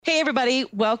Hey, everybody.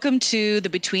 Welcome to the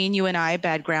Between You and I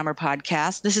Bad Grammar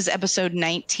podcast. This is episode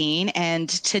 19. And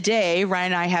today,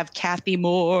 Ryan and I have Kathy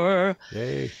Moore,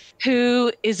 Yay.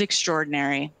 who is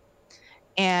extraordinary.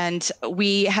 And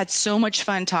we had so much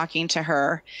fun talking to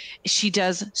her. She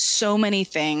does so many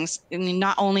things. I mean,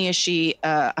 not only is she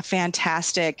a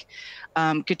fantastic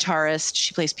guitarist,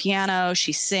 she plays piano,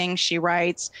 she sings, she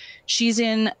writes. She's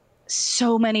in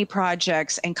so many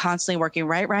projects and constantly working,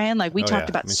 right, Ryan? Like we Oh talked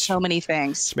yeah. about so many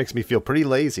things. Which makes me feel pretty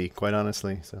lazy, quite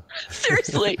honestly. So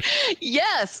Seriously.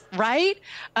 Yes, right?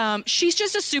 She's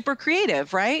just a super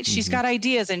creative, right? She's hmm got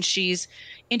ideas and she's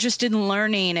interested in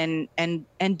learning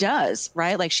and does,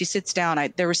 right? Like she sits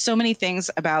down. There were so many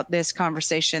things about this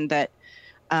conversation that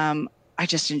I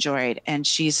just enjoyed. And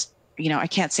she's, I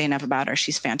can't say enough about her.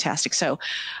 She's fantastic. So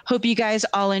hope you guys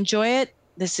all enjoy it.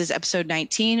 This is episode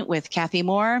 19 with Kathy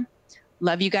Moore.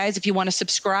 Love you guys. If you want to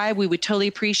subscribe, we would totally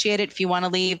appreciate it. If you want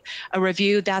to leave a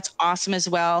review, that's awesome as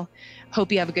well.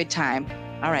 Hope you have a good time.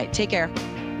 All right, take care.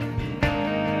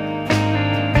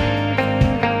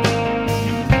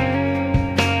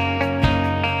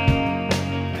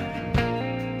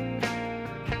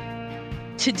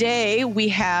 Today, we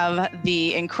have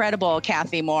the incredible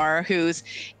Kathy Moore, who's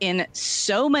in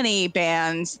so many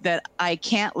bands that I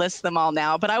can't list them all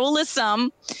now, but I will list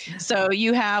some. So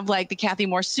you have like the Kathy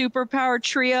Moore Superpower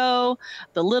Trio,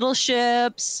 the Little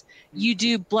Ships, you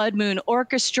do Blood Moon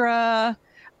Orchestra,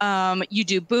 you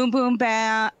do Boom Boom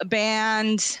Band.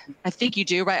 I think you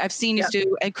do, right? I've seen you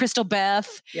do, and Crystal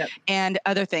Beth, and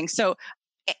other things. So,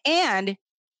 and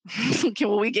okay,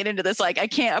 well, we get into this. Like, I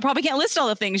probably can't list all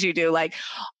the things you do, like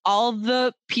all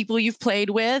the people you've played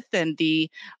with and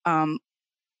the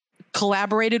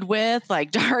collaborated with, like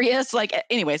Darius. Like,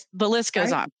 anyways, the list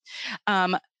goes on.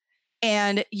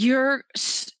 And you're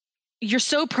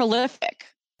so prolific.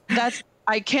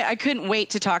 I couldn't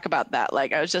wait to talk about that.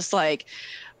 Like, I was just like,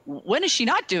 when is she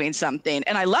not doing something?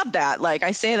 And I love that. Like,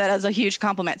 I say that as a huge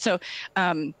compliment. So,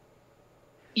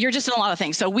 you're just in a lot of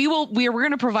things. So we're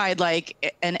going to provide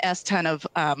like an S ton of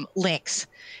links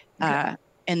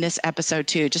in this episode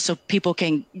too, just so people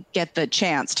can get the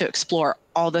chance to explore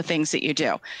all the things that you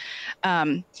do.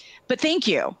 But thank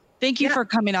you. Thank you for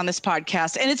coming on this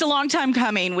podcast. And it's a long time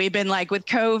coming. We've been like with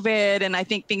COVID and I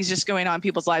think things just going on in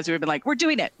people's lives. We've been like, we're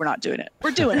doing it. We're not doing it.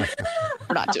 We're doing it.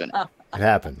 We're not doing it. It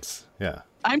happens. Yeah.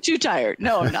 I'm too tired.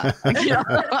 No, I'm not.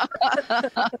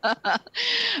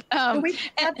 We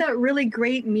had that really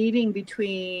great meeting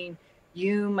between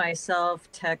you,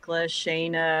 myself, Tekla,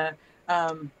 Shayna,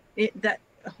 that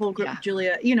whole group,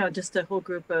 Julia, just a whole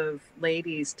group of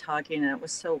ladies talking, and it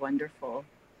was so wonderful.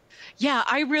 Yeah,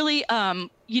 I really,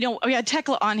 we had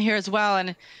Tekla on here as well,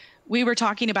 and we were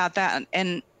talking about that.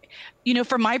 And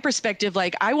from my perspective,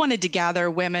 like I wanted to gather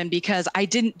women because I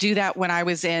didn't do that when I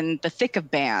was in the thick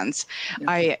of bands.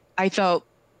 I felt,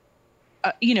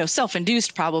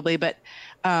 self-induced probably, but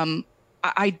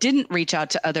I didn't reach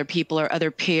out to other people or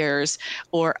other peers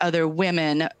or other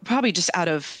women, probably just out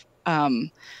of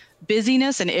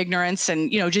busyness and ignorance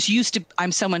and,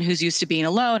 I'm someone who's used to being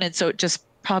alone. And so it just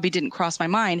probably didn't cross my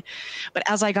mind. But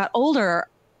as I got older,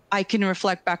 I can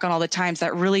reflect back on all the times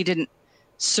that really didn't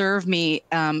serve me,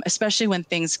 especially when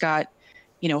things got,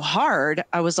 hard.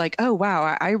 I was like, oh,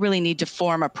 wow, I really need to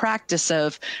form a practice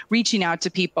of reaching out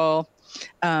to people,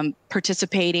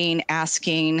 participating,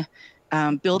 asking,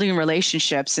 building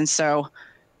relationships. And so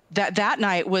that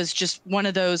night was just one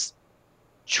of those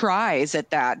tries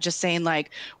at that, just saying like,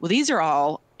 well, these are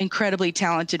all incredibly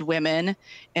talented women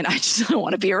and I just don't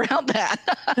want to be around that.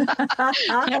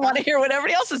 I want to hear what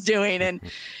everybody else is doing. And,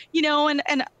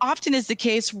 and often is the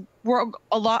case, we're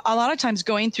a lot of times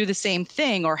going through the same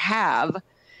thing or have,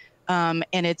 and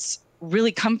it's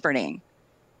really comforting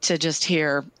to just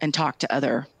hear and talk to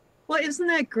other. Well, isn't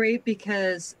that great?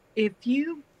 Because if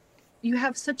you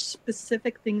have such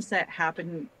specific things that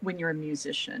happen when you're a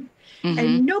musician,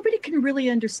 and nobody can really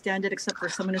understand it except for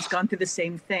someone who's gone through the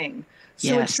same thing.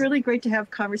 So it's really great to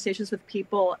have conversations with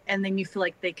people, and then you feel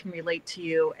like they can relate to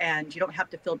you, and you don't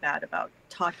have to feel bad about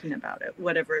talking about it,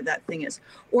 whatever that thing is,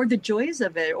 or the joys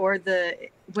of it, or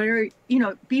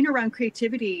being around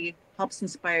creativity helps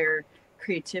inspire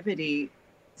creativity.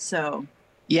 So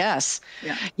yes,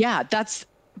 yeah, that's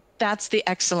the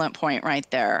excellent point right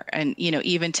there. And,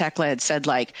 even Tekla had said,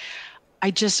 like,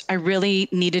 I really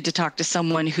needed to talk to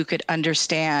someone who could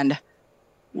understand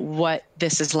what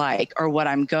this is like or what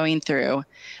I'm going through.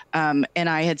 And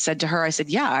I had said to her, I said,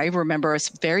 yeah, I remember a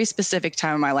very specific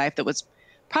time in my life that was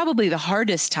probably the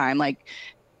hardest time, like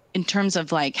in terms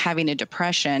of like having a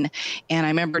depression. And I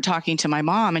remember talking to my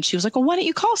mom and she was like, well, why don't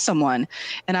you call someone?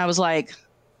 And I was like,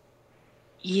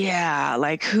 yeah,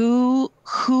 like who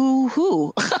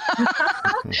who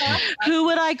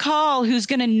would I call? Who's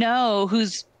going to know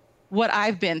who's what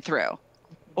I've been through?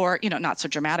 Or, not so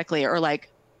dramatically, or like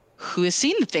who has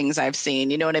seen the things I've seen,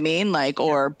 you know what I mean? Like,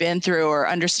 or been through, or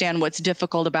understand what's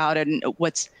difficult about it and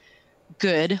what's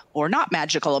good or not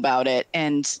magical about it,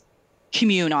 and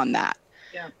commune on that.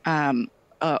 Yeah.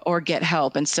 Or get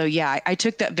help. And so, yeah, I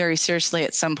took that very seriously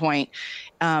at some point.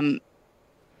 And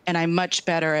I'm much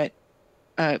better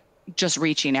at just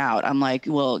reaching out. I'm like,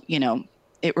 well,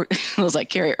 it was like,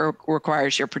 Carrie, it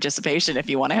requires your participation if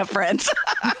you want to have friends.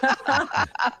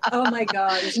 Oh my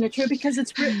God, isn't it true? Because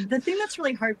the thing that's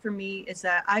really hard for me is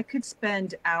that I could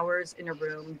spend hours in a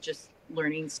room just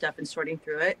learning stuff and sorting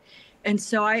through it. And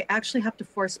so I actually have to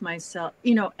force myself,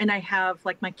 and I have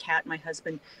like my cat, my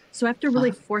husband. So I have to really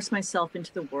force myself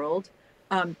into the world.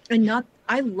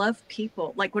 I love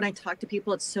people. Like when I talk to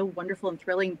people, it's so wonderful and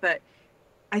thrilling. But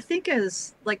I think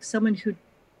as like someone who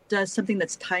does something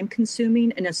that's time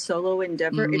consuming in a solo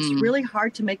endeavor, it's really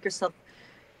hard to make yourself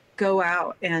go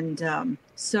out. And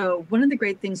so one of the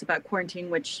great things about quarantine,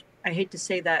 which I hate to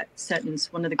say that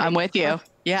sentence, one of the great I'm with you.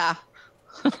 Yeah.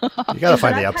 You got to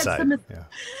find the upside.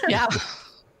 Yeah.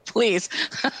 Please.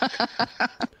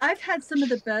 I've had some of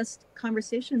the best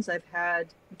conversations I've had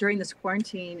during this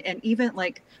quarantine. And even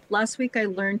like last week, I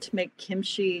learned to make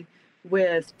kimchi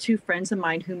with two friends of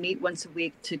mine who meet once a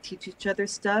week to teach each other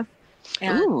stuff.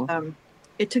 And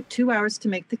it took 2 hours to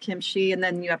make the kimchi, and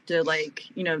then you have to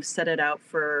set it out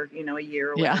for, a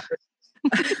year or whatever.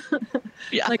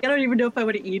 Yeah. Like, I don't even know if I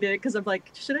would eat it because I'm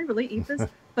like, should I really eat this?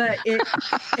 But it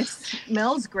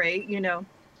smells great,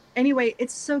 Anyway,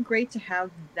 it's so great to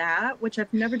have that, which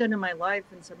I've never done in my life.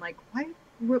 And so I'm like, why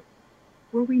were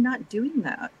we not doing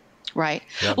that? Right.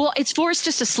 Yeah. Well, it's forced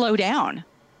us to slow down.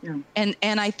 Yeah.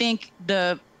 And I think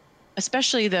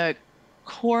especially the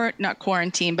not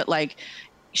quarantine, but like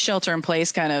shelter in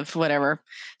place kind of whatever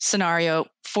scenario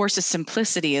forces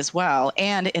simplicity as well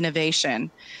and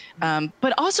innovation.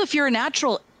 But also if you're a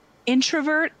natural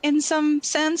introvert in some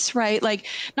sense, right? Like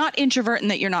not introvert in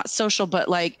that you're not social, but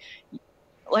like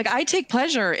I take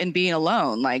pleasure in being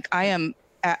alone. Like I am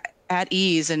at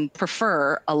ease and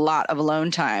prefer a lot of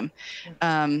alone time.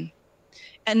 And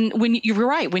when you're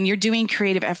right, when you're doing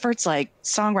creative efforts like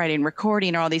songwriting,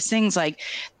 recording, or all these things, like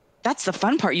that's the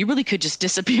fun part. You really could just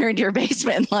disappear into your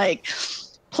basement, like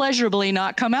pleasurably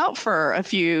not come out for a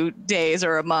few days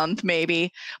or a month,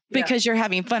 maybe, because you're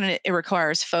having fun and it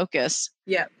requires focus.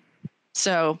 Yeah.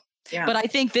 So, but I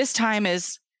think this time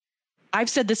I've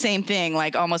said the same thing,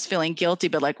 like almost feeling guilty,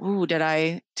 but like, ooh, did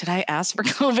I ask for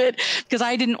COVID? Because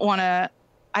I didn't want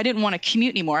to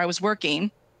commute anymore. I was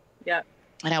working. Yeah.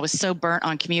 And I was so burnt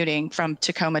on commuting from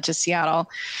Tacoma to Seattle.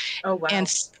 Oh, wow. And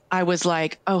I was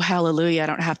like, oh, hallelujah, I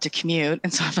don't have to commute.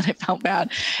 And so I felt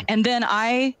bad. And then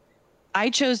I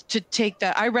chose to take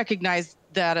that. I recognized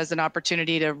that as an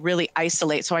opportunity to really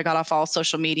isolate. So I got off all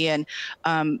social media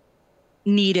and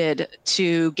needed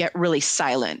to get really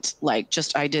silent. Like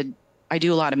just, I do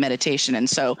a lot of meditation. And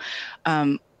so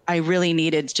I really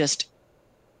needed just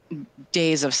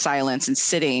days of silence and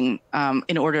sitting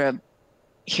in order to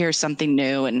hear something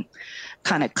new and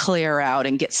kind of clear out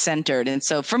and get centered. And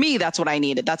so for me, that's what I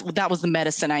needed. That was the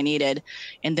medicine I needed.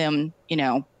 And then,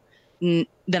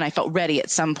 then I felt ready at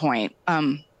some point.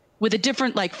 With a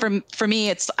different, like for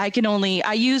me,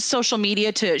 I use social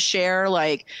media to share,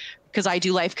 like, because I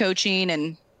do life coaching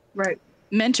and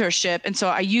mentorship. And so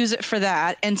I use it for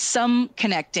that and some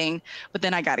connecting, but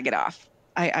then I got to get off.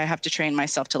 I have to train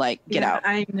myself to get out.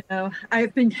 I know.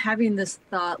 I've been having this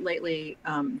thought lately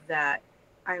that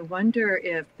I wonder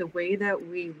if the way that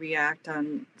we react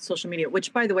on social media,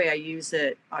 which by the way, I use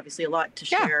it obviously a lot to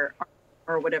share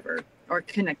or whatever, or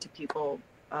connect to people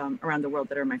around the world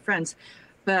that are my friends.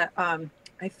 But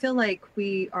I feel like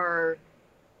we are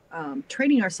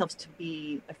training ourselves to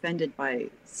be offended by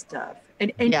stuff.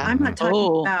 And I'm not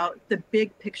talking about the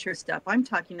big picture stuff. I'm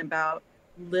talking about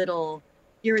little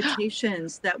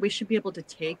irritations that we should be able to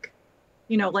take,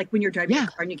 like when you're driving a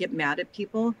car and you get mad at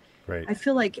people. Right. I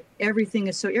feel like everything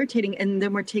is so irritating, and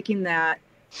then we're taking that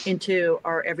into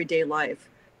our everyday life.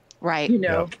 Right.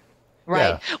 Yeah.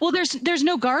 Right. Well, there's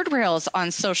no guardrails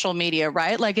on social media,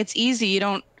 right? Like it's easy. You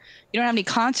don't have any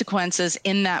consequences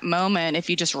in that moment if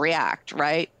you just react,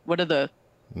 right? What are the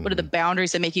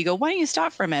boundaries that make you go, why don't you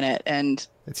stop for a minute? And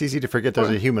it's easy to forget there's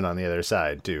a human on the other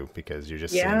side too, because you're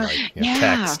just seeing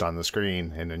text on the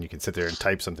screen, and then you can sit there and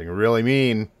type something really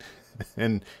mean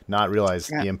and not realize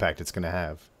the impact it's going to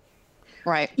have.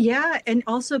 Right. Yeah. And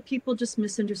also people just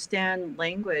misunderstand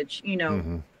language,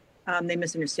 they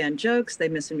misunderstand jokes. They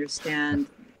misunderstand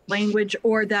language,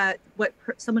 or that what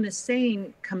someone is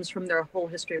saying comes from their whole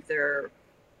history of their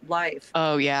life.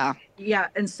 Oh, yeah. Yeah.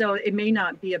 And so it may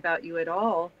not be about you at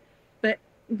all, but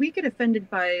we get offended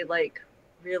by like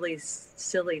really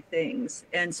silly things.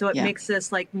 And so it makes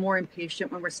us like more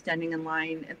impatient when we're standing in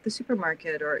line at the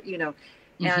supermarket or, you know,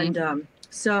 and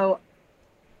so,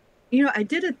 you know, I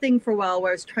did a thing for a while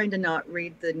where I was trying to not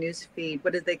read the news feed.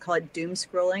 What did they call it? Doom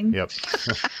scrolling. Yep.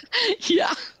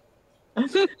 Yeah.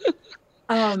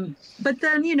 But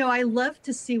then, you know, I love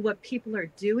to see what people are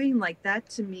doing. Like that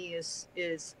to me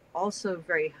is also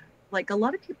very, like a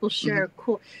lot of people share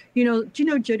cool, you know, do you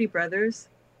know Jody Brothers?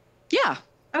 Yeah.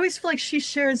 I always feel like she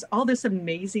shares all this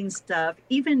amazing stuff,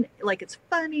 even like it's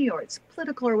funny or it's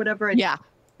political or whatever. And, yeah.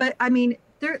 But I mean,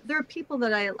 there are people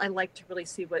that I like to really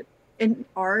see what in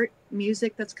art,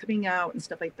 music that's coming out and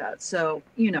stuff like that. So,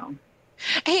 you know.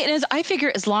 Hey, and I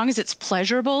figure as long as it's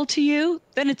pleasurable to you,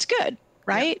 then it's good,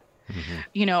 right? Yeah.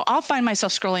 You know, I'll find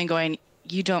myself scrolling going,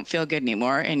 you don't feel good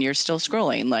anymore and you're still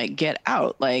scrolling, like get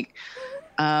out. Like,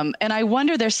 and I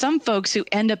wonder there's some folks who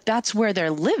end up, that's where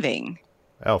they're living.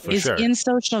 Oh, for is sure. In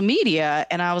social media.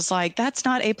 And I was like, that's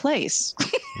not a place.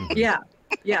 Yeah.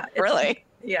 Yeah. Really?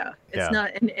 Yeah. It's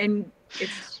not, and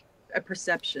it's a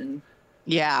perception.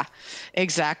 Yeah,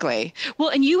 exactly. Well,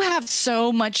 and you have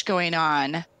so much going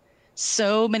on,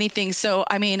 so many things. So,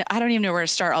 I mean, I don't even know where to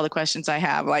start all the questions I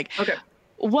have. Like, okay.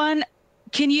 One,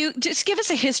 can you just give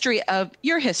us a history of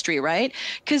your history, right?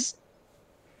 Because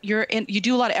you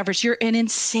do a lot of efforts. You're an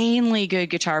insanely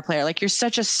good guitar player. Like you're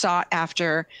such a sought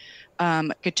after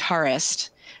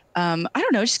guitarist. I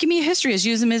don't know, just give me a history as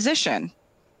you as a musician.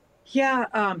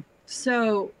 Yeah.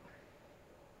 So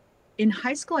in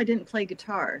high school, I didn't play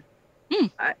guitar.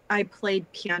 I played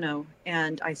piano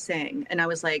and I sang, and I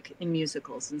was like in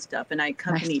musicals and stuff, and I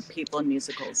accompanied people in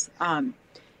musicals.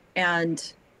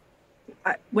 And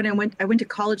when I went to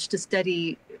college to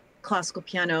study classical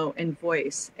piano and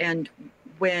voice. And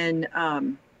when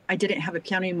I didn't have a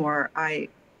piano anymore, I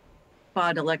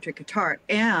bought electric guitar.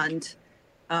 And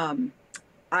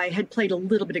I had played a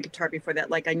little bit of guitar before that.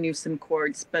 Like I knew some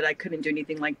chords, but I couldn't do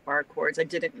anything like bar chords. I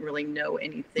didn't really know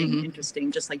anything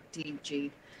interesting, just like D,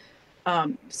 G.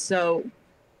 So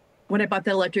when I bought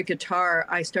the electric guitar,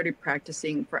 I started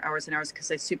practicing for hours and hours because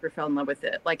I super fell in love with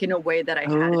it. Like in a way that I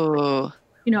hadn't,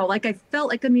 you know, like I felt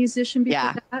like a musician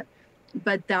before that,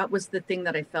 but that was the thing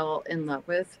that I fell in love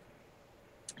with.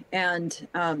 And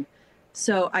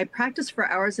so I practiced for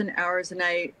hours and hours, and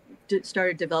I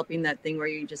started developing that thing where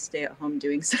you just stay at home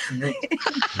doing something.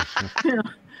 You know?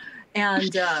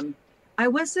 And I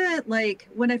wasn't like,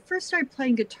 when I first started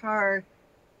playing guitar,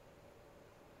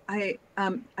 I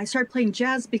started playing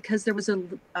jazz because there was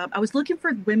I was looking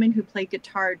for women who played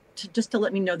guitar just to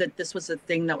let me know that this was a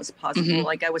thing that was possible.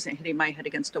 Like I wasn't hitting my head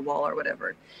against a wall or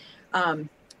whatever.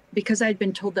 Because I had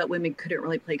been told that women couldn't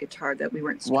really play guitar, that we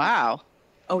weren't strong. Wow.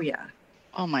 Oh yeah.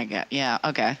 Oh my God. Yeah.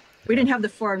 Okay. We didn't have the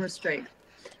forearm restraint.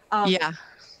 Yeah.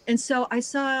 And so I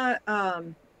saw,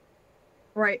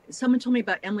 someone told me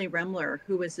about Emily Remler,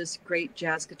 who was this great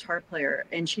jazz guitar player,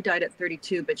 and she died at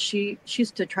 32, but she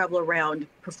used to travel around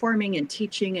performing and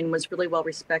teaching and was really well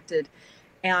respected.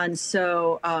 And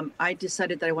so I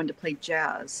decided that I wanted to play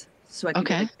jazz so I could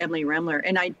get like Emily Remler.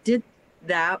 And I did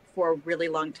that for a really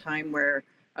long time where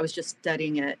I was just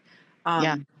studying it.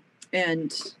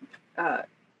 And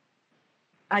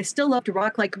I still loved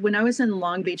rock. Like when I was in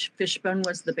Long Beach, Fishbone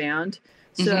was the band.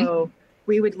 So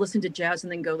we would listen to jazz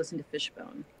and then go listen to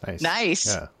Fishbone. Nice.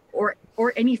 Yeah.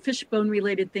 Or any Fishbone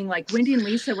related thing. Like Wendy and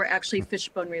Lisa were actually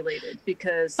Fishbone related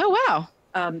because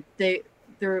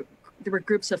there were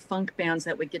groups of funk bands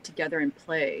that would get together and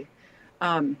play.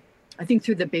 I think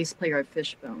through the bass player of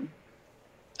Fishbone.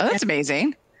 Oh, that's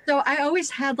amazing. So I always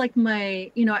had like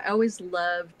I always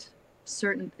loved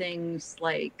certain things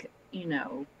like, you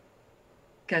know,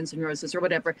 Guns N' Roses or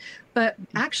whatever. But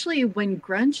actually when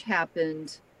grunge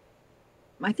happened,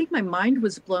 I think my mind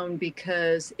was blown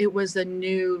because it was a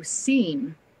new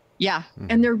scene. Yeah.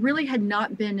 And there really had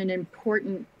not been an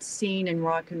important scene in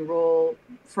rock and roll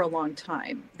for a long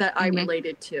time that I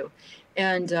related to.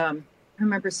 And I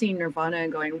remember seeing Nirvana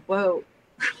and going, whoa.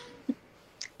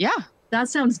 Yeah. That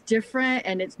sounds different,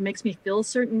 and it makes me feel a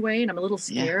certain way, and I'm a little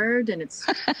scared, and it's...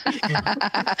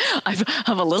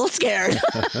 I'm a little scared.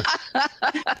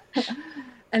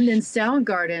 And then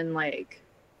Soundgarden, like,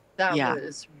 that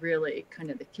was really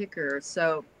kind of the kicker.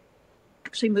 So I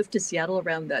actually moved to Seattle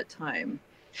around that time.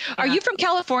 Are you from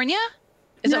California?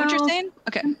 Is that what you're saying?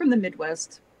 Okay. I'm from the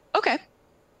Midwest. Okay.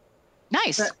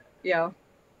 Nice.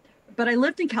 But I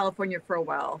lived in California for a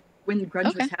while when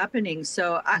grunge was happening.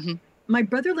 So my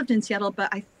brother lived in Seattle, but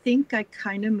I think I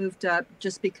kind of moved up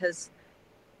just because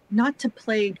not to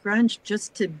play grunge,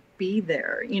 just to be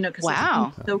there, you know, because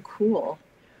it's so cool.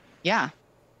 Yeah.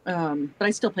 But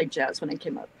I still played jazz when I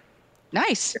came up.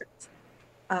 Nice.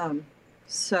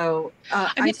 So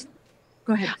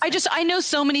go ahead. I know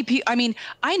so many people. I mean,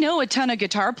 I know a ton of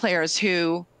guitar players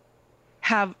who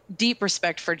have deep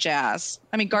respect for jazz.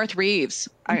 I mean, Garth Reeves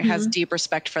has deep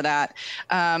respect for that.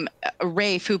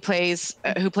 Rafe, who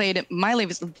played My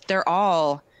Leaves, they're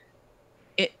all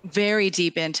very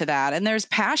deep into that. And there's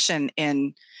passion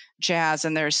in jazz,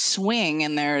 and there's swing,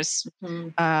 and there's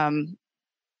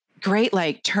great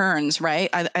like turns, right?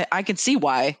 I could see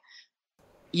why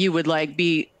you would like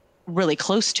be really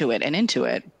close to it and into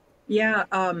it. Yeah,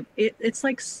 it's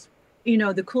like, you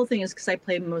know, the cool thing is because I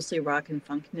play mostly rock and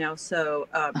funk now, so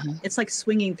it's like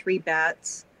swinging 3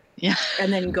 bats,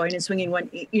 and then going and swinging one.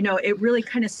 You know, it really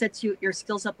kind of sets your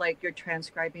skills up, like your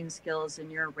transcribing skills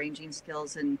and your arranging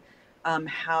skills, and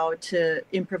how to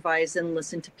improvise and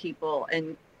listen to people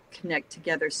and connect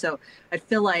together. So I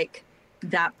feel like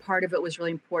that part of it was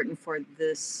really important for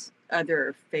this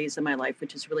other phase of my life,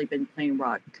 which has really been playing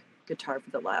rock guitar for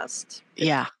the last 50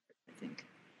 years, I think.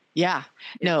 Yeah.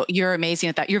 No, you're amazing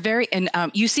at that. You're very, and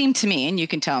you seem to me, and you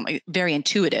can tell me, very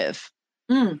intuitive,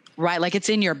 right? Like it's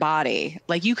in your body.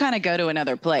 Like you kind of go to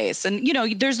another place, and you know,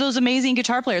 there's those amazing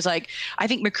guitar players. Like I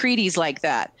think McCready's like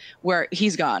that, where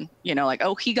he's gone. You know, like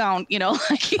he gone. You know,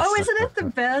 like isn't it the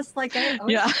best? Like I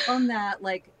always found that,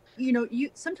 like, you know,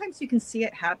 sometimes you can see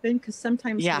it happen, because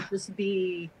sometimes he'll just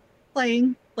be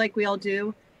playing like we all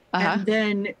do, and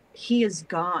then he is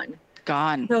gone.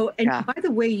 So, and by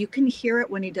the way, you can hear it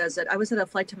when he does it. I was at a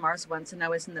Flight to Mars once, and I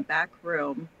was in the back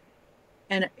room,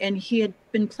 and he had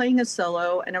been playing a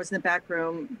solo, and I was in the back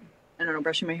room, I don't know,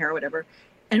 brushing my hair or whatever,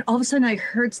 and all of a sudden I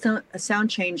heard a sound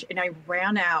change, and I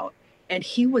ran out, and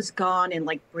he was gone and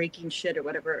like breaking shit or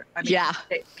whatever. I mean,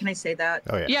 can I say that?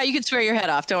 Oh, yeah. Yeah, you can swear your head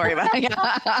off. Don't worry about it.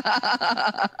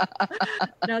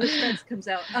 Now the French comes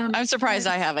out. I'm surprised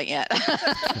I haven't yet.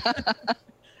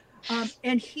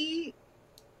 And he,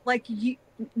 like,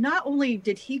 not only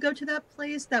did he go to that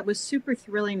place that was super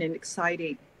thrilling and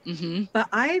exciting, but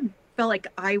I felt like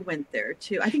I went there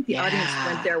too. I think the audience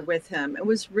went there with him. It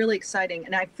was really exciting.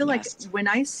 And I feel like when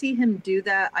I see him do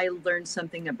that, I learned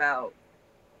something about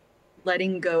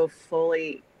letting go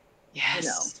fully. You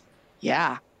know.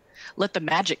 Yeah. Let the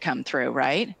magic come through,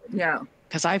 right? Yeah.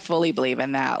 Because I fully believe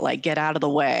in that. Like, get out of the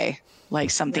way. Like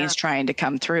something's trying to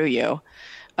come through you.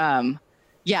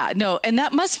 Yeah, no, and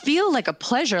that must feel like a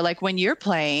pleasure. Like when you're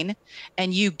playing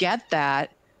and you get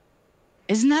that,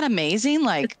 isn't that amazing?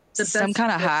 Like some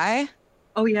kind of high?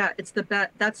 Oh yeah, it's the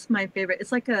best. That's my favorite.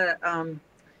 It's like a,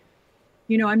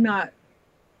 you know, I'm not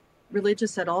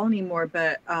religious at all anymore,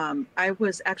 but I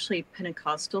was actually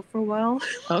Pentecostal for a while.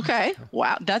 Okay,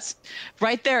 wow, that's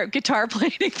right there. Guitar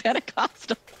playing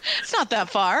Pentecostal. It's not that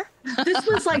far. This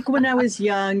was like when I was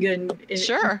young and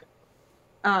sure.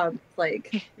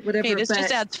 Like whatever. Hey, this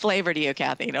just adds flavor to you,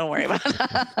 Kathy. Don't worry about it.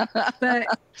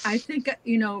 But I think,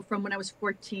 you know, from when I was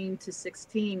 14 to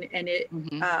 16, and it,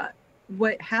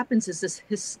 what happens is this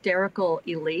hysterical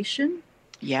elation.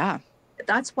 Yeah.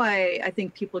 That's why I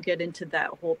think people get into that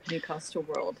whole Pentecostal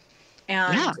world,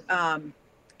 and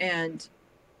and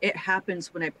it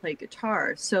happens when I play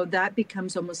guitar. So that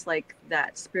becomes almost like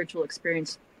that spiritual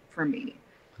experience for me.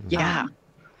 Yeah.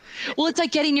 Well, it's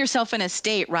like getting yourself in a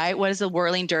state, right? What is the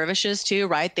whirling dervishes too,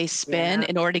 right? They spin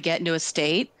in order to get into a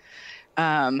state.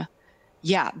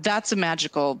 Yeah, that's a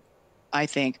magical, I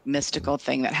think, mystical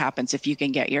thing that happens if you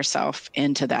can get yourself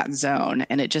into that zone,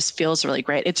 and it just feels really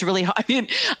great. It's really, I mean,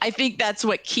 I think that's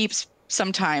what keeps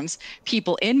sometimes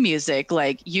people in music.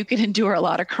 Like you can endure a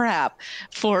lot of crap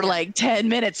for like 10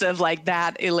 minutes of like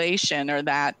that elation or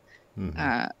that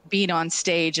being on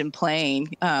stage and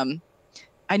playing.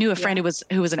 I knew a friend who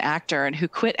was an actor and who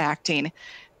quit acting.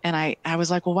 And I was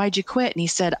like, well, why'd you quit? And he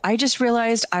said, I just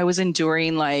realized I was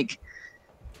enduring like,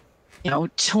 you know,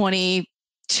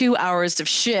 22 hours of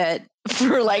shit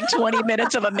for like 20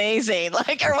 minutes of amazing,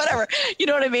 like, or whatever, you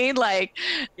know what I mean? Like,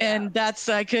 and that's,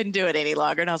 I couldn't do it any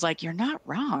longer. And I was like, you're not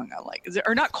wrong. I'm like,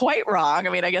 or not quite wrong. I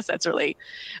mean, I guess that's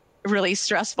really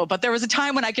stressful, but there was a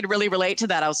time when I could really relate to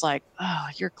that. I was like, oh,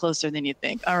 you're closer than you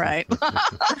think. All right.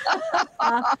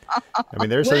 I mean,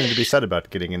 there's something to be said about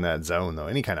getting in that zone though.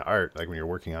 Any kind of art, like when you're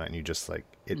working on it and you just like,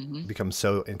 it becomes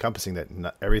so encompassing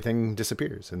that everything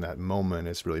disappears in that moment.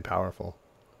 Is really powerful.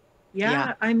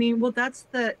 Yeah. I mean, well,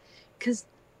 because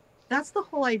that's the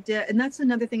whole idea. And that's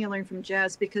another thing I learned from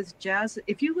jazz, because jazz,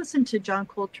 if you listen to John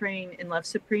Coltrane in Love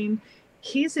Supreme,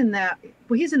 he's in that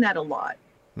a lot.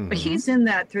 But he's in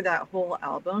that through that whole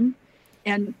album.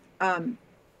 And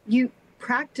you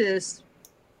practice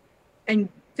and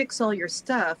fix all your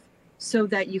stuff, so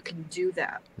that you can do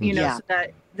that, you know, so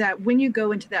that when you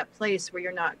go into that place where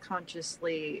you're not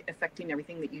consciously affecting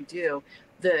everything that you do,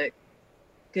 the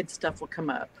good stuff will come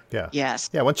up. Yeah. Yes.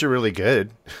 Yeah. Once you're really good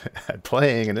at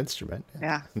playing an instrument.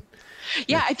 Yeah.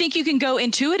 Yeah. I think you can go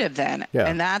intuitive then. Yeah.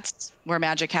 And that's where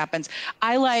magic happens.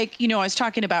 I like, you know, I was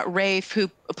talking about Rafe, who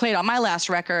played on my last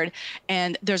record,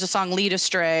 and there's a song Lead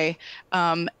Astray.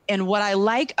 And what I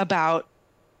like about,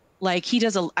 like, he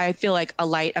does I feel like a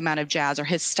light amount of jazz, or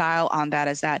his style on that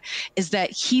is that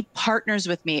he partners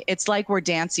with me. It's like we're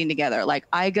dancing together. Like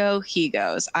I go, he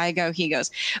goes, I go, he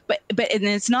goes. But and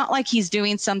it's not like he's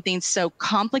doing something so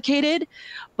complicated,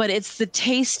 but it's the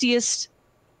tastiest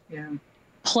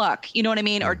pluck, you know what I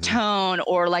mean? Or tone,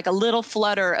 or like a little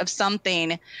flutter of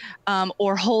something,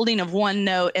 or holding of one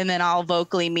note, and then I'll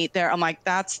vocally meet there. I'm like,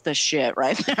 that's the shit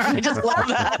right there. I just love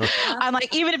that. I'm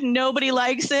like, even if nobody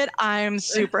likes it, I'm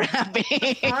super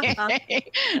happy.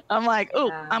 I'm like,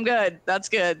 oh, I'm good. That's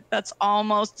good. That's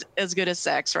almost as good as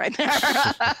sex right there.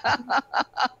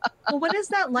 Well, what is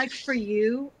that like for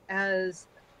you as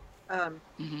a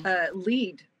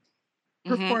lead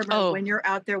performer when you're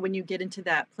out there, when you get into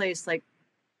that place? Like,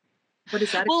 what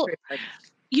is that experience like?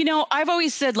 You know, I've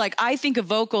always said, like, I think of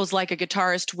vocals like a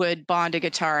guitarist would bond to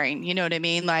guitaring. You know what I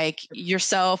mean? Like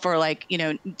yourself, or like, you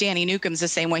know, Danny Newcomb's the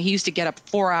same way. He used to get up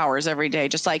 4 hours every day,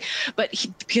 just like,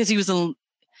 because he was,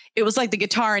 it was like the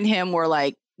guitar and him were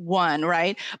like one,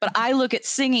 right? But I look at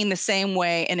singing the same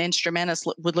way an instrumentalist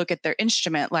would look at their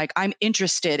instrument. Like, I'm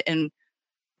interested in,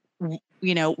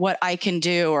 you know, what I can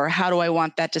do, or how do I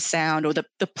want that to sound, or the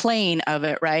playing of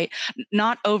it, right?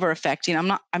 Not over affecting. I'm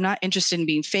not interested in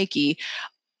being fakey.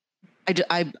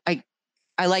 I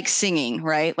like singing,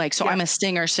 right? Like, so I'm a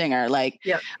singer, like,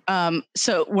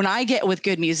 so when I get with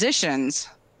good musicians,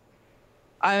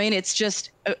 I mean, it's just,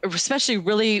 especially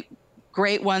really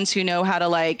great ones who know how to,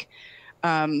 like,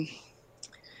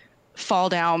 fall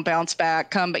down, bounce back,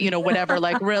 come, you know, whatever,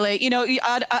 like, really, you know,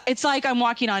 it's like I'm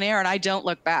walking on air and I don't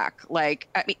look back. Like,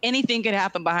 I mean, anything could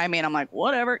happen behind me and I'm like,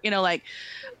 whatever, you know, like,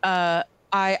 I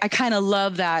kind of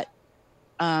love that,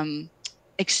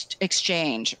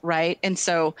 exchange, right? And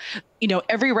so, you know,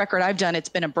 every record I've done, it's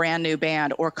been a brand new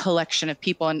band or collection of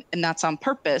people, and that's on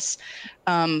purpose.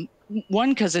 One,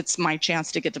 because it's my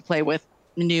chance to get to play with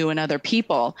new and other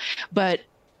people, but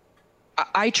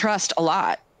I trust a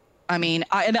lot. I mean,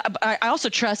 I also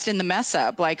trust in the mess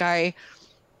up. Like,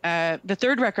 the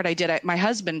third record I did, my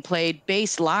husband played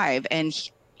bass live, and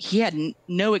he had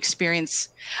no experience.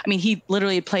 I mean, he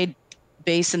literally played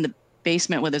bass in the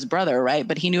basement with his brother, right?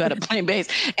 But he knew how to play bass,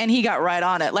 and he got right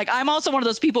on it. Like, I'm also one of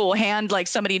those people who will hand like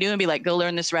somebody new and be like, go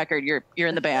learn this record. You're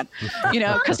in the band, you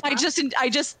know, because I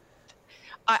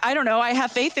don't know. I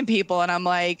have faith in people, and I'm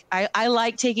like, I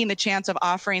like taking the chance of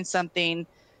offering something.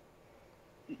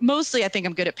 Mostly, I think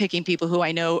I'm good at picking people who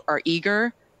I know are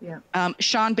eager. Yeah.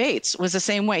 Sean Bates was the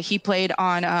same way. He played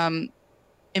on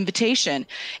Invitation,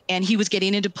 and he was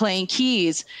getting into playing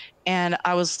keys, and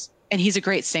he's a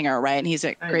great singer, right? And he's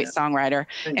a great songwriter.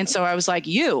 And so I was like,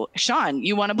 Sean,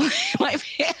 you want to play my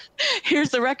band? Here's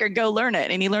the record, go learn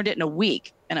it. And he learned it in a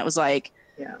week. And it was like,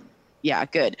 yeah,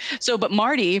 good. So, but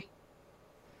Marty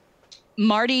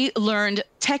learned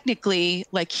technically,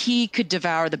 like, he could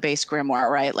devour the bass grimoire,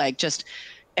 right? Like, just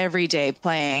every day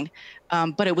playing.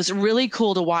 But it was really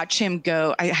cool to watch him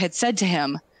go. I had said to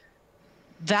him,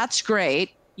 that's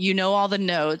great. You know all the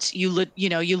notes. You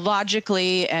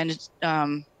logically and,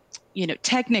 you know,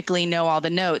 technically know all the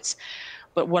notes.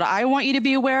 But what I want you to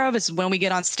be aware of is when we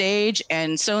get on stage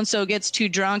and so-and-so gets too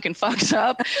drunk and fucks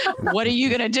up, what are you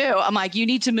going to do? I'm like, you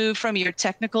need to move from your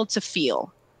technical to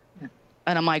feel.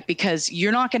 And I'm like, because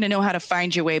you're not going to know how to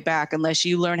find your way back unless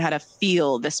you learn how to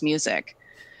feel this music.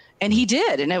 And he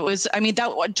did. And it was, I mean,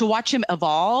 that to watch him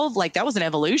evolve, like, that was an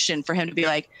evolution for him to be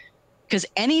like, because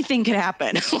anything could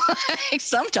happen. Like,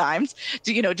 sometimes,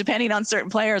 you know, depending on certain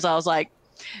players, I was like,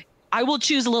 I will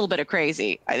choose a little bit of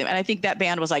crazy. And I think that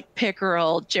band was like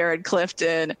Pickerel, Jared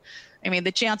Clifton. I mean,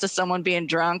 the chance of someone being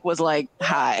drunk was like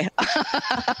high.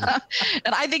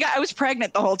 And I think I was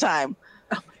pregnant the whole time.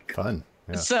 Fun.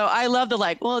 Yeah. So I love the,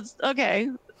 like, well, it's okay.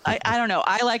 I don't know.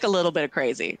 I like a little bit of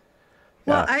crazy.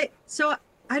 Well, I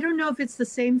don't know if it's the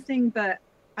same thing, but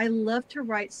I love to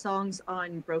write songs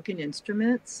on broken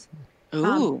instruments.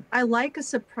 Ooh. I like a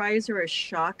surprise or a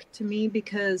shock to me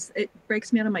because it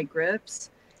breaks me out of my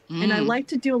grips. And I like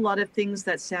to do a lot of things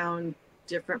that sound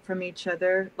different from each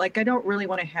other. Like, I don't really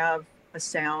want to have a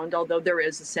sound, although there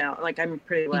is a sound. Like, I'm a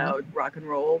pretty loud rock and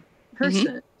roll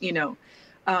person, you know.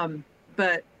 I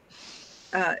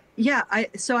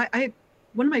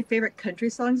one of my favorite country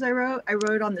songs I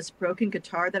wrote on this broken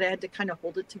guitar that I had to kind of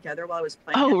hold it together while I was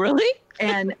playing Oh, it. really?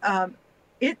 And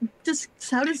it just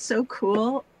sounded so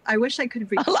cool. I wish I could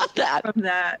I love that. from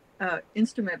that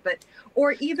instrument, but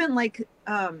or even like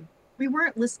we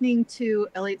weren't listening to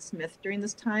Elliott Smith during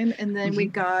this time, and then we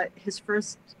got his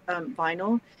first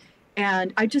vinyl,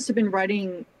 and I just have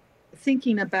been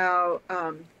thinking about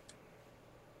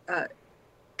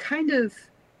kind of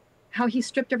how he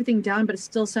stripped everything down, but it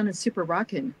still sounded super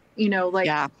rockin'. You know,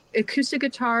 like acoustic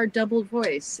guitar, double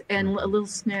voice, and a little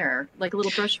snare, like a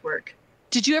little brushwork.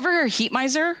 Did you ever hear Heat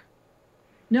Miser?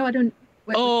 No, I don't.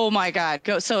 Oh my God.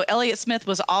 Go. So Elliott Smith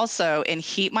was also in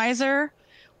Heat Miser,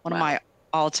 one of my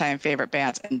all-time favorite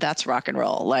bands, and that's rock and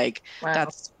roll. Like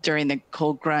that's during the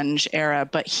cold grunge era,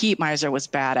 but Heat Miser was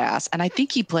badass. And I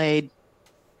think he played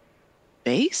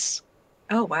bass.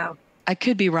 Oh, wow. I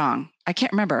could be wrong. I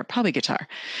can't remember, probably guitar,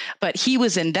 but he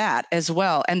was in that as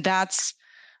well. And that's,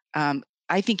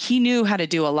 I think he knew how to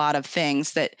do a lot of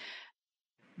things that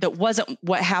wasn't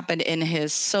what happened in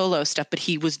his solo stuff, but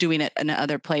he was doing it in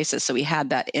other places. So he had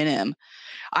that in him.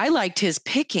 I liked his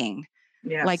picking,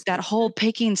 like that whole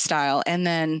picking style. And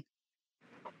then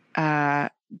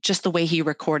just the way he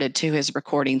recorded to his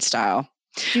recording style.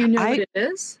 Do you know what it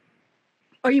is?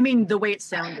 Oh, you mean the way it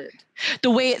sounded?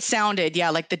 The way it sounded, yeah,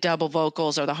 like the double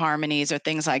vocals or the harmonies or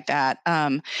things like that.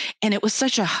 And it was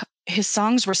his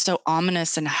songs were so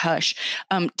ominous and hush.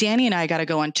 Danny and I got to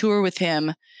go on tour with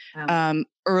him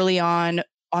early on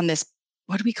this,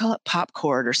 what do we call it? Pop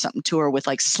chord or something tour with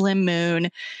like Slim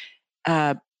Moon,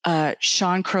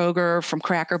 Sean Kroger from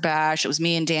Cracker Bash. It was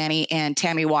me and Danny and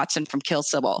Tammy Watson from Kill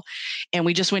Sybil. And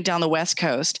we just went down the West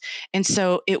Coast. And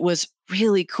so it was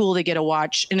really cool to get a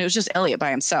watch. And it was just Elliott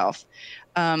by himself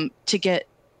to get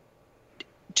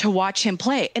to watch him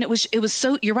play. And it was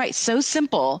so, you're right, so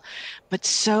simple, but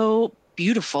so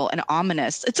beautiful and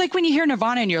ominous. It's like when you hear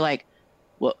Nirvana and you're like,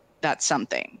 well, that's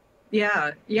something.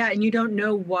 Yeah. Yeah. And you don't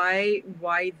know why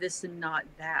this and not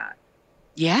that.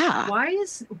 Yeah.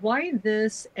 Why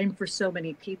this and for so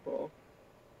many people?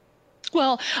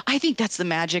 Well, I think that's the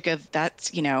magic of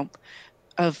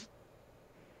of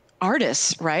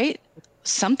artists, right?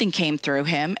 Something came through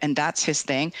him and that's his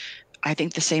thing. I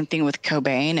think the same thing with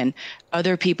Cobain and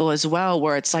other people as well,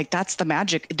 where it's like, that's the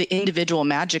magic, the individual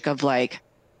magic of like,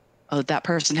 oh, that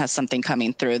person has something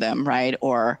coming through them, right?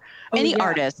 Or any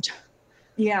artist.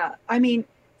 Yeah. I mean,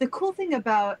 the cool thing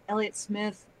about Elliott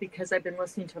Smith, because I've been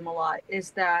listening to him a lot,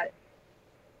 is that,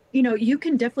 you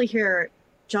can definitely hear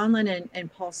John Lennon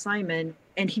and Paul Simon,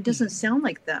 and he doesn't sound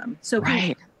like them. So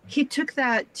he took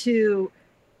that to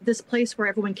this place where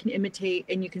everyone can imitate,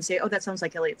 and you can say, oh, that sounds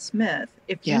like Elliott Smith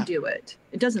if you do it.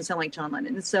 It doesn't sound like John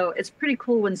Lennon. And so it's pretty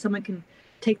cool when someone can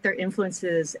take their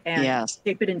influences and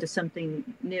shape it into something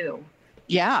new.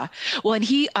 Yeah. Well, and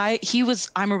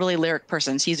I'm a really lyric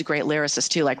person. So he's a great lyricist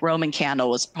too. Like Roman Candle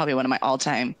was probably one of my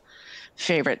all-time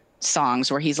favorite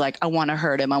songs, where he's like, I want to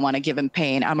hurt him. I want to give him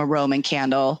pain. I'm a Roman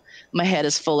candle. My head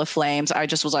is full of flames. I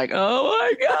just was like, oh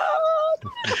my God,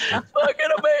 fucking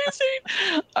amazing.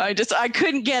 I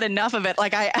couldn't get enough of it.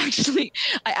 Like I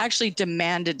actually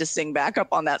demanded to sing backup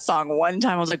on that song one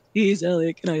time. I was like, please,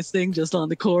 Elliott, can I sing just on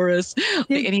the chorus?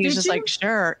 And he was just like,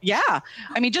 sure. Yeah.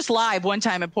 I mean, just live one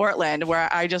time in Portland,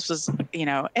 where I just was,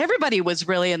 everybody was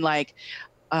really in like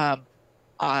awe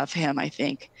of him, I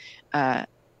think.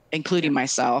 Including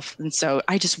myself. And so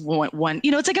I just want one,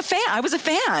 it's like a fan. I was a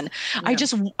fan. Yeah.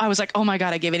 I was like, oh my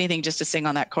God, I give anything just to sing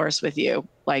on that chorus with you.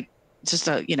 Like just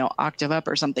a, octave up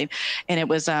or something. And it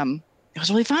was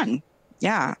really fun.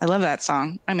 Yeah. I love that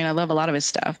song. I mean, I love a lot of his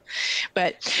stuff,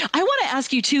 but I want to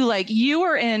ask you too, like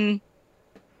you're in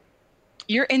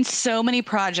so many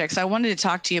projects. I wanted to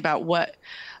talk to you about what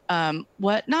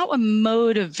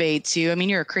motivates you. I mean,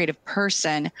 you're a creative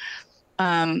person.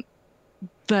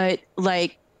 But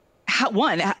like, I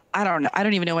don't know. I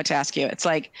don't even know what to ask you. It's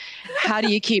like, how do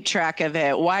you keep track of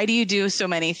it? Why do you do so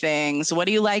many things? What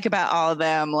do you like about all of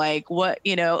them? Like what,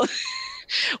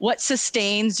 what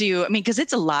sustains you? I mean, cause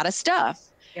it's a lot of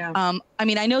stuff. Yeah. I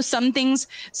mean, I know some things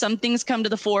come to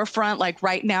the forefront, like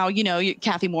right now,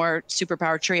 Kathy Moore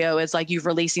Superpower Trio is like, you're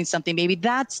releasing something. Maybe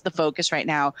that's the focus right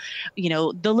now.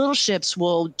 The Little Ships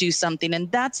will do something,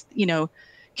 and that's,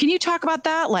 can you talk about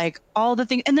that? Like all the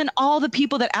things, and then all the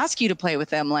people that ask you to play with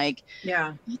them, like,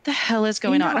 what the hell is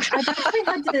going on? I've actually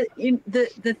had to,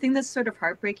 the thing that's sort of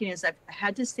heartbreaking is I've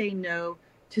had to say no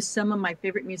to some of my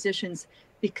favorite musicians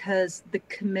because the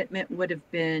commitment would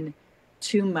have been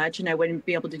too much and I wouldn't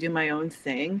be able to do my own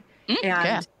thing.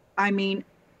 I mean,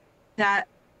 that,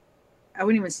 I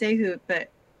wouldn't even say who, but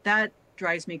that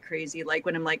drives me crazy. Like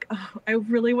when I'm like, oh, I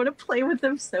really want to play with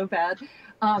them so bad.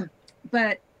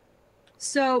 but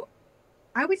so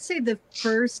I would say the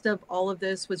first of all of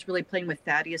this was really playing with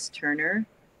Thaddeus Turner.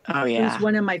 Oh Who's yeah.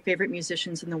 one of my favorite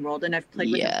musicians in the world, and I've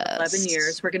played with him for 11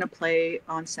 years. We're going to play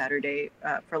on Saturday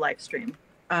for live stream.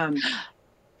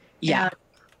 Yeah.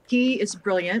 He is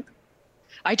brilliant.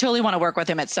 I totally want to work with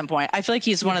him at some point. I feel like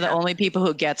he's one of the only people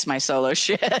who gets my solo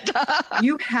shit.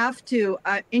 You have to.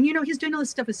 And you know, he's doing all this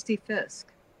stuff with Steve Fisk.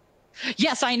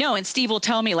 Yes, I know. And Steve will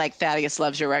tell me like, Thaddeus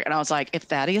loves your record. And I was like, if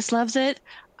Thaddeus loves it,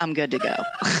 I'm good to go.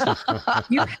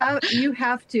 You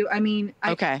have to. I mean,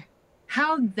 okay.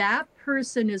 How that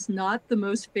person is not the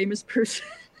most famous person.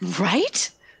 Right?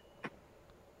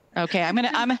 Okay,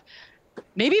 I'm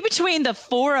maybe between the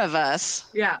four of us.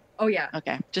 Yeah. Oh yeah.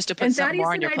 Okay. Just to put some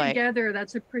more on your plate. Together,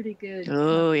 that's a pretty good.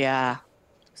 Oh yeah.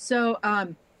 So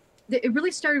it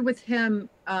really started with him,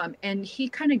 and he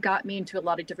kind of got me into a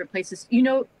lot of different places. You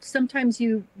know, sometimes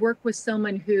you work with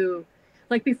someone who,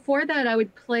 like before that, I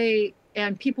would play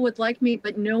and people would like me,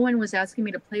 but no one was asking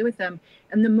me to play with them.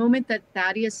 And the moment that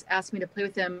Thaddeus asked me to play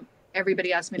with him,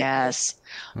 everybody asked me to play. Yes,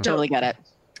 totally get it.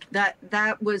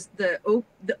 That was the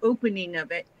opening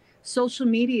of it. Social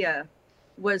media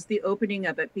was the opening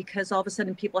of it, because all of a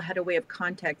sudden people had a way of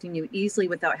contacting you easily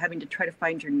without having to try to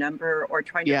find your number or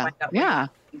trying to find out. Yeah.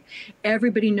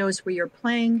 Everybody knows where you're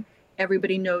playing.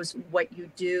 Everybody knows what you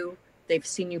do. They've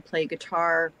seen you play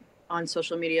guitar on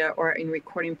social media or in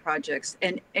recording projects.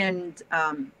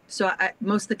 So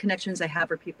most of the connections I have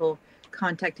are people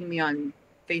contacting me on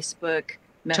Facebook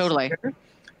Messenger.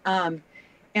 Totally.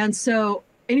 And so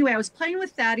anyway, I was playing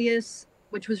with Thaddeus,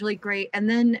 which was really great. And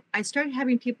then I started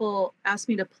having people ask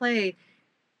me to play,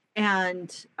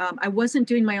 and I wasn't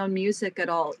doing my own music at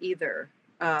all either.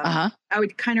 I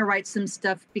would kind of write some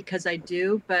stuff because I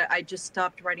do, but I just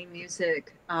stopped writing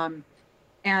music.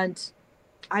 And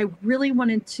I really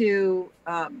wanted to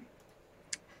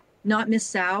not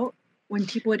miss out when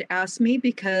people would ask me,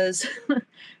 because,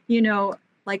 you know,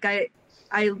 like I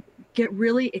get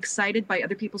really excited by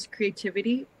other people's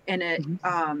creativity, and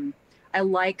I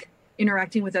like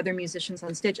interacting with other musicians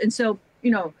on stage. And so,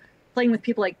 you know, playing with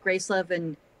people like Gracelove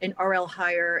and RL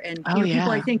Hire and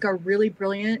people I think are really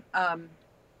brilliant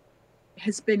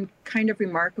has been kind of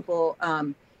remarkable.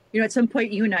 You know, at some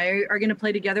point you and I are going to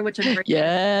play together, which I'm very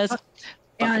yes.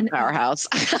 And powerhouse.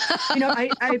 You know,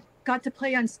 I got to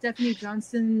play on Stephanie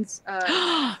Johnson's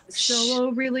solo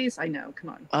release. I know,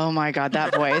 come on. Oh my God,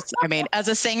 that voice. I mean, as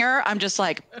a singer, I'm just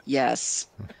like, yes,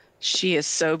 she is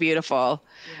so beautiful.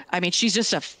 Yeah. I mean, she's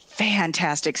just a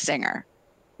fantastic singer.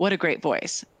 What a great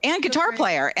voice. And guitar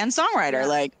player and songwriter.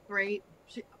 Like great.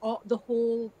 The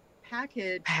whole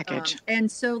package. And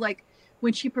so like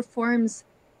when she performs,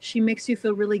 she makes you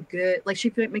feel really good. Like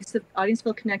she makes the audience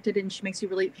feel connected, and she makes you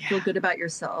really feel good about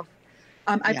yourself.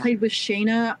 I played with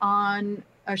Shayna on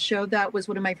a show that was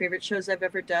one of my favorite shows I've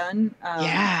ever done.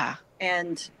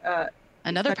 And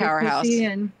another powerhouse.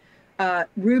 And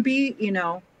Ruby, you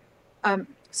know.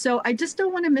 So I just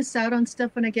don't want to miss out on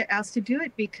stuff when I get asked to do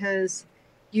it, because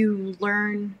you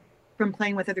learn from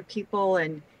playing with other people.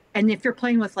 And if you're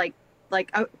playing with like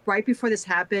right before this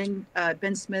happened,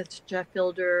 Ben Smith, Jeff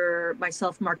Fielder,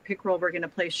 myself, Mark Pickrell, we're going to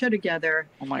play a show together.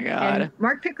 Oh my God. And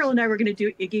Mark Pickrell and I were going to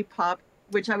do Iggy Pop,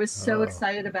 which I was so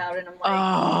excited about. And I'm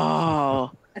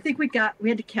like, I think we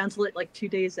had to cancel it like 2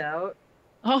 days out.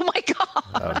 Oh my God.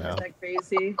 Oh, no. Isn't that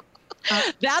crazy?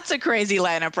 That's a crazy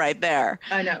lineup right there.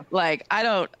 I know. Like,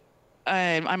 I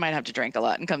might have to drink a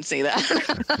lot and come see that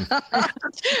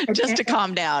just to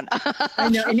calm down. I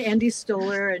know. And Andy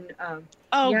Stoller and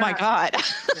my God.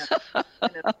 I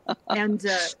know. And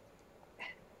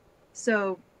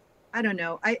so I don't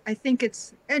know. I think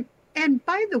it's and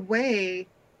by the way,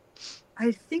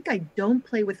 I think I don't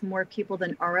play with more people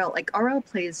than RL. Like RL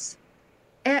plays,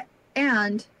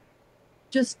 and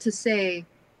just to say,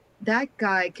 that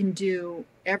guy can do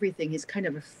everything. He's kind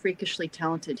of a freakishly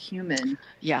talented human.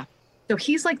 Yeah. So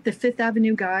he's like the Fifth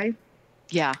Avenue guy.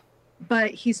 Yeah.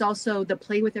 But he's also the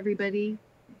play with everybody,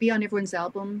 be on everyone's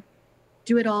album,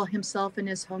 do it all himself in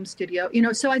his home studio. You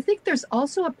know, so I think there's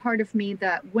also a part of me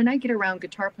that when I get around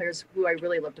guitar players, who I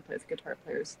really love to play with guitar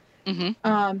players,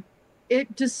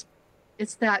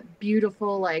 it's that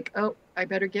beautiful, like, oh, I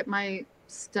better get my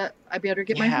stuff. I better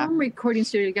get my home recording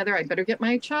studio together. I better get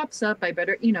my chops up. I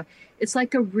better, you know, it's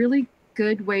like a really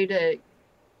good way to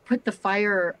put the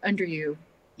fire under you.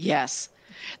 Yes.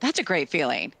 That's a great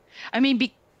feeling. I mean,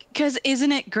 because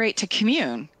isn't it great to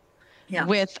commune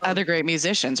with other great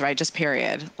musicians, right? Just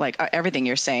period. Like everything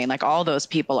you're saying, like all those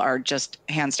people are just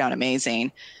hands down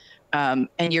amazing. And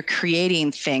you're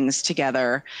creating things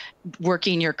together,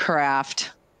 working your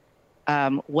craft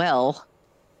well,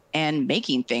 and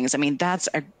making things. I mean, that's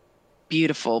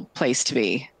beautiful place to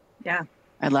be. Yeah.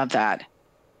 I love that.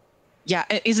 Yeah.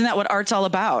 Isn't that what art's all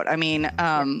about? I mean,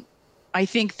 I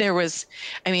think there was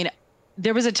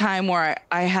a time where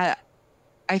I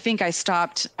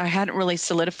hadn't really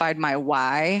solidified my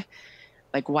why.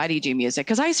 Like, why do you do music?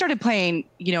 Because I started playing,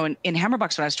 in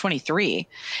Hammerbox when I was 23,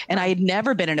 and I had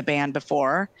never been in a band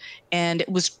before. And it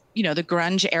was, the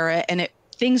grunge era, and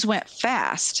things went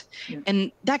fast. Yeah.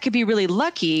 And that could be really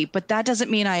lucky, but that doesn't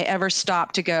mean I ever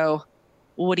stopped to go,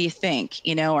 well, what do you think?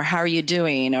 Or how are you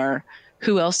doing? Or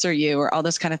who else are you? Or all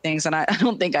those kind of things. And I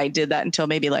don't think I did that until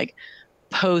maybe like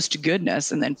post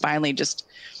Goodness, and then finally just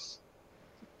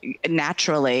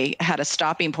naturally had a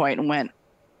stopping point and went,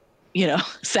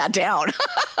 sat down.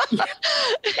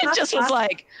 It just was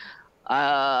like,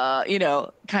 kind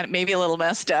of maybe a little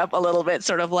messed up, a little bit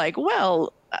sort of like,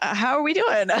 well, how are we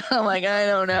doing? I'm like, I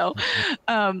don't know.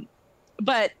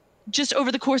 But just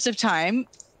over the course of time,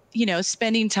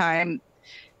 spending time,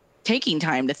 taking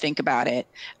time to think about it,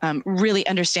 really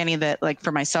understanding that, like,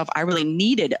 for myself, I really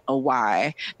needed a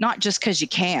why, not just because you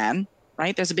can,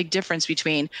 right? There's a big difference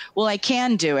between, well, I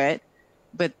can do it,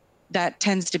 but that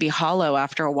tends to be hollow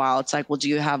after a while. It's like, well, do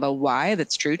you have a why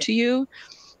that's true to you?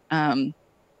 And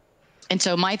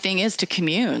so my thing is to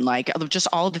commune, like just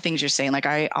all the things you're saying. Like,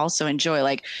 I also enjoy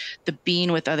like the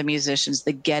being with other musicians,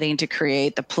 the getting to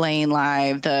create, the playing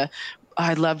live,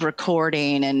 I love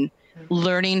recording and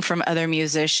learning from other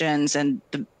musicians, and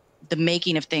the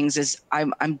making of things is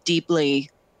I'm deeply,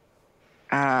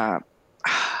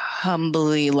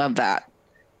 humbly love that.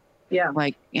 Yeah.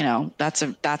 Like, that's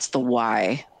the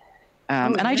why.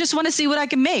 And I just want to see what I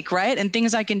can make, right? And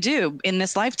things I can do in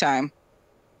this lifetime.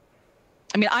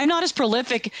 I mean, I'm not as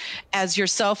prolific as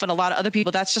yourself and a lot of other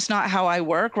people. That's just not how I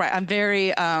work, right? I'm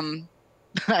very,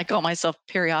 I call myself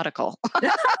periodical.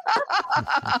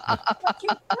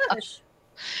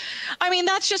 I mean,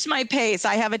 that's just my pace.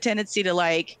 I have a tendency to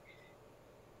like,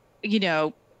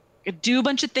 do a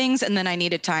bunch of things, and then I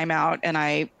need a timeout. And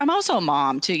I'm also a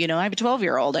mom too. I have a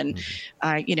 12-year-old, and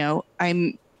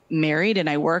I'm married and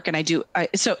I work and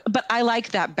but I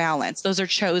like that balance. Those are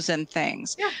chosen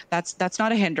things. Yeah. That's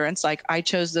not a hindrance. Like, I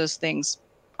chose those things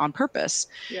on purpose.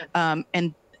 Yeah.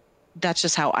 And that's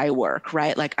just how I work,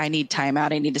 right? Like, I need time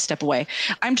out. I need to step away.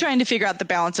 I'm trying to figure out the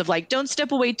balance of like, don't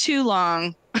step away too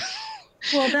long.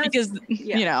 Well, that's, because,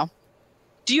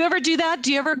 do you ever do that?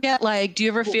 Do you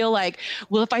ever feel like,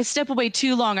 well, if I step away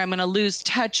too long, I'm going to lose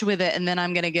touch with it, and then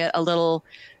I'm going to get a little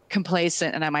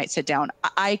complacent and I might sit down?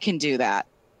 I can do that.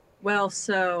 Well,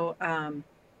 so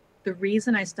the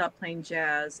reason I stopped playing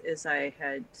jazz is I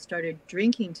had started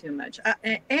drinking too much.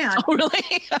 And oh,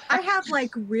 really? I have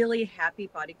like really happy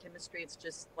body chemistry. It's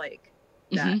just like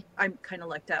that. Mm-hmm. I'm kind of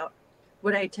lucked out.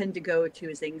 What I tend to go to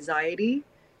is anxiety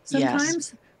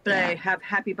sometimes, but I have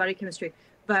happy body chemistry.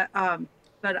 But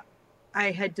I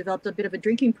had developed a bit of a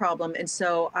drinking problem, and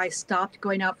so I stopped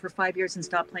going out for 5 years and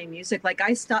stopped playing music. Like,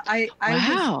 I stopped. I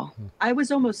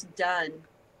was almost done.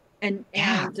 And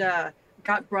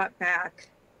got brought back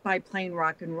by playing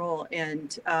rock and roll.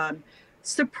 And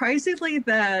surprisingly,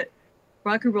 that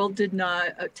rock and roll did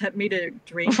not tempt me to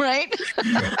drink. Right.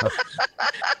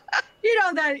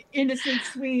 That innocent,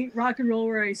 sweet rock and roll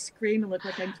where I scream and look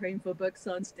like I'm trained for books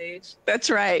on stage. That's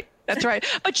right. That's right.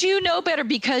 But you know better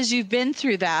because you've been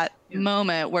through that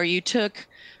moment where you took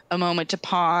a moment to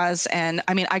pause. And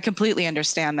I mean, I completely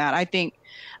understand that. I think,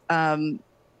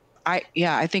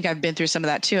 I think I've been through some of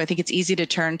that too. I think it's easy to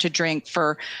turn to drink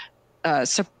for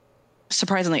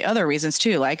surprisingly other reasons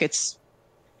too. Like, it's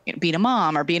being a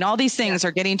mom or being all these things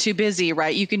or getting too busy,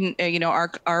 right? You can,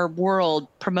 our world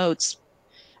promotes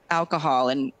alcohol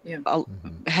and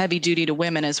heavy duty to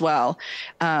women as well.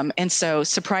 And so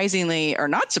surprisingly or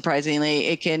not surprisingly,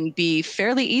 it can be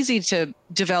fairly easy to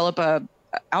develop a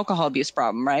alcohol abuse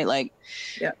problem, right? Like,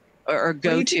 or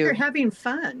go to. You're having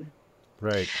fun.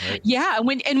 Right. Yeah.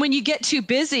 When you get too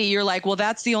busy, you're like, well,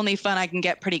 that's the only fun I can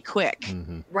get pretty quick.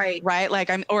 Mm-hmm. Right. Like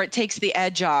or it takes the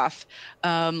edge off.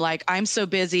 Like, I'm so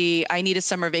busy, I need a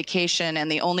summer vacation,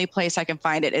 and the only place I can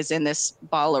find it is in this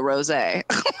bottle of rosé.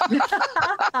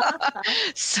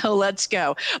 So let's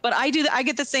go. But I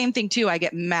get the same thing too. I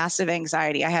get massive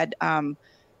anxiety. I had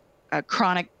a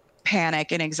chronic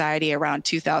panic and anxiety around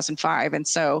 2005. And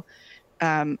so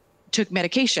took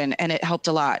medication, and it helped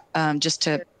a lot just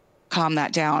to calm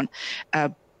that down,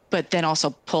 but then also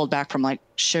pulled back from like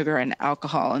sugar and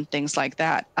alcohol and things like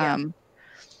that.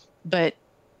 But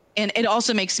it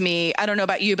also makes me, I don't know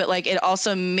about you, but like, it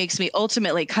also makes me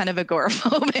ultimately kind of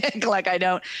agoraphobic. Like,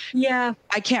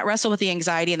 I can't wrestle with the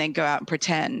anxiety and then go out and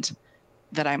pretend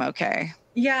that I'm okay.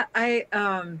 Yeah. I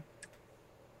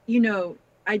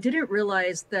didn't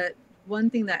realize that one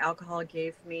thing that alcohol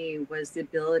gave me was the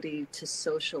ability to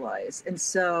socialize. And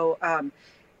so,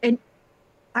 and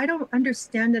I don't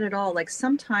understand it at all. Like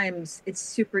sometimes it's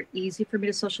super easy for me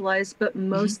to socialize, but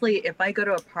mostly if I go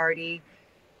to a party,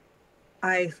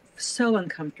 I'm so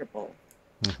uncomfortable.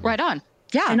 Right on.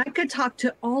 Yeah. And I could talk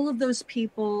to all of those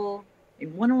people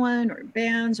in one-on-one or in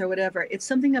bands or whatever. It's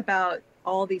something about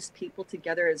all these people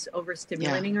together is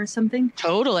overstimulating or something.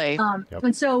 Totally.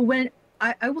 And so when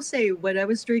I will say when I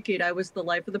was drinking, I was the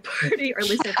life of the party, or at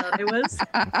least I thought I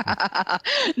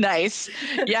was. Nice.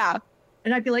 Yeah.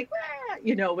 And I'd be like,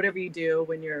 you know, whatever you do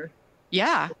when you're.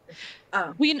 Yeah.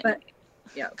 But,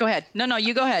 yeah. Go ahead. No,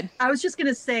 you go ahead. I was just going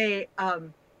to say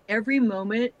every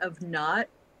moment of not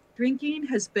drinking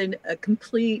has been a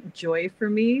complete joy for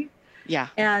me. Yeah.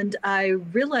 And I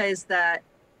realized that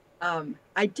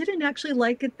I didn't actually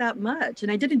like it that much.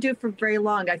 And I didn't do it for very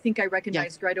long. I think I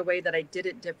recognized right away that I did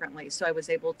it differently. So I was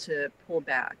able to pull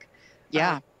back.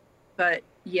 Yeah. But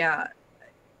yeah,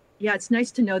 it's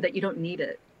nice to know that you don't need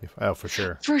it. Oh, for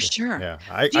sure. For sure. Yeah.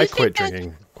 I quit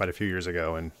drinking quite a few years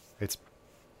ago, and it's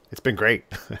been great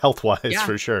health-wise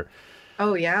for sure.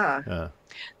 Oh, yeah.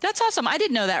 That's awesome. I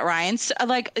didn't know that, Ryan. So,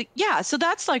 so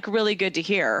that's like really good to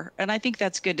hear. And I think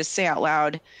that's good to say out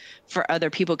loud for other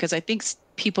people, because I think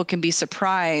people can be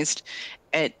surprised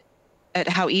at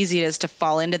how easy it is to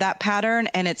fall into that pattern.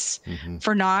 And it's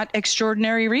for not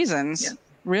extraordinary reasons. Yeah.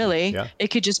 Really. Yeah. It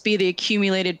could just be the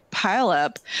accumulated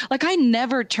pileup. Like I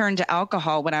never turned to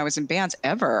alcohol when I was in bands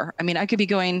ever. I mean, I could be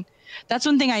going, that's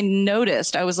one thing I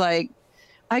noticed. I was like,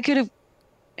 I could have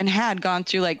and had gone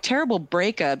through like terrible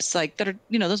breakups, like that are,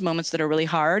 you know, those moments that are really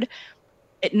hard.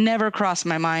 It never crossed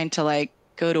my mind to like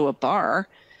go to a bar.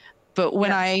 But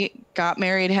when I got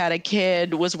married, had a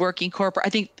kid, was working corporate, I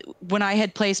think when I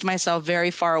had placed myself very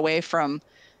far away from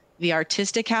the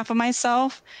artistic half of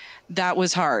myself, that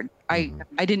was hard. I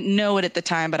didn't know it at the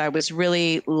time, but I was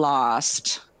really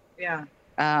lost. Yeah.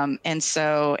 And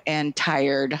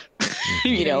tired,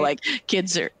 you know, like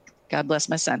kids are, God bless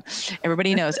my son.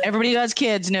 Everybody knows, everybody who has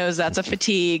kids knows that's a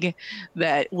fatigue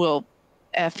that will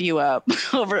F you up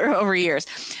over years.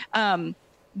 And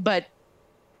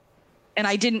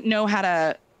I didn't know how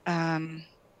to, I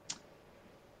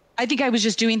think I was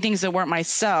just doing things that weren't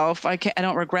myself. I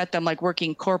don't regret them, like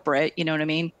working corporate, you know what I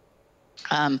mean?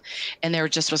 And there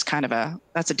just was kind of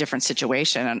that's a different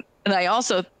situation. And I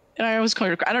also, I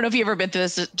don't know if you've ever been through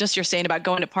this, just you're saying about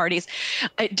going to parties.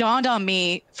 It dawned on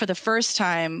me for the first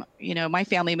time, you know, my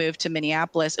family moved to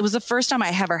Minneapolis. It was the first time I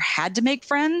ever had to make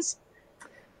friends,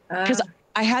 because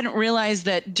I hadn't realized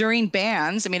that during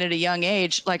bands, I mean, at a young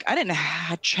age, like I didn't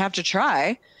have to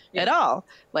try at all.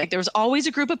 Like there was always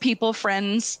a group of people,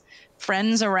 friends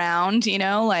around, you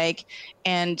know, like,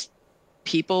 and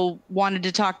people wanted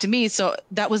to talk to me. So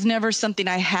that was never something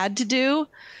I had to do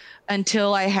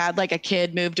until I had like a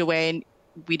kid, moved away, and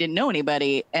we didn't know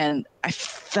anybody. And I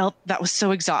felt that was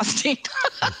so exhausting.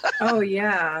 Oh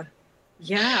yeah.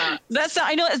 Yeah.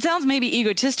 I know it sounds maybe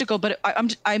egotistical, but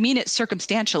I mean it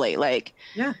circumstantially, like,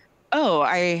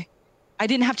 I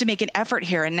didn't have to make an effort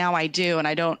here, and now I do. And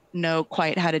I don't know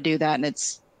quite how to do that. And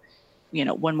it's, you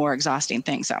know, one more exhausting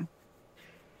thing. So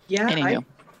yeah,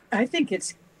 I think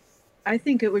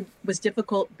it was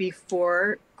difficult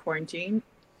before quarantine,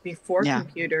 before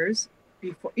computers,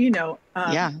 before, you know,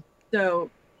 so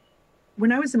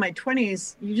when I was in my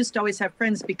 20s, you just always have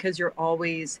friends because you're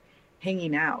always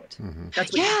hanging out.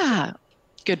 That's what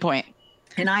good point.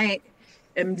 And I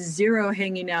am zero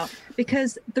hanging out,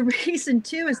 because the reason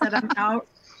too is that I'm out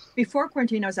before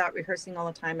quarantine. I was out rehearsing all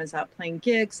the time. I was out playing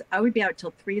gigs. I would be out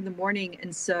till 3 a.m.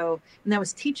 And I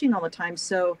was teaching all the time.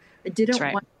 So I didn't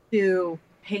want to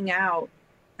hang out.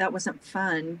 That wasn't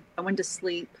fun. I wanted to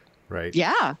sleep. Right.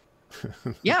 Yeah.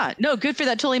 Yeah. No, good for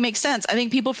that. Totally makes sense. I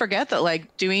think people forget that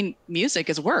like doing music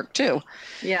is work too.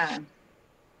 Yeah.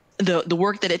 The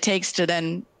work that it takes to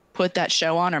then put that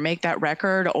show on or make that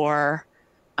record or,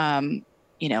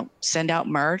 you know, send out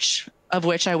merch, of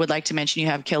which I would like to mention you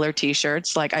have killer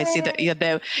t-shirts. Like I see that you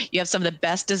have some of the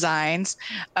best designs.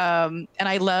 And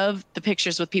I love the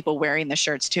pictures with people wearing the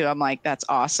shirts too. I'm like, that's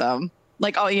awesome.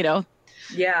 Like, oh, you know.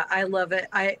 Yeah, I love it.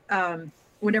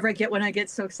 Whenever I get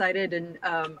so excited, and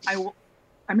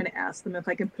I'm going to ask them if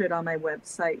I can put it on my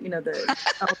website. You know,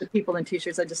 all the people in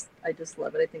t-shirts. I just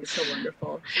love it. I think it's so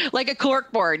wonderful. Like a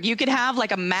cork board. You could have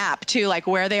like a map too, like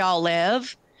where they all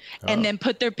live, and then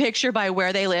put their picture by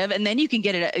where they live, and then you can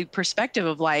get a perspective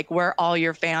of like where all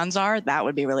your fans are. That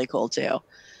would be really cool too.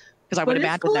 Because I would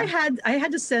imagine cool. I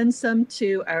had to send some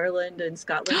to Ireland and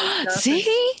Scotland and stuff.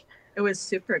 See? It was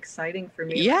super exciting for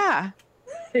me. Yeah.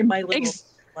 In my little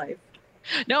life.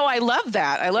 No, I love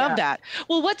that. I love that.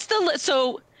 Well,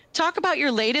 so Talk about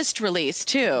your latest release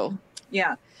too.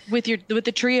 Yeah. With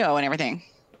the trio and everything.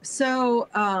 So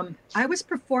I was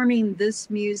performing this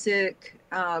music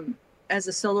as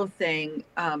a solo thing,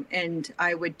 and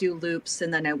I would do loops,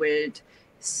 and then I would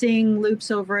sing loops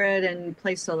over it and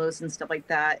play solos and stuff like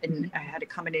that. And I had a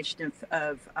combination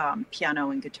of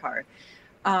piano and guitar.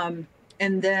 And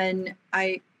then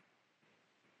I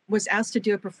was asked to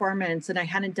do a performance, and I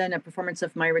hadn't done a performance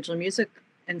of my original music.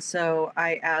 And so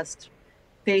I asked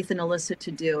Faith and Alyssa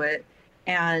to do it.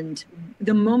 And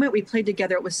the moment we played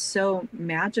together, it was so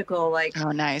magical. Like,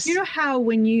 oh, nice. You know how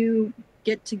when you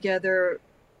get together,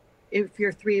 if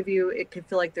you're three of you, it can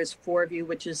feel like there's four of you,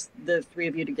 which is the three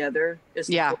of you together is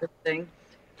the fourth thing.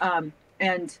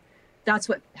 And that's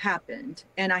what happened.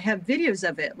 And I have videos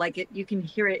of it. Like you can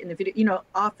hear it in the video. You know,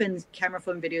 often camera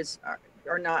phone videos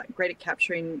are not great at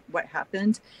capturing what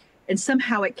happened. And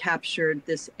somehow it captured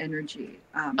this energy.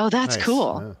 Oh, that's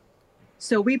cool. Yeah.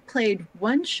 So we played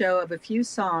one show of a few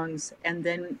songs, and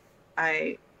then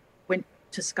I went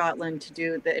to Scotland to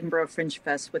do the Edinburgh Fringe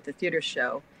Fest with the theater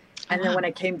show. And then when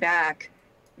I came back,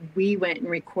 we went and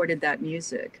recorded that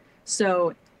music.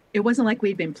 So it wasn't like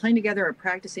we'd been playing together or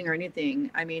practicing or anything.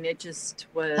 I mean, it just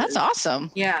was. That's awesome.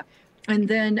 Yeah. And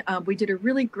then we did a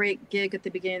really great gig at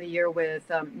the beginning of the year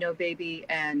with No Baby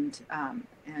and oh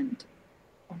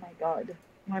my God.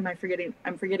 Why am I forgetting?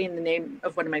 I'm forgetting the name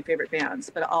of one of my favorite bands,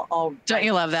 but I'll Don't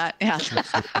you love that? Yeah.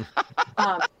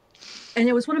 And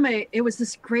it was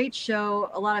this great show,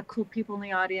 a lot of cool people in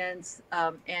the audience.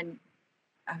 And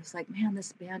I was like, man,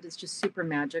 this band is just super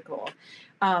magical.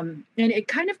 And it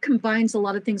kind of combines a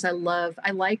lot of things I love.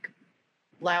 I like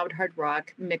loud hard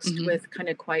rock mixed with kind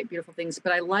of quiet, beautiful things,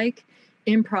 but I like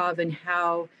improv and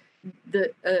how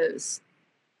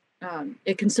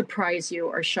it can surprise you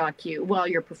or shock you while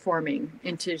you're performing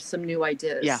into some new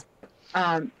ideas. Yeah.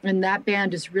 And that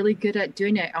band is really good at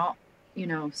doing it. You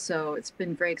know, so it's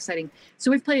been very exciting.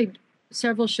 So we've played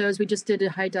several shows. We just did a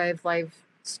High Dive live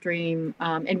stream,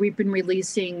 and we've been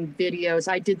releasing videos.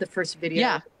 I did the first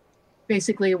video,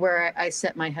 basically where I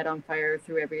set my head on fire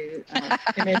through every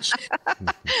image.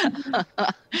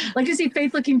 Like you see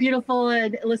Faith looking beautiful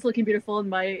and Alyssa looking beautiful, and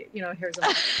my hair's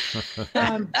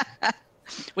on.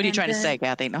 What are you trying to say,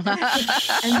 Kathy? No.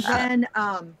 And then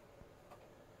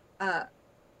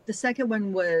the second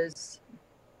one was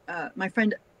my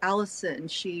friend Allison.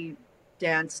 She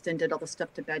danced and did all the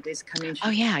stuff to Bad Days Coming. Oh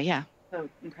yeah. So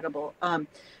incredible.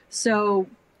 So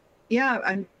yeah,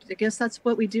 I guess that's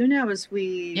what we do now is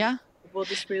we'll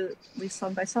just release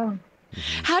song by song.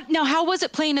 How was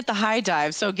it playing at the High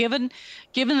Dive? So given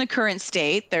the current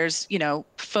state, there's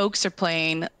folks are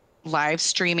playing live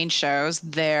streaming shows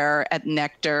there at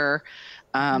Nectar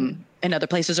and other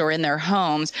places or in their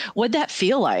homes. What'd that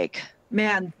feel like?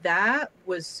 Man, that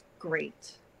was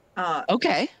great.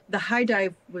 Okay. The High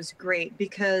Dive was great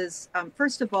because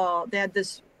first of all,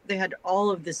 they had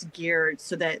all of this gear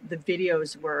so that the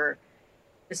videos were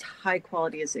as high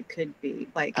quality as it could be.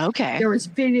 Like, okay, there was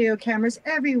video cameras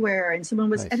everywhere, and someone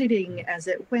was editing as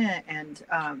it went,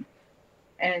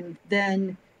 and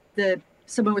then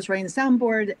someone was running the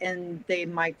soundboard, and they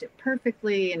mic'd it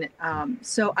perfectly, and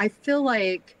so I feel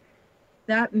like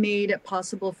that made it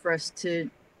possible for us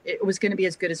it was going to be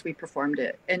as good as we performed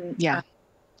it. And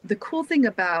the cool thing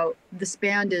about this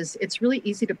band is it's really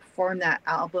easy to perform that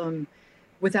album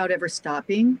without ever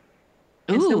stopping.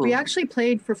 And so we actually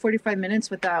played for 45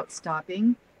 minutes without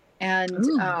stopping.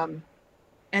 And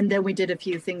then we did a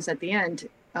few things at the end,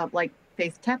 like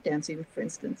Faith tap dancing, for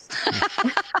instance.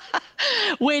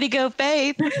 Way to go,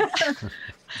 Faith.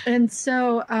 And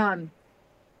so, I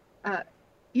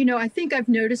think I've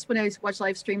noticed when I watch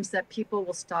live streams that people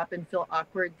will stop and feel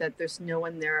awkward that there's no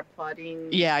one there applauding.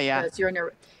 Yeah. Because you're in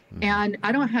and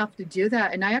I don't have to do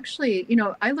that. And I actually,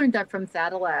 I learned that from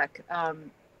Thadalac.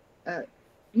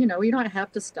 You don't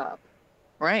have to stop.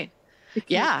 Right.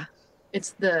 Because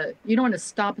it's you don't want to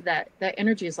stop that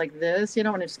energy is like this. You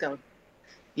don't want to just go.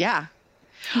 Yeah.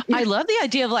 I love the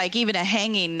idea of like even a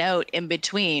hanging note in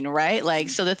between, right? Like,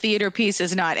 so the theater piece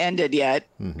is not ended yet.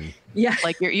 Mm-hmm. Yeah.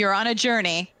 Like you're on a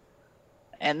journey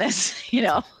and this,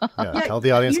 tell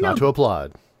the audience not to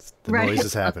applaud. The noise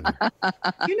is happening.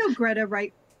 Greta,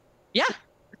 right? Yeah.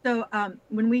 So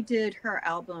when we did her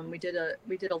album, we did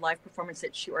a live performance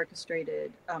that she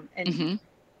orchestrated, and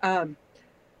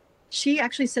she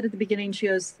actually said at the beginning, she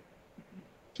goes,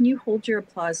 "Can you hold your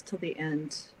applause till the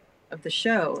end of the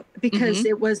show?" Because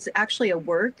it was actually a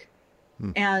work,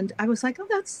 and I was like, "Oh,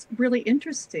 that's really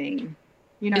interesting."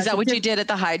 Is that what you did at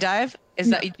the High Dive?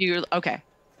 That you okay?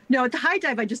 No, at the High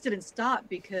Dive, I just didn't stop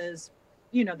because.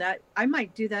 That I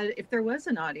might do that if there was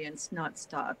an audience, not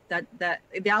stop. That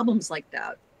the album's like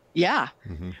that. Yeah.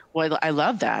 Well, I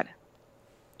love that.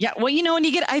 Yeah. Well, when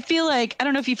you I feel like, I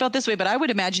don't know if you felt this way, but I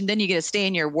would imagine then you get to stay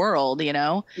in your world,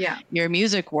 Yeah. your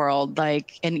music world,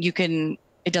 like, and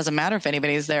it doesn't matter if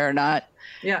anybody's there or not.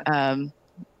 Yeah.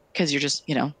 'Cause you're just,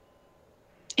 in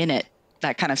it,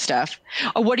 that kind of stuff.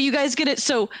 What are you guys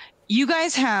so you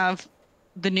guys have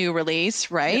the new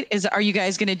release, right? Yep. Are you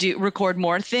guys going to record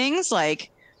more things like?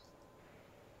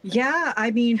 Yeah.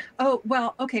 I mean,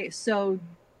 okay. So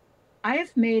I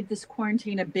have made this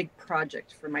quarantine a big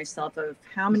project for myself of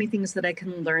how many things that I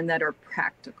can learn that are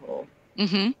practical.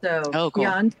 So cool.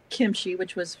 Beyond kimchi,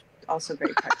 which was also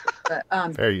very practical,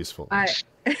 but very useful.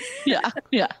 Yeah.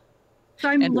 So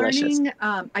I'm learning.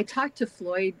 I talked to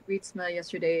Floyd Rietzma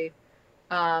yesterday.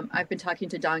 I've been talking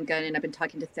to Don Gunn and I've been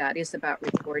talking to Thaddeus about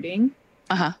recording.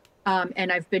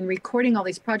 And I've been recording all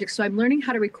these projects. So I'm learning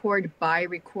how to record by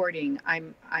recording.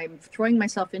 I'm throwing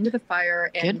myself into the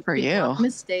fire and good for you.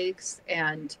 Mistakes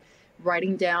and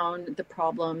writing down the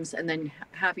problems and then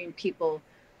having people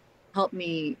help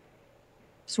me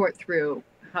sort through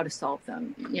how to solve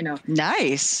them,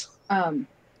 Nice.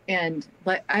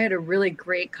 But I had a really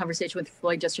great conversation with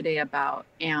Floyd yesterday about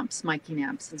amps, miking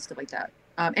amps and stuff like that.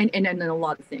 And then a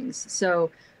lot of things.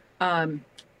 So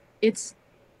it's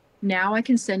now I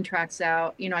can send tracks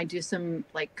out. I do some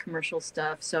like commercial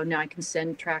stuff. So now I can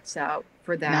send tracks out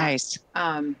for that. Nice.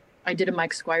 I did a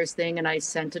Mike Squires thing and I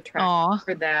sent a track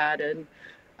for that. And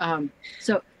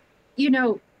so,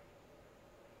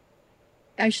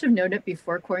 I should have known it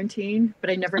before quarantine, but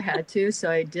I never had to. So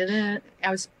I didn't.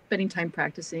 I was spending time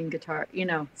practicing guitar,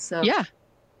 so. Yeah.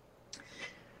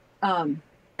 And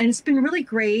it's been really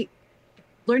great.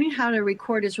 Learning how to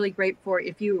record is really great for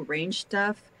if you arrange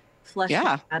stuff, flesh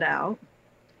that out.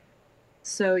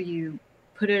 So you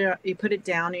put it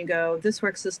down and you go, this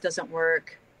works, this doesn't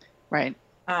work. Right.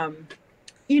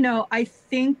 I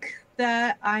think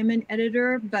that I'm an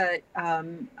editor, but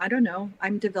I don't know.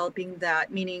 I'm developing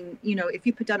that, meaning, if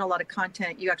you put down a lot of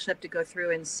content, you actually have to go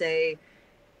through and say,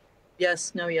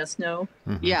 yes, no, yes, no.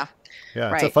 Mm-hmm. Yeah.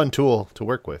 Yeah. It's a fun tool to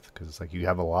work with because it's like you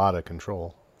have a lot of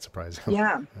control. Surprisingly.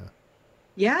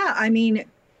 Yeah. I mean,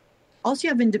 also you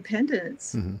have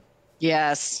independence. Mm-hmm.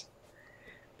 Yes.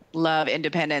 Love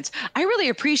independence. I really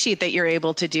appreciate that you're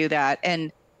able to do that.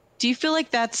 And do you feel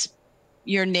like that's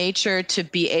your nature to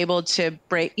be able to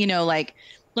break, like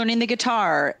learning the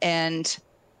guitar and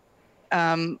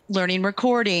learning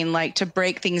recording, like to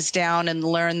break things down and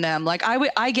learn them? Like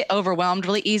I get overwhelmed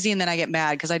really easy and then I get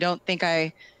mad because I don't think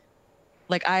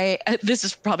this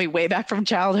is probably way back from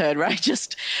childhood, right?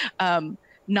 Just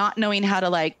not knowing how to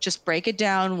like just break it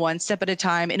down one step at a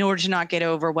time in order to not get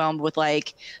overwhelmed with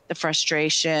like the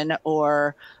frustration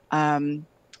or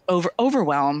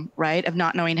overwhelm, right? Of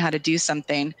not knowing how to do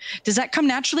something. Does that come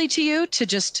naturally to you to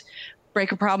just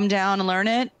break a problem down and learn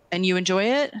it and you enjoy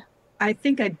it? I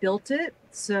think I built it.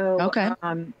 So okay.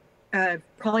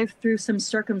 Probably through some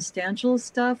circumstantial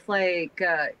stuff. Like,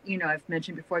 I've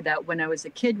mentioned before that when I was a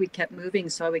kid, we kept moving.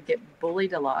 So I would get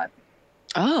bullied a lot.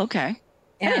 Oh, okay.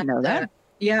 I didn't know that.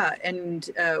 Yeah. And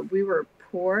we were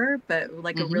poor, but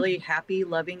like a really happy,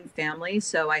 loving family.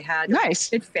 So I had a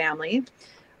good family.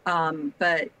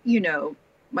 But,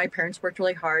 my parents worked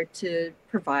really hard to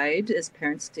provide, as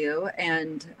parents do.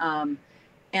 And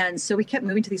so we kept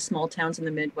moving to these small towns in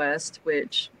the Midwest,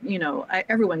 which,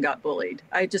 everyone got bullied.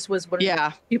 I just was one of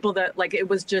the people that like, it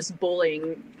was just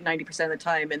bullying 90% of the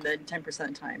time. And then 10% of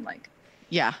the time, like,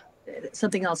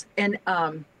 something else. And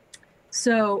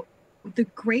so the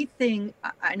great thing,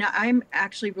 I'm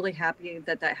actually really happy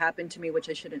that happened to me, which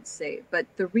I shouldn't say. But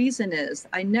the reason is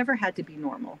I never had to be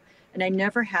normal and I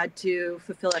never had to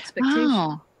fulfill expectations.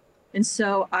 Oh. And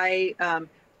so I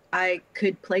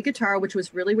could play guitar, which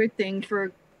was really weird thing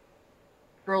for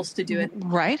girls to do at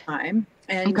the time.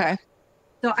 And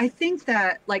so I think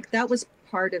that like that was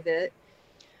part of it.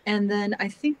 And then I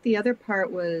think the other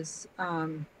part was,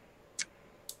 when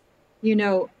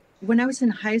I was in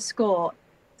high school,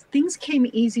 things came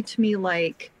easy to me,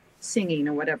 like singing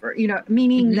or whatever,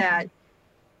 meaning that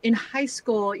in high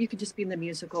school, you could just be in the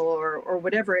musical or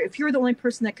whatever. If you were the only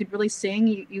person that could really sing,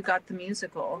 you got the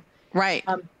musical. Right.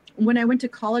 When I went to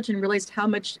college and realized how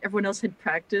much everyone else had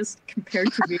practiced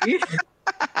compared to me,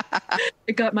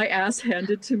 it got my ass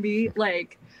handed to me.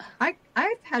 Like I've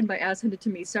had my ass handed to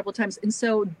me several times. And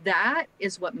so that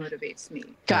is what motivates me.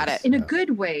 Got it. In a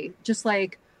good way. Just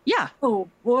like, oh,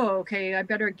 whoa, okay, I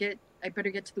better get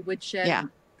to the woodshed and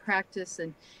practice.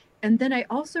 And then I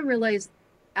also realized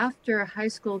after high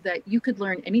school that you could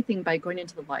learn anything by going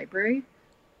into the library.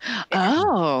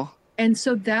 And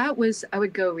so that was, I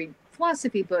would go read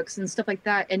philosophy books and stuff like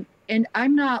that. And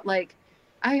I'm not like,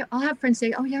 I'll have friends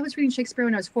say, "Oh yeah, I was reading Shakespeare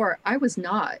when I was 4." I was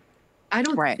not. I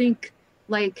don't Right. think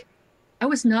like I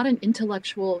was not an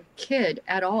intellectual kid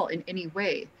at all in any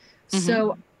way.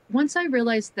 So once I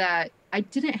realized that I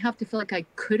didn't have to feel like I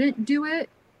couldn't do it,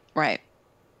 Right.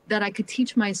 that I could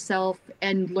teach myself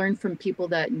and learn from people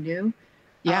that knew,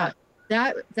 Yeah.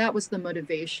 that was the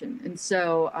motivation. And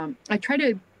so I try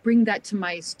to bring that to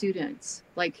my students,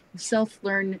 like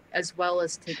self-learn as well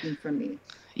as taking from me.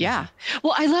 Yeah.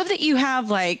 Well, I love that you have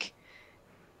like,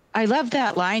 I love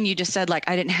that line you just said, like,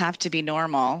 I didn't have to be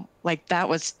normal. Like, that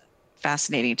was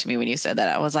fascinating to me when you said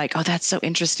that. I was like, oh, that's so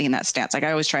interesting, that stance. Like,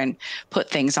 I always try and put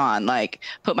things on, like,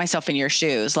 put myself in your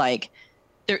shoes. Like,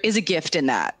 there is a gift in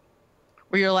that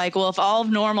where you're like, well, if all of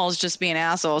normal is just being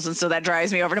assholes, and so that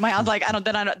drives me over to my house, like,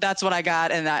 that's what I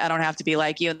got, and I don't have to be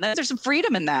like you. And then there's some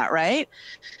freedom in that, right?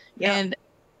 Yeah.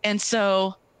 And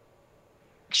so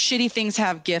shitty things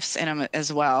have gifts in them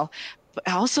as well. But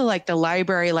also, like, the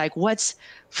library, like, what's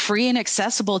free and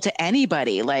accessible to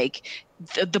anybody, like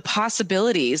the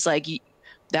possibilities, like,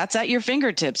 that's at your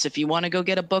fingertips. If you want to go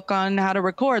get a book on how to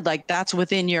record, like, that's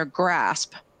within your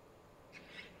grasp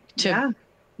to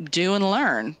do and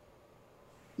learn.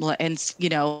 And you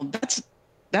know,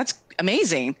 that's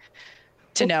amazing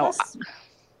to know. Plus,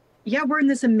 yeah, we're in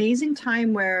this amazing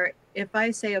time where if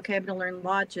I say, okay, I'm going to learn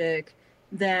Logic,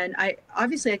 then I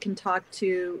can talk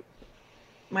to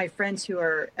my friends who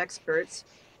are experts,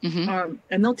 and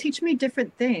they'll teach me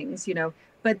different things, you know.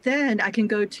 But then I can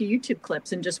go to YouTube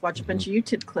clips and just watch a bunch of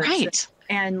YouTube clips, right?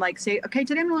 And like say, okay,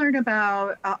 today I'm going to learn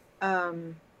about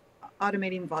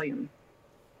automating volume,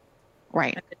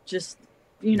 right? And just,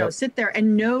 you know, sit there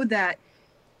and know that.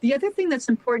 The other thing that's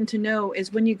important to know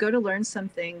is when you go to learn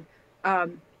something,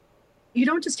 you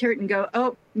don't just hear it and go,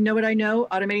 oh, know what I know,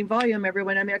 automating volume,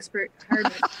 everyone, I'm an expert.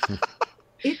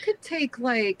 It could take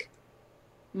like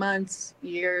months,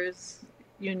 years,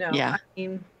 you know. Yeah. I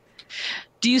mean,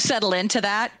 do you settle into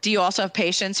that? Do you also have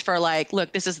patience for, like,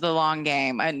 look, this is the long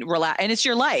game, and relax, and it's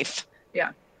your life.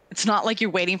 Yeah. It's not like you're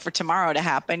waiting for tomorrow to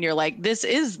happen. You're like, this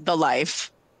is the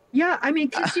life. Yeah, I mean,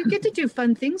 because you get to do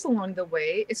fun things along the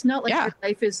way. It's not like your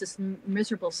life is this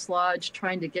miserable sludge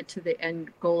trying to get to the end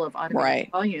goal of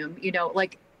automating volume. You know,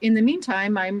 like in the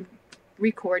meantime, I'm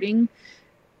recording.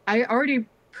 I already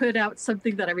put out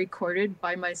something that I recorded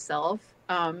by myself,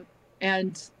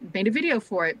 and made a video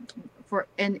for it.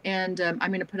 I'm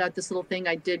going to put out this little thing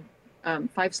I did,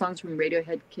 5 songs from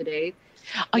Radiohead Kid A.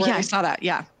 Oh yeah, I saw that.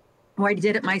 Yeah, where I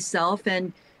did it myself,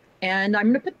 and I'm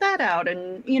going to put that out.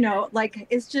 And, you know, like,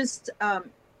 it's just, have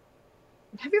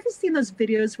you ever seen those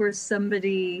videos where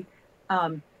somebody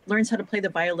learns how to play the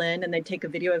violin and they take a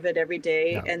video of it every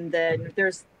day? No. And then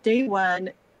there's day 1,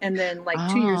 and then like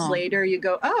 2 years later you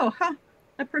go, oh,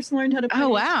 that person learned how to play. Oh,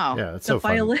 wow. Yeah, it's so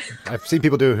violin. Fun. I've seen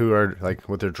people do it who are like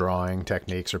with their drawing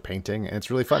techniques or painting, and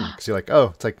it's really fun because you're like,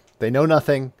 oh, it's like they know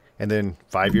nothing. And then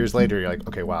 5 years later, you're like,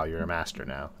 okay, wow, you're a master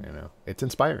now. You know, it's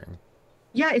inspiring.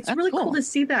 Yeah, it's really cool to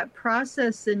see that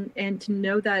process and to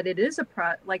know that it is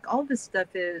like all this stuff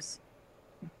is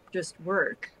just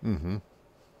work. Mm-hmm.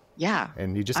 Yeah.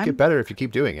 And you just get better if you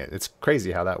keep doing it. It's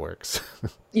crazy how that works.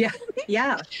 Yeah.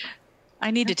 Yeah.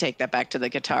 I need to take that back to the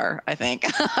guitar, I think.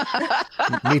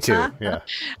 Me too. Yeah.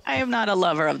 I am not a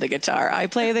lover of the guitar. I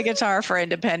play the guitar for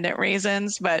independent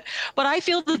reasons, but I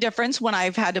feel the difference when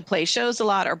I've had to play shows a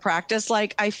lot or practice.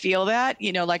 Like, I feel that,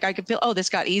 you know, like I could feel, oh, this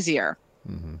got easier.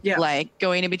 Mm-hmm. Yeah. Like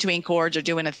going in between chords or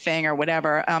doing a thing or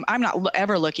whatever. I'm not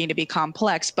ever looking to be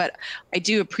complex, but I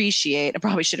do appreciate, I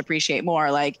probably should appreciate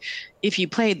more, like, if you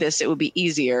played this, it would be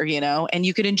easier, you know, and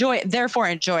you could enjoy it, therefore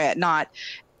enjoy it, not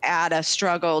add a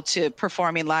struggle to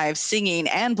performing live, singing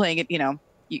and playing it. You know,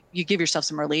 you give yourself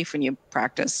some relief when you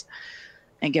practice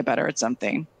and get better at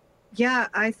something. Yeah,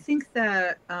 I think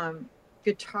that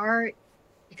guitar,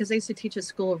 because I used to teach at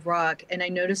School of Rock, and I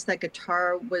noticed that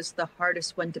guitar was the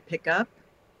hardest one to pick up.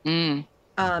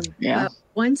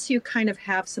 Once you kind of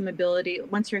have some ability,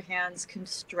 once your hands can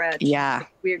stretch,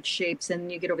 weird shapes,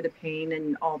 and you get over the pain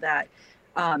and all that,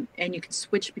 and you can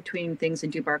switch between things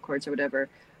and do bar chords or whatever,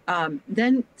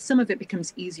 then some of it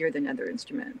becomes easier than other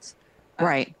instruments.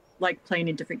 Right. Like playing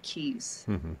in different keys.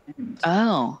 Mm-hmm.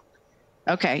 Oh,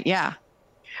 okay. Yeah.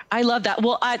 I love that.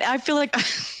 Well, I feel like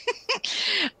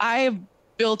I've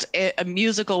built a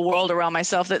musical world around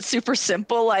myself that's super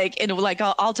simple. Like, and like,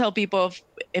 I'll tell people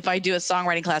if I do a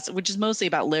songwriting class, which is mostly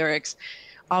about lyrics,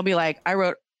 I'll be like, I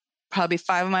wrote probably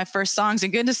 5 of my first songs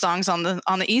and goodness songs on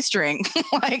the E string.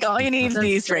 Like, all you need is the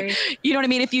E string. You know what I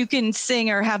mean? If you can sing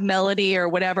or have melody or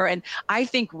whatever. And I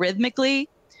think rhythmically,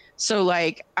 so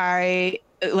like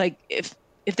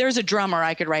if there's a drummer,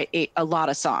 I could write a lot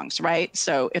of songs, right?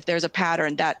 So if there's a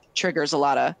pattern, that triggers a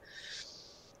lot of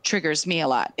triggers me a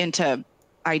lot into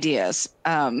ideas.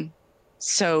 But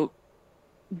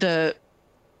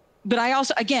I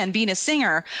also, again, being a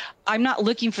singer, I'm not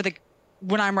looking for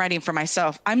when I'm writing for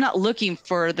myself, I'm not looking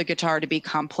for the guitar to be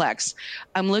complex.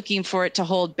 I'm looking for it to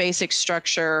hold basic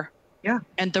structure. Yeah.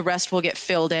 And the rest will get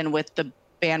filled in with the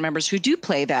band members who do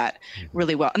play that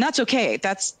really well. And that's okay.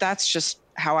 That's just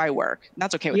how I work.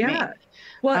 That's okay with me.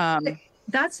 Well,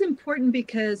 that's important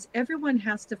because everyone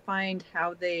has to find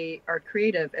how they are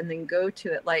creative and then go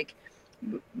to it. Like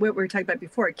what we were talking about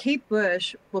before, Kate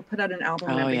Bush will put out an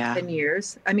album every 10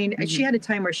 years. I mean, she had a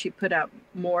time where she put out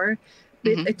more,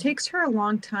 but it takes her a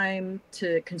long time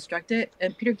to construct it.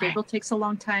 And Peter Gabriel takes a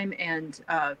long time, and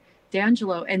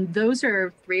D'Angelo. And those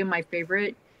are three of my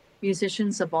favorite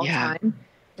musicians of all time.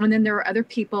 And then there are other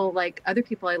people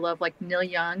I love, like Neil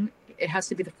Young. It has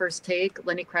to be the first take.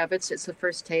 Lenny Kravitz, it's the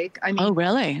first take. I mean, oh,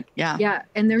 really? Yeah. Yeah.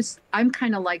 And I'm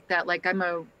kind of like that. Like I'm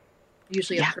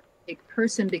usually a first take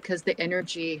person because the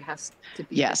energy has to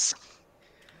be. Yes.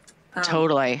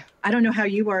 Totally. I don't know how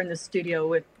you are in the studio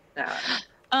with that.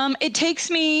 I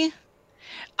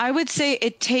would say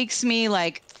it takes me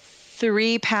like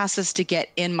 3 passes to get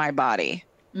in my body.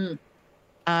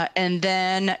 And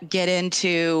then get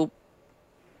into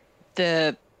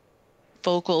the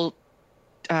vocal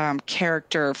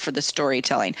character for the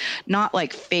storytelling. Not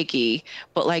like fakey,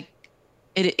 but like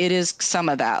it is some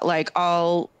of that. Like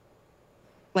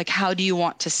how do you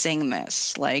want to sing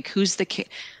this? Like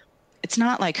it's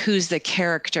not like who's the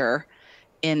character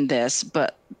in this,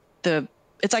 but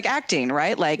it's like acting,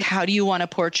 right? Like how do you want to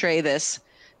portray this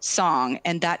song?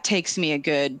 And that takes me a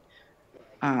good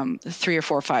 3 or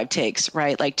 4 or 5 takes,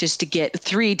 right? Like just to get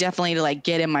 3, definitely to like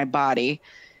get in my body,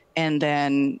 and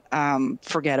then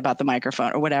forget about the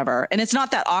microphone or whatever. And it's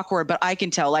not that awkward, but I can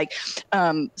tell. Like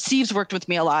Steve's worked with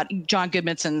me a lot. John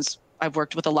Goodmanson's I've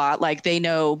worked with a lot. Like they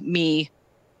know me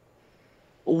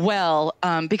well,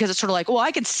 because it's sort of like, well,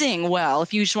 I can sing well.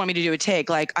 If you just want me to do a take,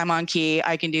 like I'm on key,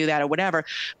 I can do that or whatever.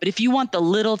 But if you want the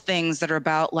little things that are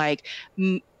about like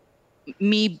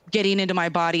me getting into my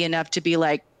body enough to be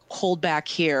like, hold back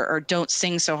here, or don't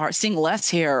sing so hard, sing less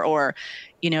here, or,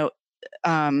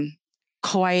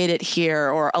 quiet it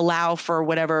here, or allow for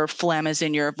whatever phlegm is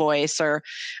in your voice, or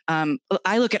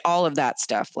I look at all of that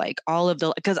stuff, like all of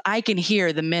because I can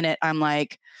hear the minute I'm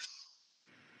like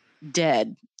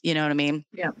dead, you know what I mean?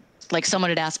 Yeah. Like someone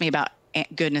had asked me about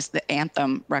the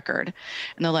Anthem record,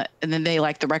 and then they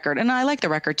like the record, and I like the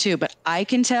record too, but I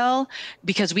can tell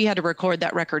because we had to record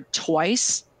that record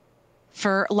twice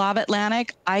for Lava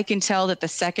Atlantic. I can tell that the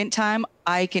second time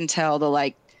I can tell the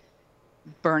like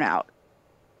burnout,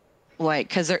 like,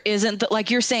 cause there isn't like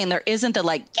you're saying, there isn't the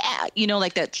like,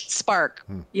 like that spark.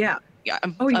 Yeah. Yeah.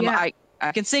 I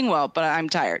can sing well, but I'm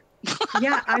tired.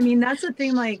 Yeah. I mean, that's the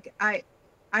thing. Like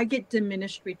I get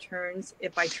diminished returns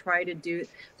if I try to do,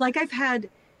 like I've had,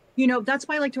 that's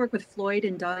why I like to work with Floyd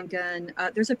and Don Gunn.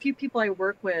 There's a few people I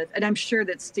work with, and I'm sure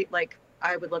that Steve, like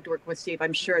I would love to work with Steve.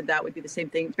 I'm sure that would be the same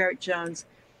thing. Barrett Jones.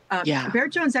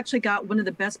 Barrett Jones actually got one of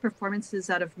the best performances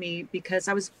out of me because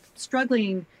I was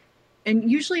struggling,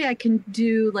 and usually I can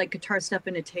do like guitar stuff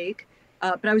in a take,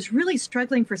 but I was really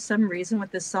struggling for some reason with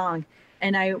this song.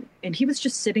 And he was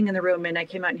just sitting in the room, and I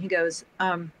came out and he goes,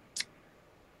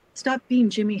 stop being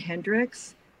Jimi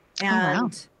Hendrix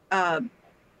and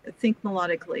think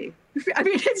melodically. I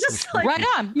mean, it's just like, right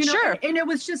on, sure. And it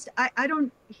was just,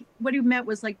 what he meant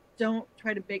was like, don't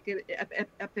try to make it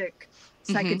epic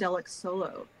psychedelic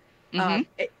solo.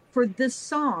 For this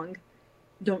song,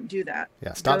 don't do that.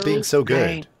 Yeah, stop being so good.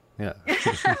 Right. Yeah.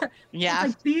 Yeah.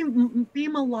 Like be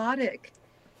melodic.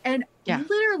 And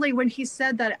literally when he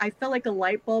said that, I felt like a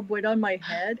light bulb went on my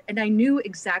head, and I knew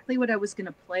exactly what I was going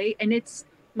to play. And it's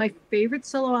my favorite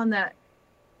solo on that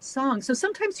song. So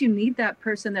sometimes you need that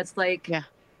person that's like,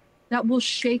 that will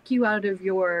shake you out of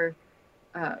your,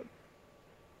 I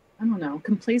don't know,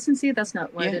 complacency. That's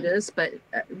not what it is, but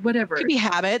whatever. Could be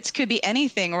habits, could be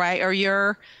anything, right? Or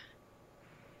your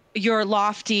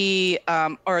lofty,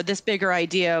 or this bigger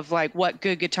idea of like what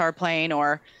good guitar playing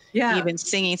or even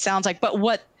singing sounds like. But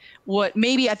what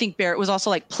maybe I think Barrett was also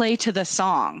like, play to the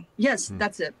song. Yes,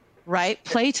 that's it. Right?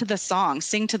 Play to the song,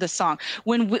 sing to the song.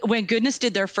 When Goodness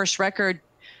did their first record,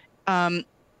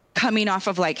 coming off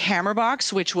of like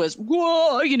Hammerbox, which was,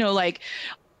 whoa, like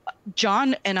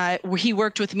John and he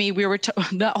worked with me. We were,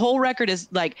 that whole record is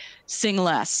like, sing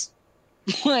less.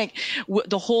 Like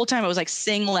the whole time it was like,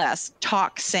 sing less,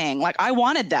 talk, sing. Like I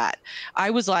wanted that. I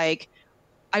was like,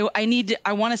 I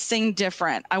want to sing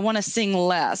different. I want to sing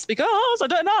less because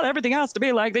not everything has to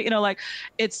be like that. Like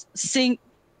it's sing,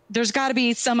 there's got to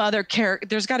be some other character.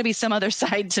 There's got to be some other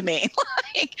side to me.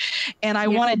 Like, and I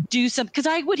want to do some, because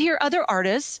I would hear other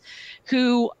artists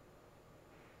who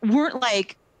weren't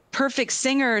like perfect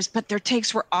singers, but their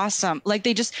takes were awesome. Like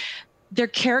their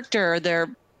character,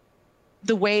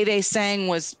 the way they sang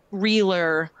was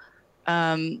realer.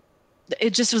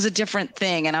 It just was a different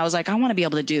thing. And I was like, I want to be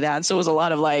able to do that. And so it was a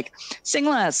lot of like, sing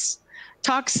less,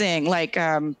 talk, sing, like,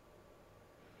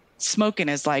 Smoking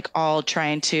is like all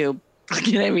trying to,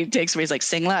 you know, he takes me, he's like,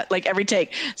 sing less, like every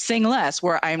take, sing less,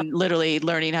 where I'm literally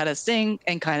learning how to sing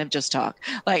and kind of just talk.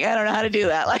 Like, I don't know how to do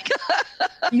that. Like,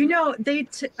 you know,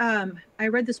 I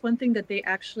read this one thing that they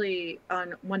actually,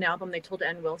 on one album, they told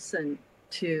Ann Wilson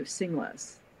to sing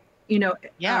less, you know.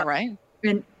 Yeah. Right.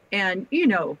 And, you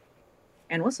know,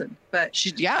 Ann Wilson, but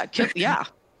yeah.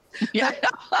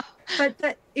 But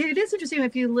that, it is interesting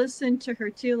if you listen to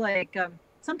her too, like,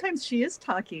 sometimes she is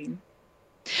talking.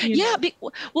 Yeah,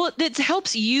 well, it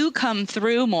helps you come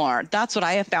through more. That's what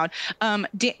I have found.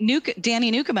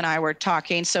 Danny Newcomb and I were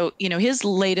talking. So, you know, his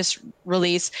latest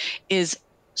release is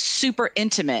super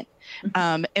intimate.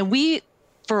 And we,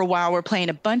 for a while, were playing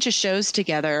a bunch of shows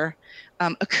together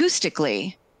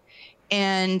acoustically.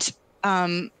 And,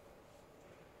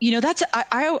 you know,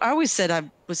 I always said I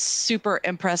was super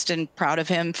impressed and proud of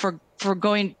him for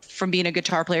going from being a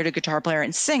guitar player to guitar player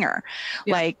and singer.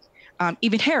 Yeah. Like,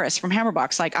 even Harris from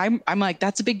Hammerbox, like I'm like,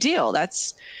 that's a big deal.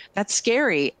 That's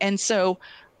scary. And so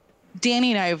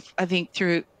Danny and I think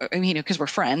through, I mean, because we're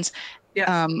friends, we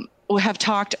have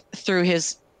talked through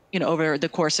his, you know, over the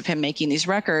course of him making these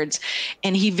records.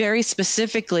 And he very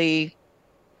specifically,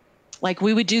 like,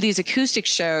 we would do these acoustic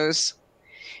shows,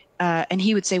 and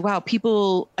he would say, wow,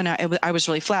 people, and I was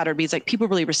really flattered, but he's like, people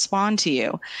really respond to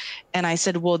you. And I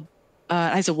said, well,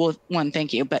 one,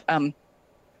 thank you. But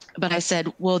I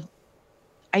said, well,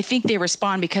 I think they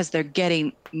respond because they're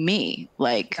getting me.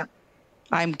 Like,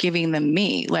 I'm giving them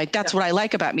me. Like, that's what I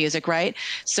like about music, right?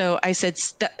 So I said,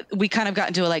 we kind of got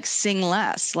into a, like, sing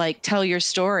less, like, tell your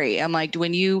story. I'm like,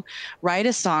 when you write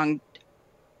a song,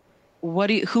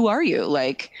 who are you?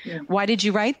 Like, why did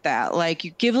you write that? Like,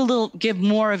 you give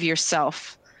more of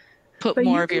yourself, put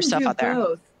more of yourself out there.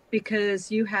 Both,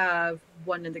 because you have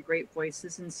one of the great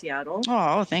voices in Seattle.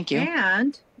 Oh, thank you.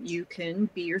 And you can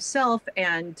be yourself,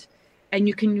 and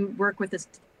you can work with this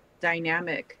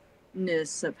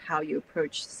dynamicness of how you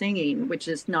approach singing, which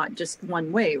is not just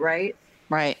one way, right?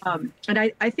 Right. And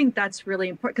I think that's really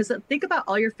important, because think about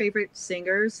all your favorite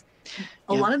singers.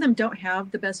 A lot of them don't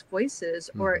have the best voices,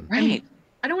 or I mean,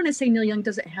 I don't want to say Neil Young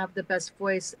doesn't have the best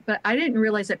voice, but I didn't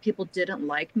realize that people didn't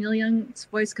like Neil Young's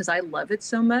voice because I love it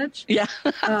so much. Yeah.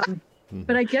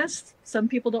 But I guess some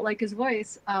people don't like his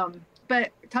voice.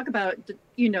 But talk about,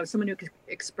 you know, someone who could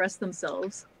express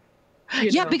themselves.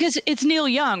 Yeah, because it's Neil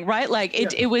Young, right? Like,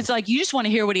 it was like, you just want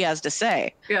to hear what he has to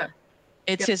say. Yeah.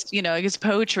 It's his, you know, his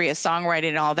poetry, his songwriting,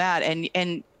 and all that.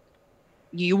 And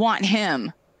you want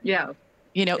him. Yeah.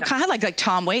 You know, kind of like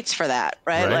Tom Waits for that,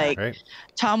 right?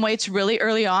 Tom Waits really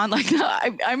early on. Like,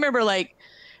 I remember, like,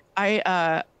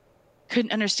 I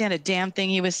couldn't understand a damn thing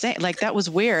he was saying. Like, that was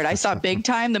weird. I saw Big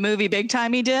Time, the movie Big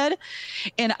Time he did.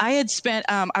 And I had spent,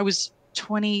 I was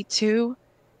 22.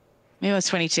 Maybe I was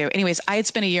 22. Anyways, I had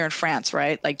spent a year in France,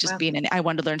 right? Like, just I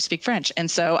wanted to learn to speak French. And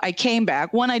so I came back.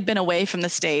 I'd been away from the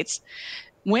States,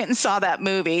 went and saw that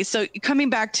movie. So coming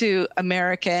back to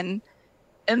American,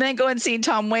 and then going and seeing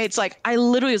Tom Waits, like, I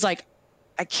literally was like,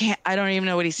 I don't even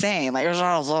know what he's saying. Like,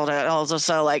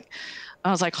 so like,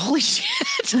 I was like, holy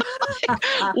shit. Like,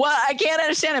 well, I can't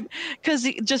understand him, because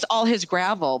just all his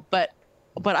gravel, but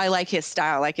I like his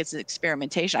style, like it's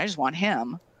experimentation. I just want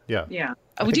him. Yeah. Yeah.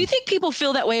 Do you think people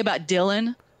feel that way about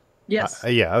Dylan? Yes.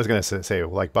 Yeah, I was gonna say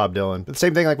like Bob Dylan, but the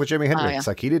same thing like with Jimi Hendrix.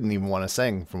 Like, he didn't even want to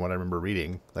sing, from what I remember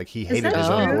reading. Like, he hated his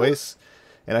own voice,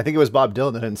 and I think it was Bob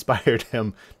Dylan that inspired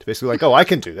him to basically like, oh, I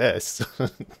can do this.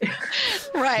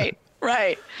 Right.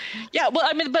 Yeah. Well,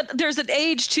 I mean, but there's an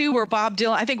age too where Bob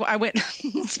Dylan, I think I went,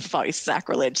 it's probably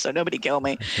sacrilege, so nobody kill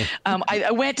me. I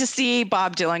went to see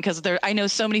Bob Dylan because I know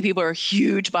so many people are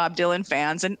huge Bob Dylan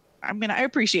fans, and I mean, I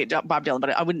appreciate Bob Dylan,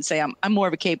 but I wouldn't say I'm more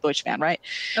of a Kate Bush fan, right?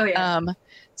 Oh yeah.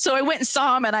 So I went and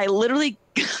saw him, and I literally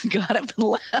got up and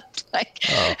left, like,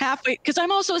 halfway, because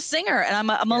I'm also a singer, and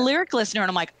I'm a lyric listener, and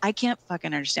I'm like, I can't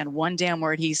fucking understand one damn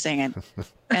word he's singing.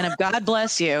 And if God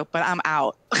bless you, but I'm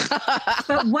out.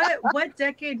 But what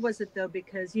decade was it though?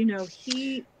 Because, you know,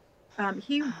 he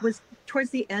was towards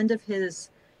the end of his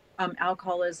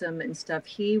alcoholism and stuff.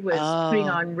 He was putting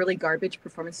on really garbage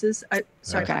performances.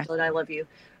 Sorry, Dylan, I love you.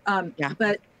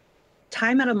 But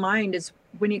Time Out of Mind is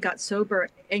when he got sober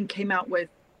and came out with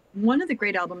one of the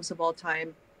great albums of all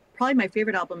time, probably my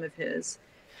favorite album of his.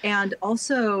 And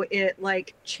also it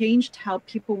like changed how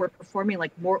people were performing,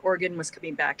 like more organ was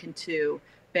coming back into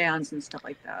bands and stuff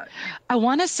like that. I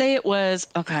want to say it was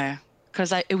okay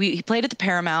because he played at the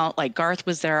Paramount. Like Garth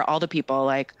was there, all the people.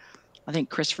 Like I think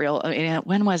Chris Friel.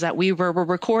 When was that? We were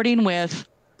recording with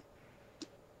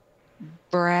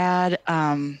Brad.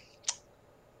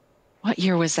 What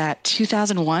year was that?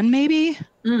 2001, maybe.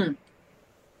 I'm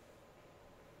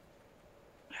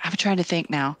trying to think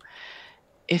now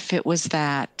if it was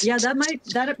that. Yeah,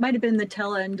 that might have been the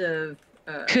tail end of.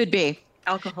 Could be.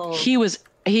 Alcohol.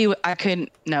 I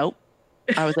couldn't. Nope.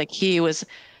 I was like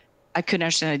I couldn't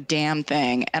understand a damn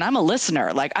thing. And I'm a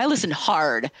listener. Like I listened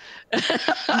hard.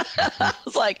 I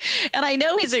was like, and I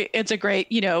know it's a great,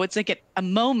 it's like a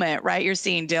moment, right? You're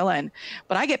seeing Dylan,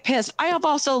 but I get pissed. I have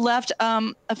also left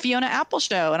a Fiona Apple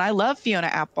show, and I love Fiona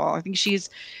Apple. I think she's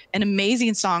an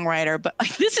amazing songwriter, but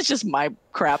like, this is just my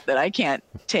crap that I can't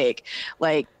take.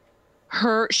 Like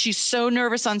she's so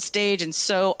nervous on stage and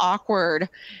so awkward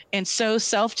and so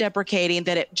self-deprecating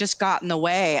that it just got in the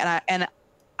way. And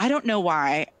I don't know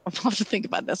why. I'll have to think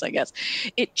about this, I guess.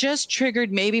 It just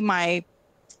triggered maybe my,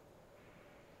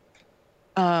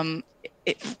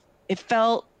 it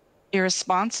felt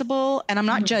irresponsible, and I'm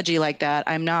not judgy like that.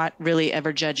 I'm not really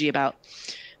ever judgy about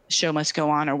the show must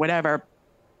go on or whatever.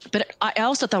 But I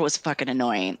also thought it was fucking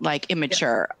annoying, like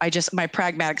immature. Yeah. My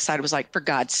pragmatic side was like, for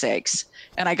God's sakes.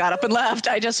 And I got up and left.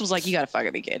 I just was like, you got to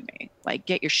fucking be kidding me. Like,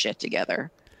 get your shit together.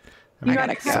 I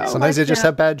gotta go. Sometimes they just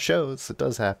have bad shows. It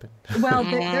does happen. Well,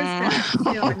 there's that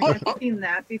too. I mean, I've seen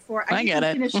that before. I get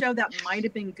it. In a show that might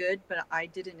have been good, but I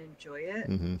didn't enjoy it.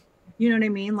 Mm-hmm. You know what I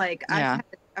mean? Like, I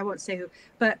won't say who,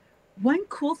 but one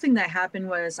cool thing that happened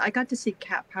was I got to see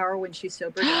Cat Power when she's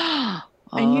sober. And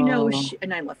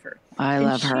and I love her. I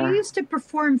love her. She used to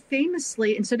perform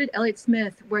famously, and so did Elliott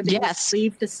Smith, where they would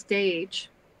leave the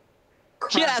stage.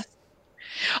 Yes.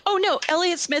 Oh no,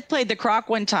 Elliott Smith played the Croc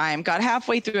one time, got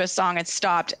halfway through a song and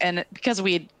stopped. And because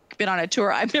we had been on a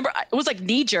tour, I remember it was like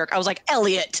knee jerk. I was like,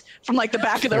 Elliott, from like the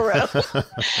back of the room. Because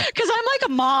I'm like a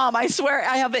mom. I swear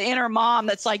I have an inner mom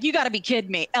that's like, you got to be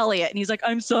kidding me, Elliott. And he's like,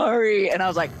 I'm sorry. And I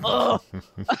was like, oh.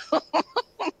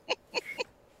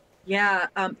 Yeah.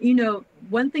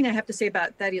 One thing I have to say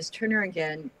about Thaddeus Turner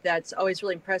again, that's always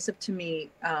really impressive to me,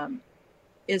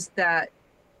 is that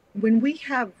when we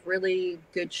have really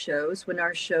good shows, when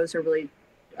our shows are really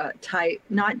tight,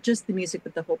 not just the music,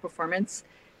 but the whole performance,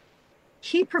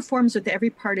 he performs with every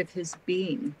part of his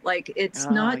being. Like, it's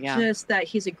not just that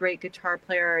he's a great guitar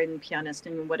player and pianist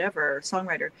and whatever,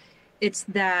 songwriter. It's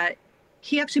that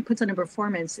he actually puts on a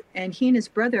performance, and he and his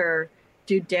brother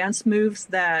do dance moves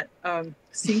that they've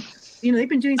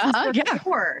been doing since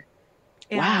before.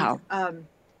 And, wow.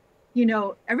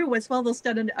 Every once in a while they'll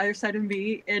stand on the other side of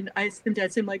me and I see them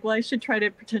dancing. I'm like, well, I should try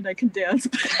to pretend I can dance.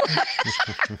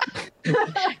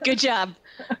 Good job.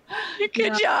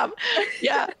 Good job.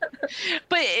 Yeah.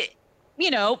 But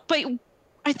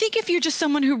I think if you're just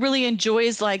someone who really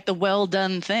enjoys like the well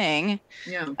done thing,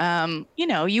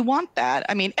 you want that.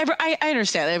 I mean, I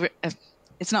understand.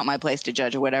 It's not my place to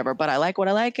judge or whatever, but I like what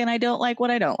I like and I don't like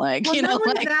what I don't like. Well,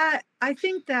 that, I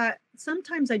think that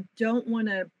sometimes I don't want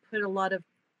to put a lot of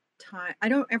time. I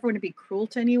don't ever want to be cruel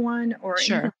to anyone or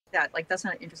anything like that. Like, that's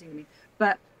not interesting to me.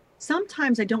 But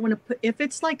sometimes I don't want to put, if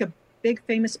it's like a big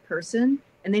famous person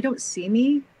and they don't see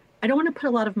me, I don't want to put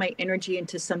a lot of my energy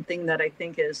into something that I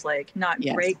think is like not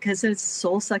great, because it's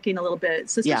soul sucking a little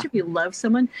bit. So especially if you love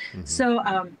someone. Mm-hmm. So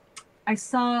I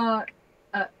saw,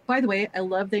 by the way, I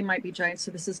love They Might Be Giants.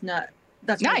 So this is not,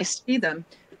 that's nice to see them.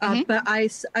 But I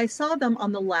saw them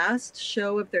on the last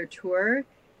show of their tour,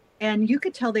 and you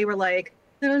could tell they were like,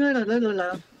 la, la, la, la, la,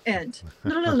 la, and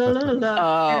la, la, la, la,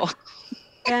 la,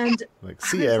 and like,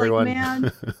 see everyone. Like,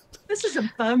 man, this is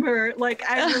a bummer. Like,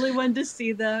 I really wanted to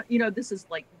see them. This is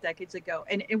like decades ago,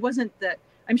 and it wasn't that.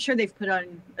 I'm sure they've put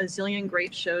on a zillion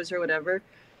great shows or whatever,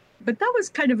 but that was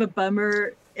kind of a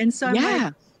bummer. And so I'm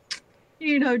like, do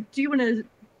you want to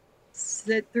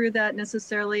sit through that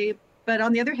necessarily? But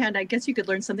on the other hand, I guess you could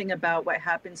learn something about what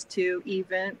happens to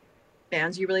even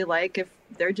bands you really like if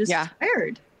they're just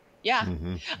tired. Yeah.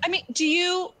 Mm-hmm. I mean, do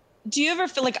you ever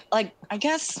feel like I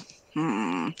guess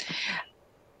I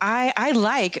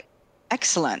like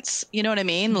excellence. You know what I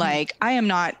mean? Mm-hmm. Like, I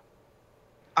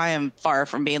am far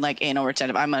from being like anal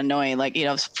retentive. I'm annoying, like,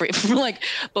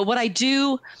 but what I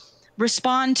do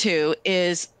respond to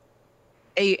is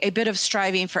a bit of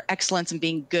striving for excellence and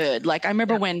being good. Like, I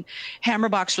remember when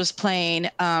Hammerbox was playing,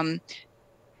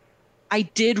 I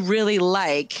did really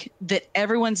like that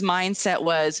everyone's mindset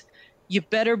was, you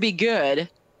better be good,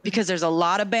 because there's a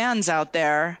lot of bands out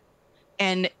there.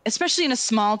 And especially in a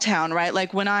small town, right?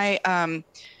 Like when I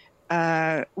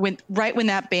when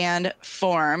that band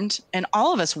formed, and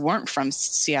all of us weren't from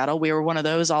Seattle. We were one of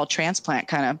those all transplant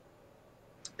kind of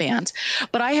bands,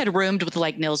 but I had roomed with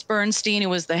like Nils Bernstein, who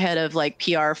was the head of like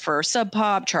PR for Sub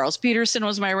Pop. Charles Peterson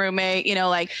was my roommate. You know,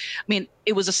 like, I mean,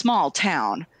 it was a small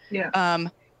town. Yeah.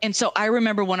 And so I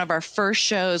remember one of our first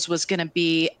shows was going to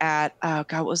be at, oh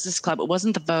God, what was this club? It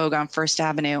wasn't the Vogue on First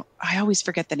Avenue. I always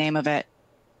forget the name of it.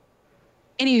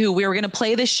 Anywho, we were going to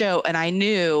play the show, and I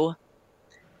knew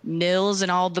Nils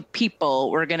and all the people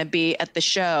were going to be at the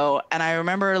show. And I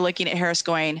remember looking at Harris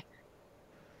going,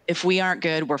 if we aren't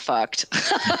good, we're fucked.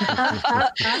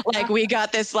 Like, we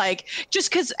got this, like, just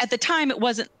because at the time it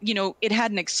wasn't, you know, it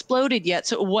hadn't exploded yet.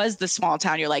 So it was the small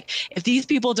town. You're like, if these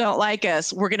people don't like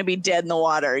us, we're going to be dead in the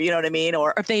water. You know what I mean?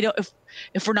 Or if they don't,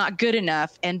 if we're not good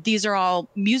enough. And these are all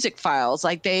music files.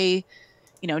 Like, they,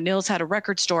 you know, Nils had a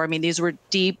record store. I mean, these were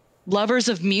deep lovers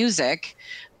of music.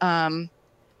 And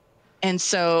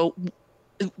so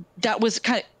that was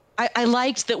kind of, I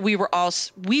liked that we were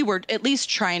at least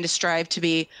trying to strive to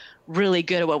be really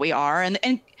good at what we are,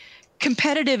 and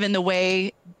competitive in the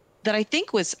way that I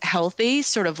think was healthy,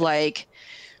 sort of like,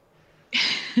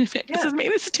 this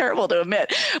is terrible to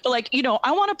admit, but like, you know,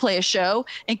 I want to play a show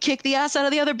and kick the ass out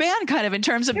of the other band, kind of in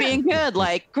terms of being good.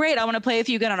 Like, great, I want to play if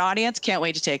you get an audience. Can't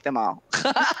wait to take them all.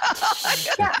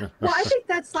 Yeah. Well, I think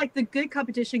that's like the good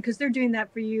competition, because they're doing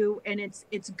that for you, and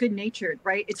it's good natured,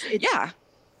 right? It's yeah.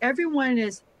 Everyone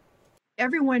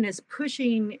is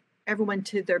pushing everyone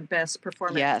to their best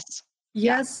performance.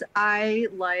 Yes, I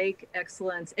like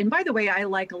excellence. And by the way, I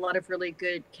like a lot of really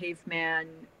good caveman,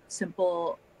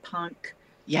 simple punk.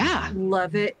 Yeah.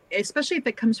 Love it, especially if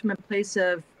it comes from a place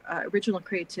of original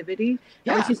creativity.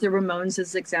 I always use the Ramones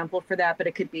as an example for that, but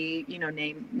it could be, you know,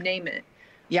 name it.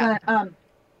 Yeah. But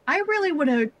I really want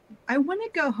to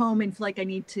go home and feel like I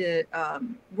need to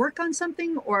work on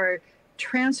something or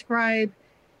transcribe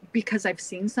because I've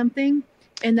seen something.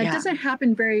 And that doesn't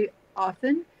happen very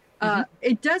often.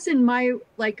 It does in my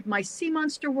Sea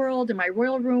Monster world and my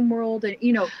Royal Room world. And,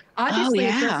 you know, obviously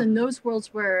it does in those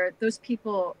worlds where those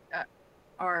people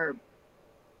are,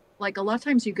 like, a lot of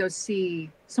times you go see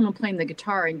someone playing the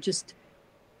guitar and just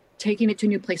taking it to a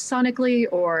new place sonically,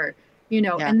 or, you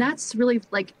know, and that's really,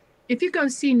 like, if you go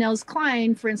see Nels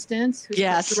Cline, for instance, who's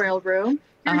the Royal Room,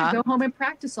 you're going to go home and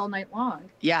practice all night long.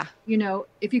 Yeah. You know,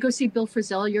 if you go see Bill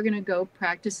Frisell, you're going to go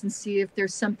practice and see if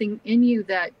there's something in you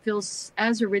that feels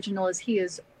as original as he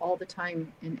is all the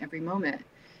time in every moment.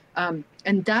 And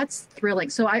that's thrilling.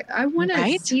 So I want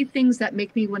to see things that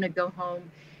make me want to go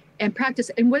home and practice.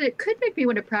 And what it could make me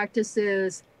want to practice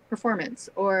is performance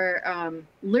or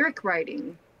lyric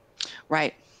writing.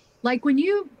 Right. Like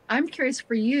I'm curious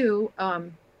for you, I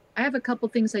have a couple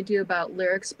things I do about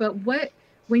lyrics, but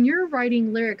when you're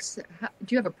writing lyrics,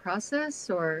 do you have a process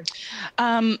or?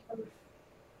 I'm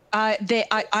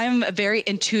a very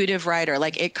intuitive writer.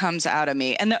 Like, it comes out of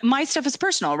me, and my stuff is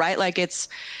personal, right? Like, it's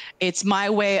my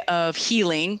way of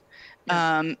healing.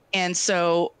 And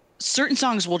so certain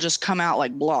songs will just come out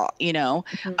like blah, you know?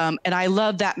 And I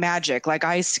love that magic. Like,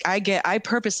 I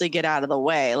purposely get out of the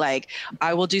way. Like,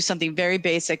 I will do something very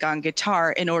basic on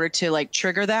guitar in order to, like,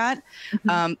 trigger that.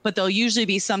 But there'll usually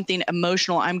be something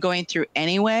emotional I'm going through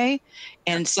anyway,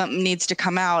 and something needs to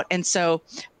come out. And so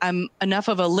I'm enough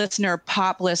of a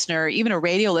pop listener, even a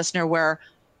radio listener, where,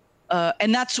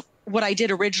 and that's what I did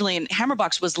originally in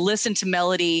Hammerbox, was listen to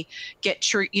melody,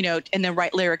 and then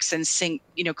write lyrics and sing,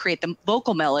 create the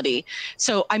vocal melody.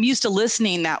 So I'm used to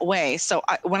listening that way. So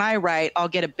when I write, I'll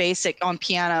get a basic on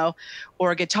piano or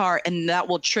a guitar, and that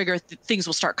will trigger, things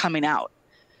will start coming out.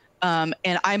 And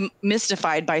I'm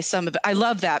mystified by some of it. I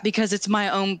love that because it's my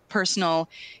own personal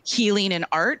healing and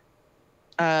art.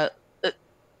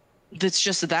 That's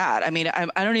just that. I mean,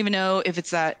 I don't even know if it's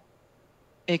that.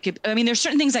 There's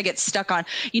certain things I get stuck on.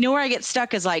 You know where I get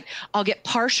stuck is, like, I'll get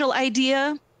partial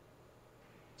idea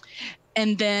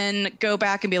and then go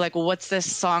back and be like, well, what's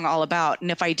this song all about? And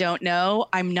if I don't know,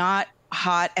 I'm not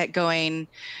hot at going,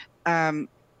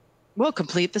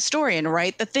 complete the story and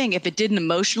write the thing. If it didn't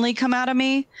emotionally come out of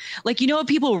me, like,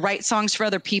 people write songs for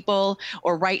other people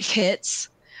or write hits,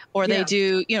 or they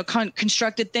do,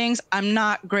 constructed things. I'm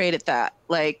not great at that.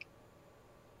 Like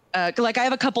I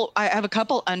have a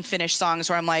couple unfinished songs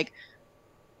where I'm like,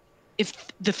 if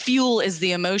the fuel is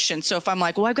the emotion. So if I'm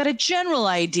like, well, I've got a general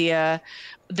idea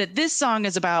that this song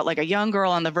is about, like, a young girl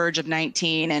on the verge of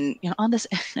 19 and, on this,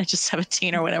 just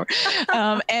 17 or whatever.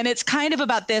 And it's kind of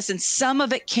about this, and some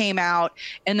of it came out,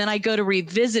 and then I go to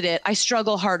revisit it. I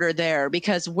struggle harder there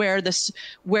because where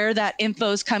that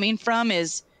info is coming from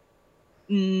is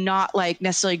not, like,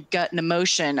 necessarily gut and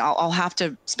emotion. I'll have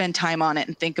to spend time on it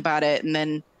and think about it. And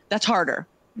then that's harder.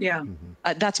 Yeah.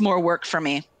 That's more work for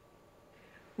me.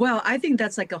 Well, I think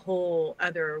that's like a whole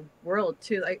other world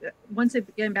too. Like once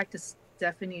again, back to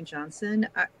Stephanie Johnson,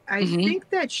 I think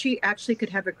that she actually could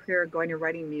have a career going to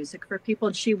writing music for people,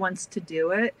 and she wants to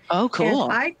do it. Oh, cool.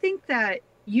 And I think that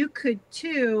you could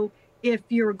too, if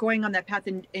you're going on that path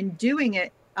and doing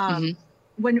it.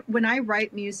 When I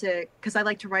write music, because I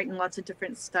like to write in lots of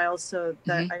different styles, so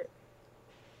that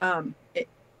it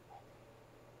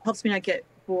helps me not get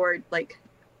bored. Like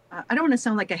I don't want to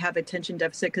sound like I have attention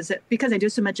deficit because I do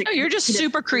so much. No, you're just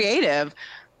super creative.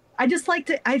 I just like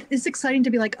to. It's exciting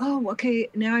to be like, oh, okay,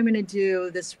 now I'm going to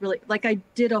do this really. Like I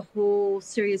did a whole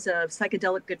series of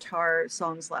psychedelic guitar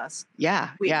songs last week.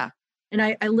 Yeah. And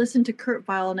I listened to Kurt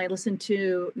Weill, and I listened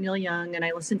to Neil Young, and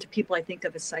I listened to people I think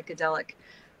of as psychedelic.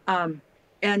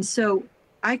 And so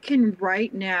I can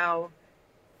write now.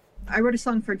 I wrote a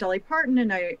song for Dolly Parton,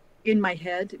 and in my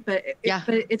head, but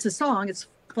it's a song. It's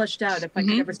fleshed out. If I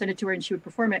could ever send it to her and she would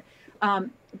perform it.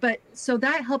 But so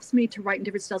that helps me to write in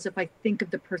different styles if I think of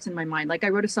the person in my mind. Like I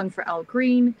wrote a song for Al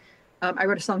Green. I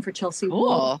wrote a song for Chelsea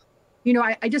Wolfe. You know,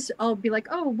 I'll be like,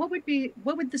 oh, what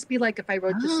would this be like if I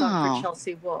wrote this song for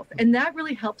Chelsea Wolfe? And that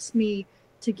really helps me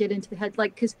to get into the head.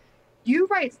 Like, because you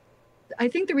write, I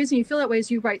think the reason you feel that way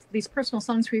is you write these personal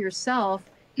songs for yourself,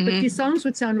 but these songs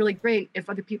would sound really great if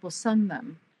other people sung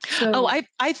them. So,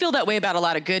 I feel that way about a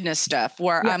lot of goodness stuff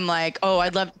where I'm like, oh,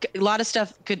 I'd love a lot of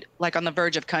stuff could like on the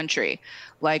verge of country.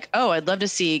 Like, oh, I'd love to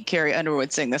see Carrie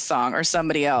Underwood sing this song or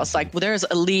somebody else. Like, well, there's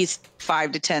at least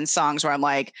 5 to 10 songs where I'm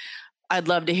like, I'd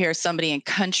love to hear somebody in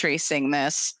country sing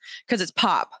this because it's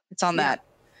pop. It's on that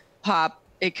pop.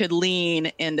 It could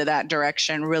lean into that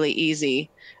direction really easy.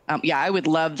 I would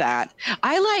love that.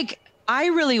 I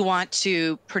really want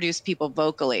to produce people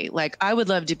vocally. Like I would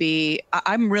love to be,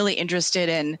 I'm really interested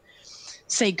in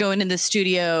say going in the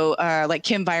studio, like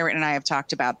Kim Byron and I have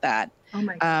talked about that. Oh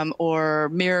my God. Or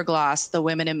Mirror Gloss, the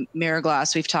women in Mirror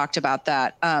Gloss, we've talked about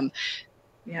that.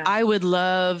 I would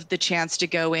love the chance to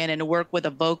go in and work with a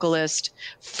vocalist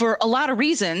for a lot of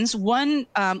reasons. One,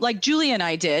 like Julia and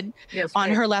I did on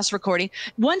her last recording.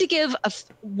 One, to give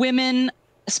women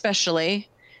especially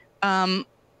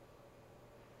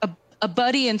a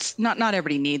buddy, and not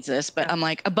everybody needs this, but I'm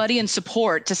like a buddy and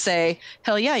support to say,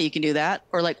 hell yeah, you can do that.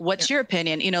 Or like, what's your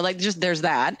opinion? You know, like just there's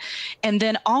that. And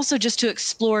then also just to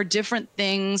explore different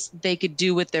things they could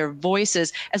do with their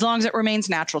voices as long as it remains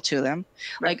natural to them.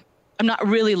 Right.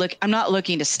 Like I'm not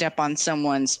looking to step on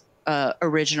someone's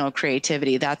original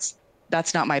creativity. That's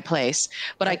not my place.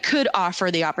 But I could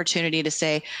offer the opportunity to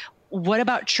say, what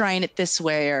about trying it this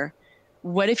way? Or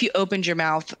what if you opened your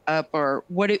mouth up? Or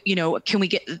can we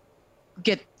get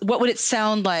what would it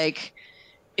sound like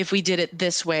if we did it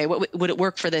this way? What would it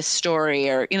work for this story?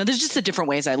 Or, there's just the different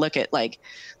ways I look at like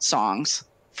songs.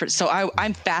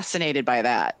 I'm fascinated by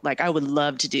that. Like I would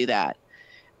love to do that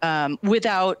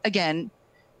without, again,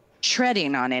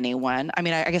 treading on anyone. I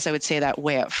mean, I guess I would say that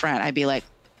way up front. I'd be like,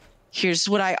 here's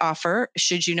what I offer.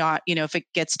 Should you not, if it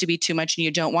gets to be too much and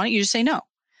you don't want it, you just say no.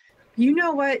 You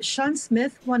know what? Sean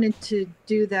Smith wanted to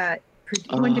do that.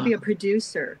 He wanted to be a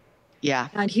producer. Yeah.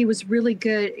 And he was really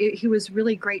good. He was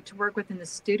really great to work with in the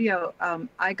studio.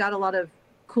 I got a lot of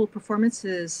cool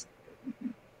performances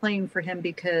playing for him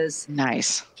because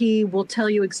he will tell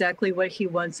you exactly what he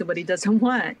wants and what he doesn't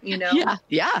want, Yeah.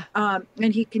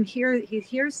 And he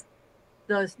hears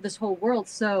this whole world.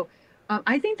 So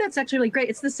I think that's actually really great.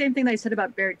 It's the same thing that I said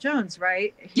about Barrett Jones,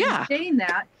 right? He's saying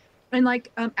that. And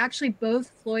like, actually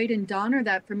both Floyd and Don are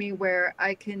that for me, where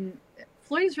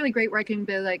Floyd is really great where I can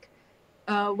be like,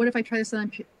 what if I try this on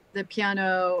the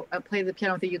piano, play the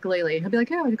piano with the ukulele? And he'll be like,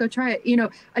 yeah, go try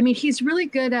it. I mean, he's really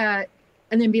good at,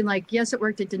 and then being like, yes, it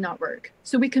worked, it did not work.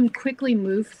 So we can quickly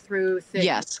move through things.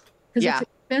 Yes. Because it's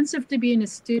expensive to be in a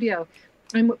studio.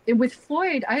 And with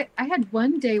Floyd, I had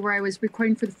one day where I was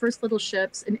recording for the first Little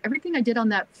Ships, and everything I did on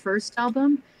that first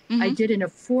album, I did in a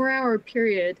 4-hour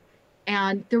period.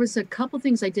 And there was a couple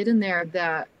things I did in there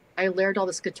that I layered all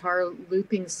this guitar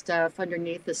looping stuff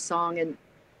underneath the song. And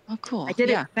oh, cool. I did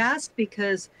it fast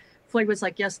because Floyd was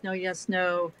like, yes,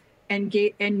 no, and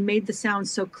made the sound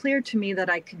so clear to me that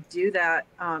I could do that.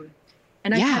 And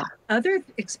I had other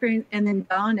experience. And then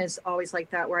Don is always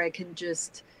like that, where I can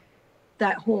just,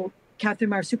 that whole Catherine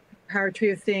Meyer Superpower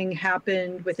Trio thing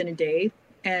happened within a day.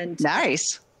 And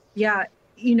nice. Yeah.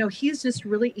 He's just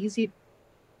really easy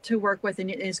to work with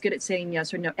and is good at saying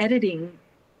yes or no, editing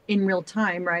in real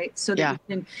time, right? So that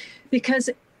you can, because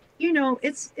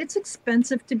it's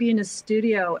expensive to be in a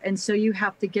studio, and so you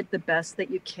have to get the best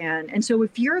that you can. And so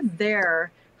if you're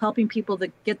there helping people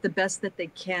to get the best that they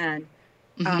can,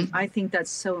 I think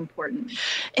that's so important.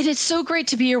 It is so great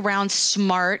to be around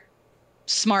smart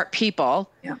smart people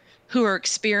Yeah. who are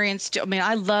experienced. I mean,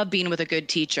 I love being with a good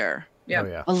teacher. Yeah. Oh,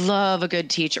 yeah. I love a good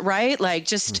teacher, right? Like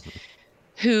just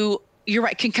who, you're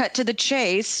right, can cut to the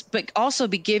chase, but also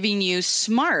be giving you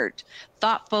smart,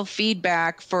 thoughtful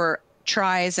feedback for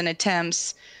tries and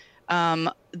attempts.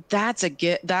 That's a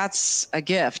gift. That's a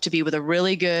gift to be with a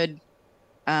really good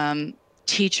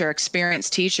teacher,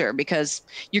 experienced teacher, because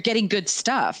you're getting good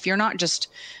stuff. You're not just,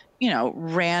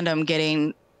 random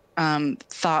getting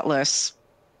thoughtless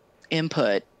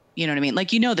input. You know what I mean? Like,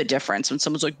 the difference when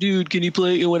someone's like, dude, can you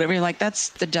play or whatever? You're like, that's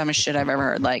the dumbest shit I've ever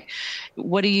heard. Like,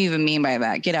 what do you even mean by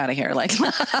that? Get out of here. Like,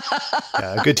 yeah,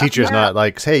 a good teacher is not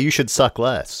like, hey, you should suck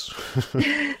less.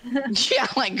 yeah,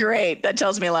 like, great. That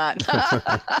tells me a lot.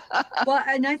 Well,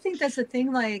 and I think that's the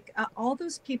thing, like all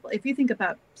those people, if you think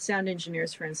about sound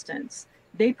engineers, for instance,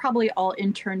 they probably all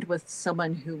interned with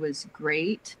someone who was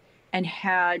great and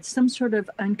had some sort of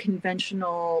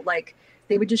unconventional, like,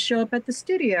 they would just show up at the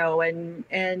studio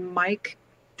and mic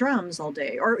drums all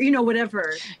day, or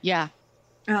whatever. Yeah.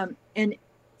 And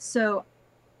so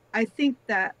I think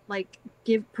that, like,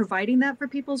 providing that for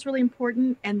people is really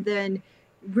important, and then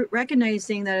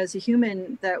recognizing that as a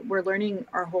human that we're learning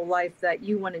our whole life, that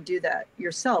you want to do that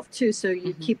yourself too, so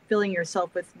you keep filling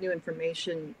yourself with new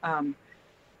information.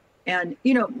 And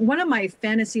one of my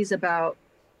fantasies about,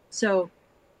 so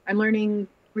I'm learning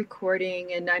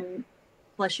recording and I'm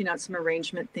fleshing out some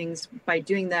arrangement things by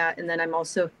doing that. And then I'm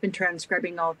also been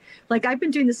transcribing I've been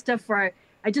doing this stuff where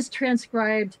I just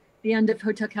transcribed the end of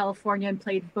Hotel California and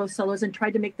played both solos and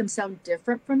tried to make them sound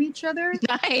different from each other.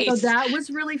 Nice. So that was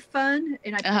really fun.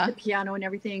 And I played the piano and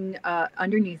everything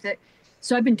underneath it.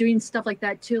 So I've been doing stuff like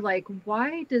that too. Like,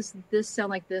 why does this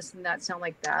sound like this and that sound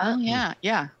like that? Oh, yeah.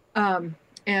 Yeah.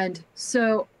 And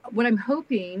so what I'm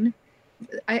hoping,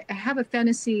 I have a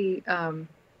fantasy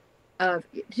have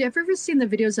you ever seen the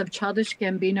videos of Childish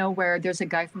Gambino, where there's a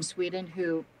guy from Sweden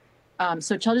who,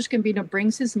 so Childish Gambino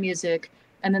brings his music,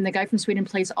 and then the guy from Sweden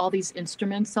plays all these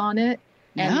instruments on it,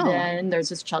 and then there's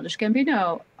this Childish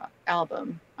Gambino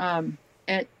album. No,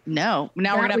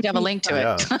 now we're gonna have to have a link to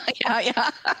it. Yeah.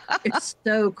 It's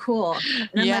so cool.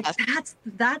 And I'm Yes. like,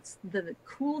 that's the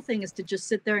cool thing, is to just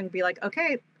sit there and be like,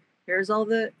 okay, here's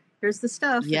the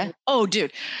stuff. Yeah. Oh,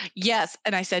 dude. Yes.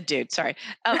 And I said, dude, sorry.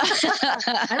 I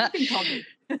don't think called me.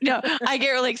 No, I get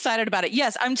really excited about it.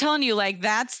 Yes. I'm telling you, like,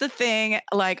 that's the thing.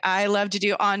 Like, I love to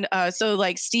do on, so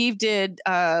like Steve did,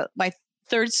 my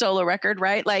third solo record,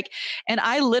 right? Like, and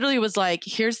I literally was like,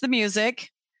 here's the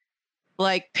music.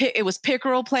 Like, it was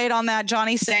Pickerel played on that,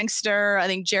 Johnny Sangster. I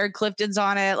think Jared Clifton's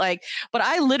on it. Like, but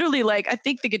I literally, like, I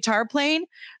think the guitar playing,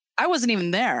 I wasn't even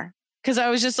there. Cause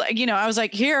I was just like, I was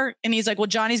like, here. And he's like, well,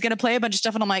 Johnny's going to play a bunch of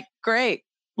stuff. And I'm like, great.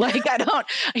 Like,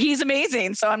 he's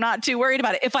amazing. So I'm not too worried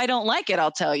about it. If I don't like it,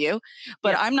 I'll tell you,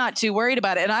 but I'm not too worried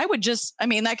about it. And I would just,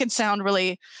 that could sound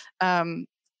really,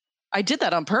 I did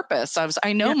that on purpose.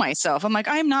 I know myself. I'm like,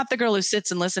 I'm not the girl who sits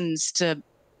and listens to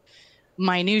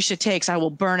minutia takes. I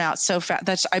will burn out so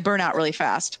fast. I burn out really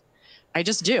fast. I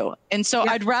just do. And so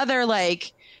I'd rather,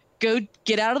 like, go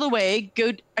get out of the way,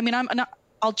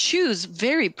 I'll choose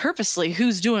very purposely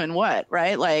who's doing what,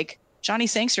 right? Like, Johnny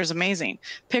Sangster is amazing.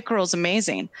 Pickerel's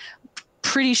amazing.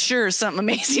 Pretty sure something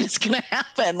amazing is going to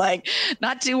happen. Like,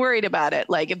 not too worried about it.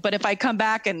 Like, but if I come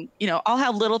back and, I'll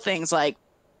have little things like,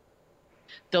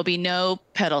 there'll be no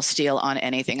pedal steel on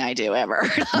anything I do ever.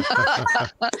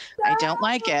 I don't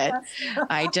like it.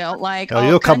 I don't like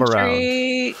you'll come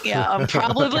country. around. Yeah, I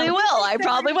probably will. I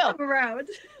probably will. Come around.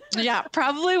 Yeah,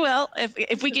 probably will.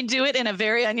 If we can do it in a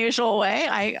very unusual way,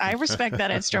 I respect that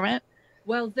instrument.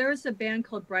 Well, there's a band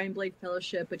called Brian Blade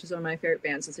Fellowship, which is one of my favorite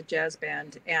bands. It's a jazz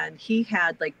band, and he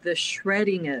had, like, the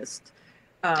shreddingest.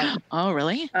 Oh,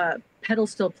 really? Pedal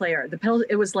steel player. The pedal,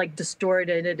 it was like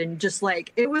distorted and just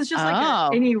like, it was just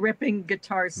like any ripping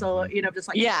guitar solo. Just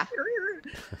like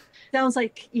sounds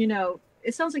like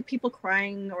it sounds like people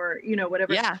crying or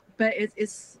whatever. Yeah, but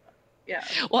it's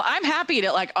Well, I'm happy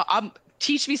to, like,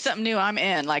 teach me something new. I'm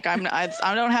in. Like, I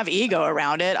don't have ego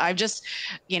around it. I've just,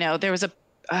 there was a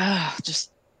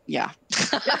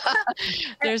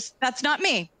that's not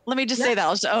me. Let me just say that.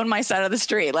 I'll just own my side of the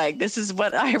street. Like, this is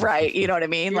what I write. You know what I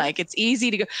mean? Like, it's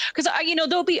easy to go, because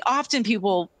there'll be often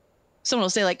someone will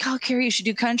say, like, oh, Carrie, you should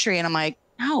do country. And I'm like,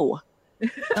 no,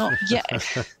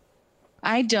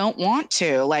 I don't want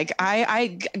to. Like,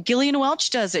 Gillian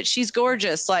Welch does it. She's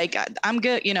gorgeous. Like, I'm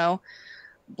good,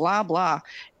 blah, blah.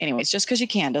 Anyways, just because you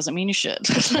can doesn't mean you should.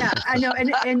 Yeah, I know.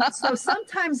 And so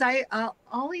sometimes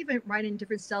I'll even write in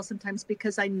different styles sometimes,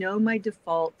 because I know my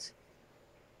default,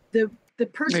 the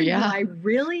person who I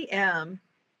really am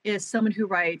is someone who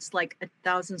writes like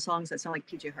 1,000 songs that sound like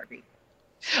PJ Harvey.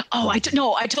 Oh,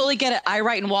 no, I totally get it. I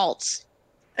write in waltz.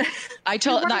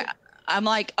 I'm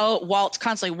like, oh, waltz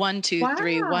constantly. 1, 2,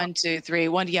 3, 1, 2, 3,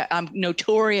 1. Yeah, I'm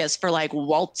notorious for like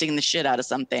waltzing the shit out of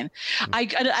something.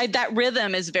 I that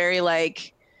rhythm is very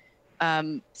like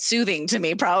soothing to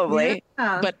me, probably.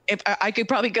 Yeah. But if I could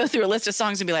probably go through a list of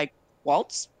songs and be like,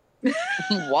 waltz,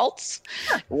 waltz,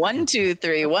 1, 2,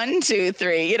 3, 1, 2,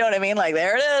 3. You know what I mean? Like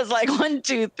there it is, like 1,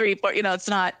 2, 3, 4. You know, it's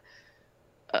not.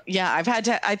 Yeah,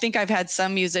 I think I've had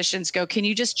some musicians go, can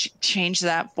you just change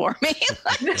that for me?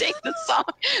 Like, take the song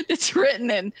that's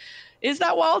written and is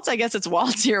that waltz? I guess it's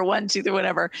waltz here, 1, 2, 3,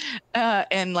 whatever.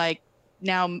 And like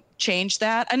now change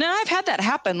that. And then I've had that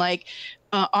happen. Like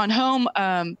on Home,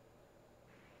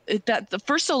 that the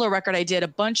first solo record I did, a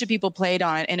bunch of people played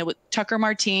on it, and it was Tucker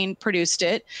Martine produced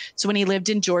it. So when he lived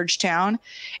in Georgetown,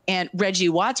 and Reggie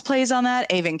Watts plays on that,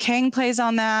 Avon Kang plays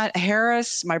on that,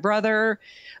 Harris, my brother,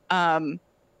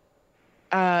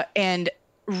 and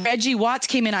Reggie Watts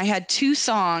came in. I had 2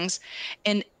 songs,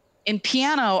 and in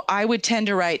piano, I would tend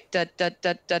to write da da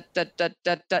da da da da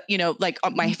da da. You know, like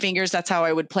on my fingers. That's how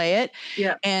I would play it.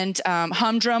 Yeah. And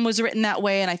Humdrum was written that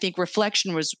way, and I think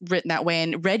Reflection was written that way.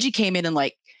 And Reggie came in and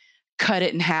like cut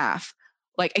it in half.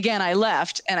 Like again, I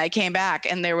left and I came back,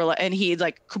 and they were like, and he'd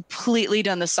like completely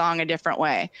done the song a different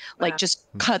way, like just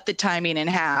cut the timing in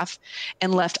half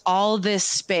and left all this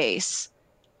space.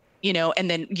 You know, and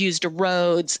then used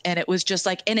Rhodes, and it was just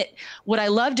like, and it, what I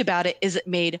loved about it is it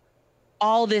made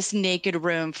all this naked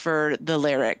room for the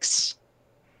lyrics,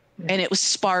 and it was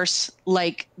sparse,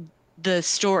 like the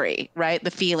story, right? The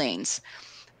feelings.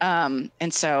 And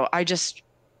so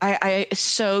I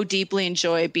so deeply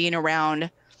enjoy being around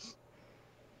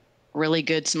really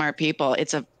good, smart people.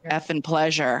 It's a effing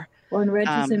pleasure. Well, and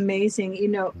Reggie's amazing. You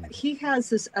know, he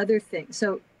has this other thing.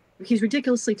 So he's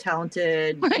ridiculously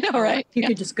talented. I know, right? He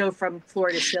could just go from floor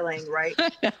to ceiling, right?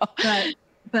 I know.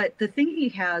 But the thing he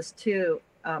has too,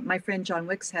 my friend John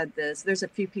Wicks had this. There's a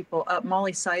few people.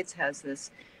 Molly Sides has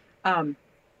this.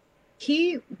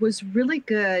 He was really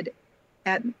good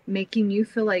at making you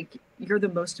feel like you're the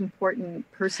most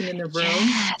important person in the room.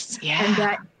 Yes, yeah. And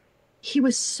that he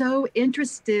was so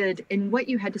interested in what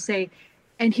you had to say,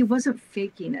 and he wasn't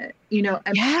faking it, you know.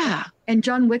 Yeah. And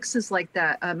John Wicks is like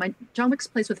that. John Wicks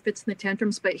plays with Fits and the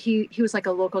Tantrums, but he was like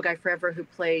a local guy forever who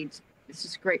played. This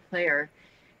is a great player,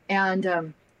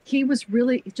 and he was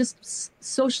really just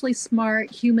socially smart,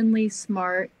 humanly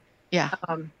smart. Yeah.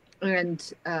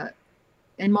 And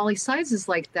Molly Sides is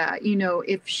like that. You know,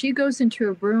 if she goes into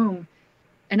a room,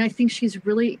 and I think she's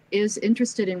really is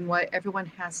interested in what everyone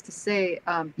has to say,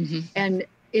 and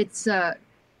it's.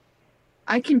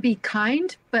 I can be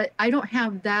kind, but I don't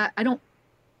have that. I don't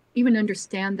even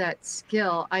understand that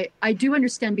skill. I do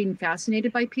understand being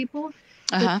fascinated by people,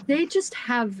 but they just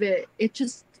have it. It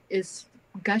just is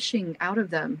gushing out of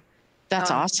them.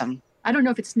 That's awesome. I don't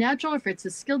know if it's natural, if it's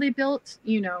a skill they built,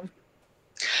 you know.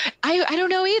 I don't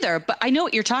know either, but I know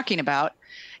what you're talking about.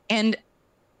 And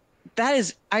that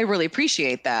is, I really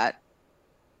appreciate that.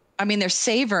 I mean, they're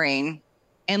savoring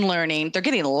and learning. They're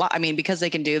getting a lot. I mean, because they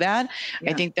can do that,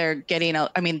 I think they're getting,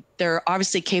 they're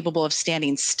obviously capable of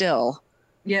standing still.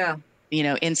 Yeah. You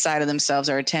know, inside of themselves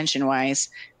or attention wise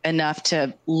enough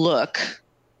to look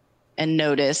and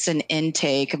notice and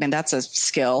intake. I mean, that's a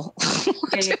skill.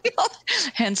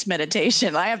 Hence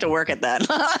meditation. I have to work at that.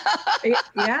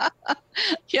 Yeah.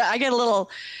 Yeah. I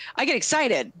get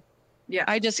excited. Yeah.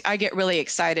 I get really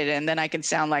excited, and then I can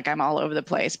sound like I'm all over the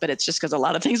place, but it's just because a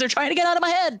lot of things are trying to get out of my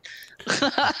head.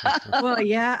 Well,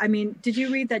 yeah. I mean, did you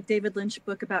read that David Lynch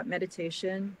book about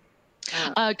meditation?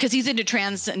 Because he's into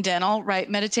transcendental, right?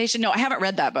 Meditation. No, I haven't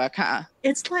read that book, huh?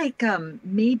 It's like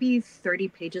maybe 30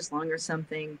 pages long or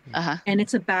something. And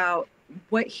it's about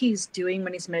what he's doing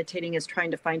when he's meditating is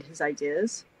trying to find his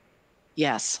ideas.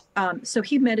 Yes. So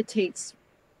he meditates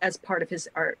as part of his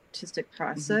artistic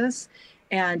process.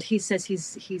 And he says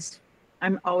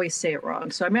I'm always say it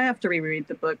wrong, so I might have to reread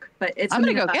the book. But I'm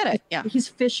gonna go get it. Yeah, he's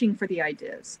fishing for the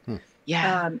ideas.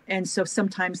 Yeah, and so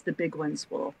sometimes the big ones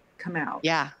will come out.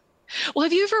 Yeah. Well,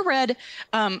 have you ever read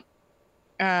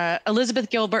Elizabeth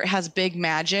Gilbert has Big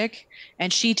Magic,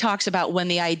 and she talks about when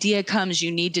the idea comes,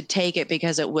 you need to take it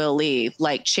because it will leave.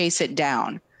 Like chase it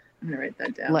down. I'm gonna write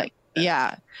that down. Like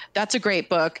yeah, that's a great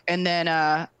book. And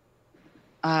then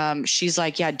she's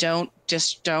like, yeah, don't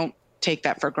take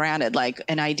that for granted. Like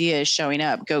an idea is showing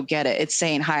up, go get it. It's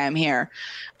saying, hi, I'm here.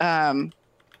 And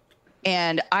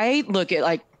I look at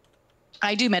like,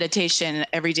 I do meditation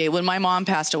every day. When my mom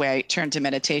passed away, I turned to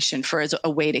meditation as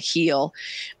a way to heal,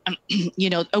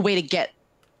 you know, a way to get,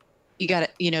 you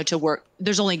got to, to work.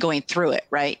 There's only going through it,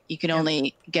 right? You can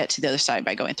only get to the other side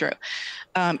by going through.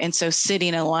 And so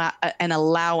sitting and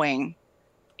allowing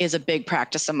is a big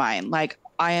practice of mine. Like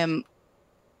my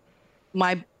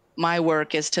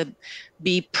work is to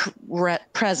be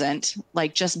present,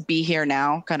 like just be here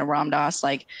now, kind of Ram Dass.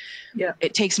 Like,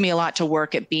 it takes me a lot to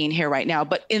work at being here right now.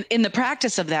 But in the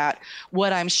practice of that,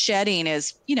 what I'm shedding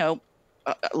is,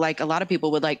 like a lot of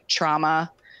people would, like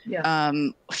trauma,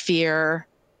 fear,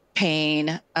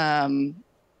 pain,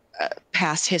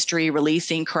 past history,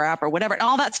 releasing crap or whatever. And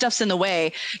all that stuff's in the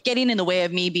way, getting in the way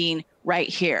of me being right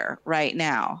here, right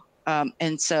now.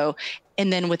 And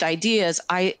then with ideas,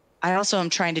 I also am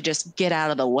trying to just get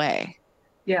out of the way.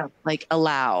 Yeah. Like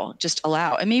just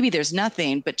allow. And maybe there's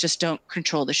nothing, but just don't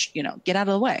control get out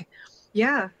of the way.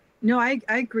 Yeah. No, I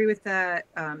agree with that.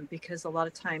 Because a lot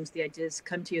of times the ideas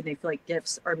come to you and they feel like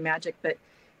gifts or magic, but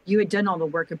you had done all the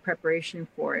work in preparation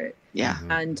for it. Yeah.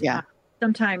 And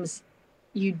sometimes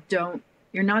you're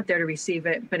not there to receive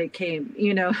it, but it came,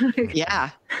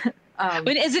 Yeah.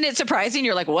 But isn't it surprising?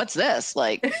 You're like, what's this?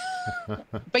 Like, but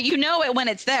it when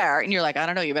it's there and you're like, I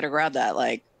don't know, you better grab that.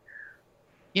 Like,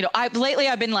 lately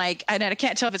I've been like, and I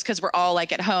can't tell if it's because we're all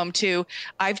like at home too.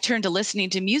 I've turned to listening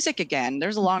to music again.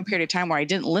 There's a long period of time where I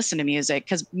didn't listen to music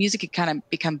because music had kind of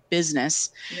become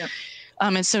business. Yep.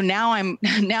 And so now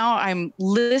I'm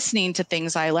listening to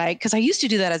things I like, because I used to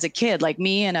do that as a kid. Like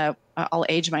me and I'll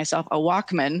age myself, a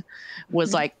Walkman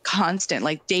was like constant,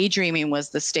 like daydreaming was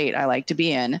the state I like to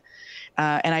be in.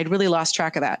 And I'd really lost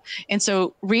track of that. And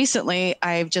so recently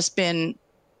I've just been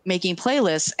making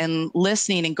playlists and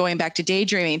listening and going back to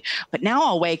daydreaming. But now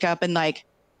I'll wake up and like,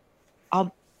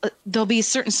 there'll be a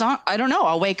certain song. I don't know.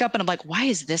 I'll wake up and I'm like, why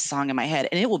is this song in my head?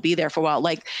 And it will be there for a while.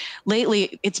 Like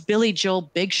lately it's Billy Joel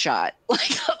Big Shot,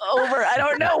 like over, I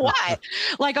don't know why.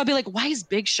 Like, I'll be like, why is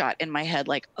Big Shot in my head?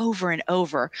 Like over and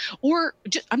over, or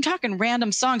I'm talking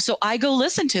random songs. So I go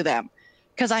listen to them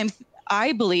because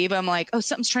I believe I'm like, oh,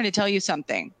 something's trying to tell you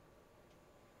something.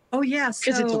 Oh yeah.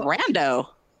 Because it's rando.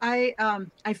 I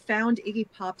found Iggy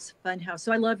Pop's Funhouse.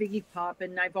 So I love Iggy Pop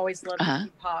and I've always loved Iggy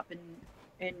Pop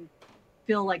and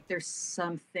feel like there's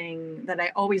something that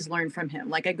I always learn from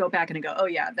him. Like I go back and I go, oh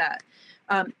yeah, that.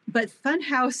 But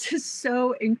Funhouse is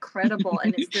so incredible.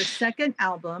 And it's their second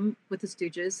album with the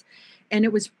Stooges. And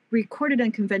it was recorded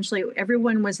unconventionally.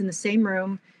 Everyone was in the same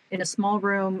room, in a small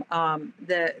room.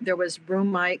 There was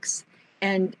room mics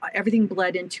and everything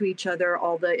bled into each other,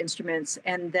 all the instruments.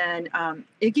 And then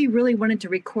Iggy really wanted to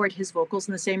record his vocals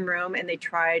in the same room, and they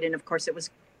tried. And of course it was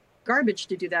garbage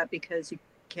to do that because you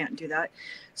can't do that.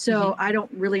 So I don't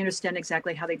really understand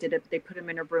exactly how they did it. They put him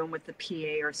in a room with the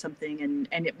PA or something,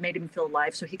 and it made him feel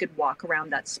alive so he could walk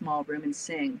around that small room and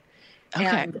sing. Okay.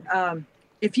 And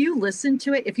if you listen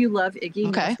to it, if you love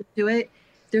Iggy, listen to it,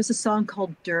 there's a song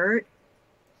called Dirt.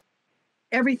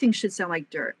 Everything should sound like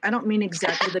dirt. I don't mean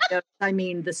exactly the notes. I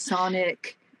mean the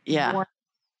sonic,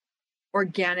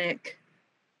 organic,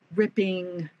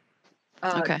 ripping,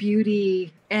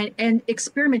 beauty and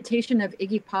experimentation of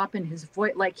Iggy Pop and his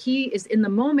voice. Like he is in the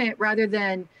moment rather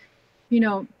than,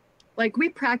 like we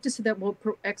practice so that we'll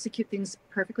execute things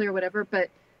perfectly or whatever. But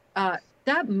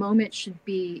that moment should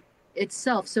be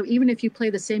itself. So even if you play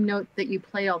the same note that you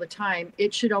play all the time,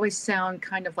 it should always sound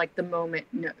kind of like the moment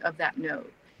of that note.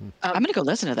 I'm gonna go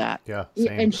listen to that. Yeah,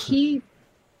 same. And he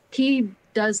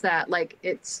does that. Like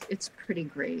it's pretty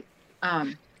great.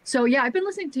 So yeah, I've been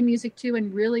listening to music too,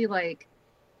 and really like,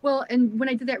 and when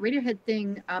I did that Radiohead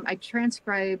thing, I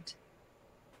transcribed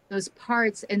those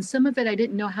parts, and some of it I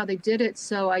didn't know how they did it,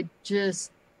 so I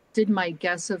just did my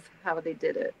guess of how they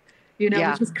did it.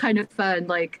 Which was kind of fun.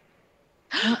 Like,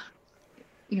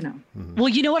 Well,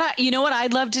 you know what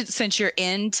I'd love to, since you're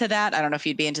into that. I don't know if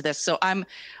you'd be into this. So I'm.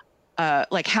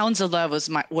 Like Hounds of Love was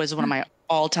one of my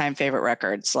all-time favorite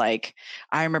records. Like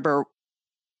I remember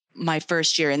my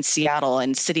first year in Seattle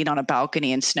and sitting on a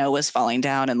balcony and snow was falling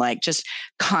down and like just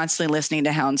constantly listening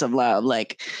to Hounds of Love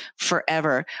like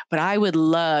forever. But I would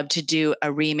love to do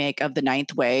a remake of the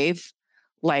Ninth Wave,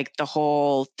 like the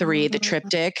whole three, the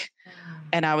triptych.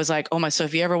 And I was like, oh my, so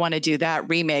if you ever want to do that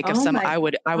remake of I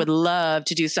would love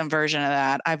to do some version of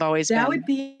that. That would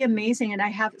be amazing. And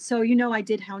I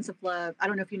did Hounds of Love. I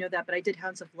don't know if you know that, but I did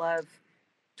Hounds of Love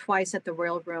twice at the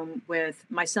Royal Room with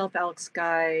myself, Alex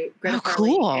Guy, Greta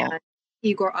Harley, and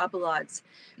Igor Abeladze.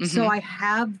 So I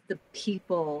have the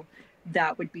people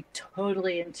that would be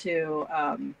totally into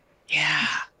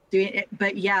doing it.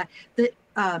 But yeah,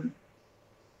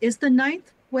 is the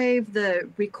Ninth Wave the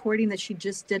recording that she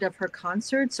just did of her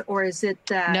concerts, or is it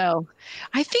that? No,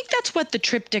 I think that's what the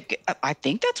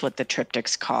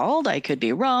triptych's called. I could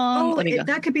be wrong.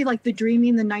 That could be like the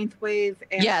Dreaming, the Ninth Wave.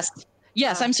 And yes.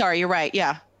 Yes, I'm sorry. You're right.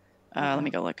 Yeah. Let me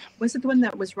go look. Was it the one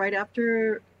that was right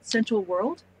after Central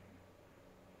World?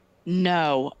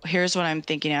 No. Here's what I'm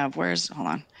thinking of. Hold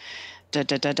on.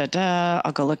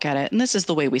 I'll go look at it. And this is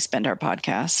the way we spend our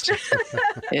podcast.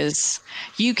 Is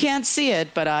you can't see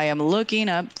it, but I am looking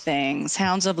up things.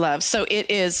 Hounds of Love. So it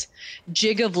is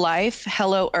Jig of Life,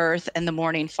 Hello Earth, and The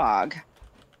Morning Fog.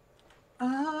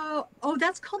 Oh,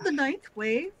 that's called The Ninth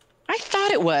Wave. I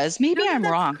thought it was. Maybe I'm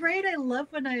wrong. Great. I love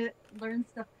when I learn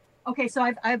stuff. Okay,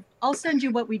 so I'll send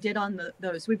you what we did on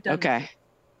those. We've done. Okay,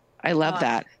 I love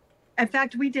that. In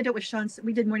fact, we did it with Sean.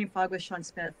 We did Morning Fog with Sean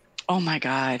Smith. Oh my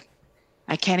God,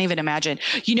 I can't even imagine.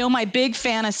 You know, my big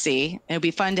fantasy. It would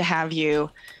be fun to have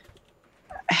you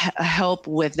help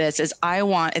with this. Is I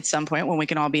want at some point when we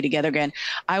can all be together again.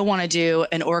 I want to do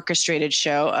an orchestrated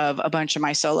show of a bunch of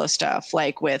my solo stuff,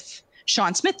 like with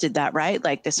Sean Smith did that, right?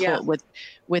 Like this whole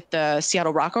with the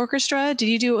Seattle Rock Orchestra. Did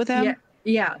you do it with them?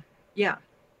 Yeah.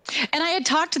 And I had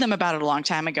talked to them about it a long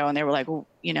time ago, and they were like, well,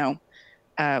 you know,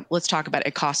 let's talk about it.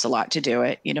 It costs a lot to do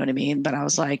it. You know what I mean? But I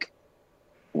was like,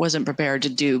 wasn't prepared to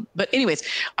do. But anyways,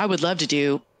 I would love to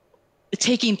do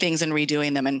taking things and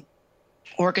redoing them. And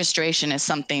orchestration is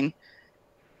something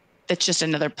that's just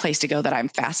another place to go that I'm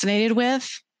fascinated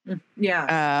with.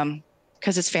 Yeah.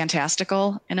 Because it's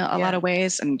fantastical in a lot of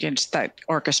ways. And just that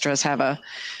orchestras have a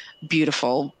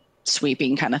beautiful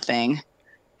sweeping kind of thing.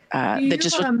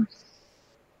 I'm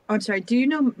sorry. Do you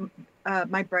know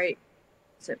My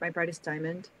Brightest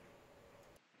Diamond?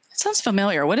 It sounds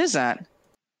familiar. What is that?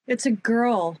 It's a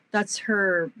girl. That's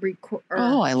her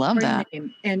I love that.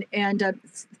 Name. And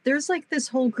there's like this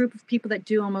whole group of people that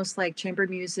do almost like chamber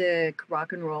music,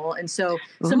 rock and roll. And so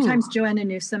sometimes Joanna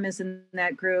Newsom is in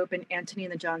that group, and Anthony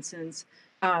and the Johnsons.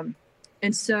 And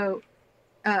so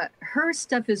her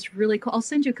stuff is really cool. I'll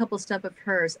send you a couple of stuff of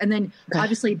hers. And then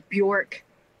obviously Bjork.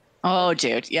 Oh,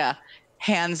 dude. Yeah.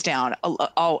 Hands down.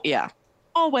 Oh, yeah.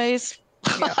 Always.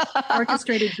 Yeah.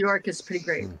 Orchestrated Bjork is pretty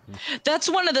great. That's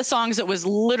one of the songs that was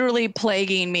literally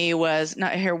plaguing me was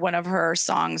not here. One of her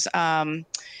songs. I'm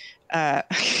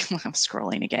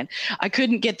scrolling again. I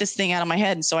couldn't get this thing out of my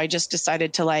head. And so I just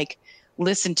decided to like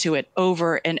listen to it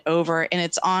over and over. And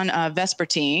it's on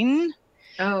Vespertine.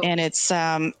 Oh. And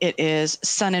it is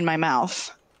Sun in My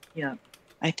Mouth. Yeah.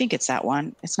 I think it's that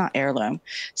one. It's not Heirloom.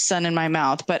 Sun in My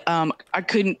Mouth. But I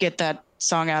couldn't get that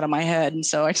song out of my head, and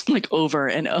so I just like over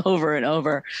and over and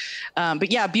over.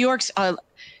 But yeah, Bjork's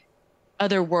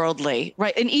otherworldly,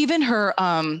 right? And even her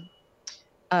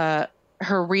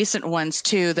recent ones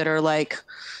too that are like,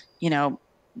 you know,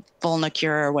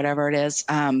 Vulnicure or whatever it is.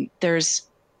 There's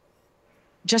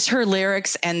just her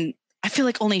lyrics, and I feel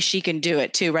like only she can do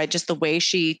it too, right? Just the way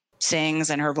she sings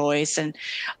and her voice and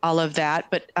all of that.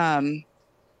 But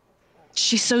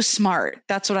she's so smart.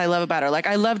 That's what I love about her. Like,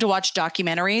 I love to watch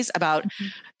documentaries about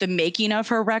the making of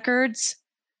her records.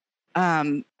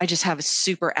 I just have a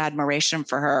super admiration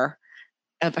for her,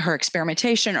 of her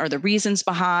experimentation or the reasons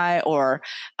behind, or,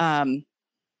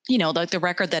 you know, like the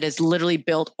record that is literally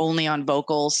built only on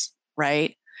vocals,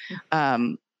 right?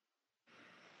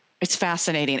 It's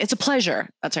fascinating. It's a pleasure.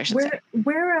 That's what I should say.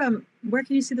 Where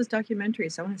can you see those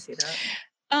documentaries? I want to see that.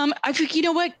 I think, you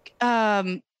know what?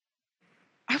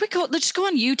 I would go, let's just go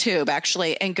on YouTube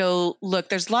actually and go look.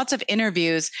 There's lots of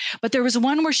interviews, but there was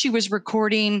one where she was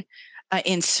recording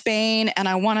in Spain, and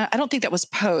I don't think that was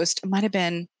Post. It might've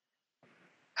been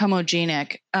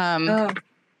Homogenic.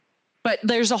 But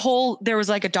there was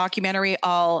like a documentary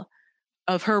all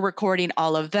of her recording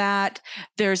all of that.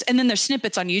 And then there's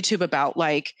snippets on YouTube about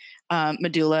like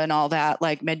Medulla and all that,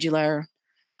 like Medular,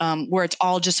 where it's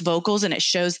all just vocals, and it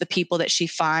shows the people that she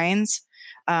finds.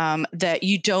 That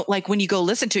you don't like when you go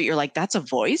listen to it, you're like, that's a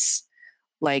voice,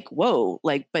 like, whoa,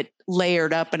 like, but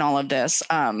layered up and all of this.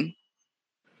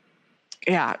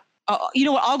 Yeah. You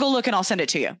know what? I'll go look and I'll send it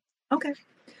to you. Okay.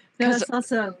 No, that's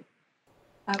awesome.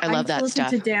 I love that stuff. I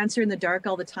listen to Dancer in the Dark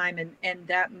all the time, and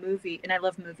that movie, and I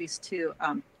love movies too.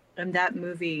 And that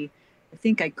movie, I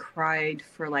think I cried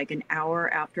for like an hour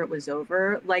after it was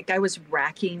over. Like I was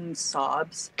racking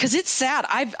sobs. Because it's sad.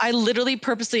 I literally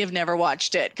purposely have never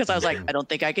watched it because I was like, I don't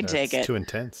think I can take it. It's too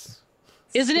intense.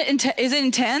 Isn't it? Is it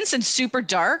intense and super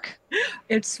dark?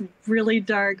 It's really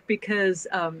dark because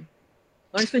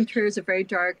Lars von Trier is a very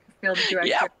dark film director.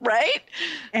 Yeah, right.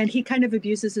 And he kind of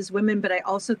abuses his women, but I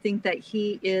also think that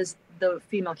he is the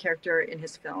female character in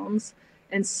his films.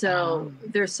 And so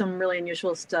there's some really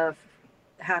unusual stuff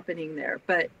happening there,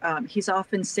 but he's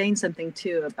often saying something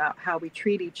too about how we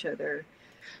treat each other,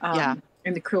 and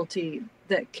the cruelty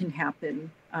that can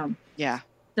happen.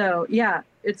 So yeah,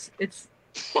 it's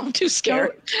I'm too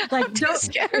scared.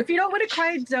 If you don't want to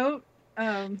cry, don't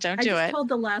Don't do I it. just told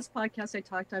the last podcast I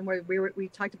talked on where we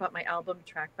talked about my album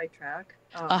track by track.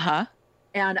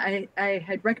 And I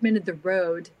had recommended The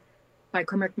Road by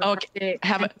Cormac McCarthy. Okay.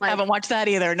 Haven't watched that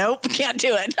either. Nope, can't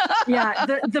do it. Yeah,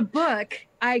 the book,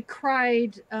 I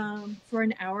cried for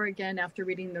an hour again after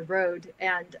reading The Road,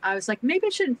 and I was like, maybe I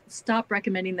should stop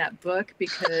recommending that book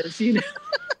because, you know.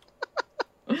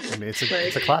 I mean, it's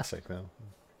a classic, though.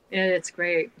 It's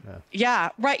great. Yeah,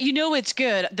 right. You know, it's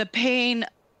good. The pain,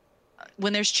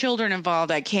 when there's children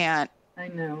involved, I can't. I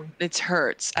know. It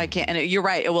hurts. I can't. And you're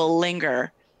right. It will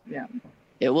linger. Yeah.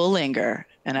 It will linger.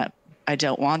 And I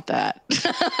don't want that.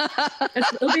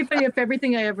 It'll be funny if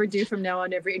everything I ever do from now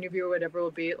on, every interview or whatever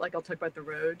will be like, I'll talk about The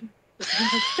Road.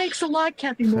 Like, thanks a lot,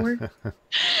 Kathy Moore.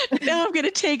 Now I'm going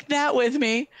to take that with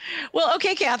me. Well,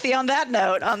 okay, Kathy, on that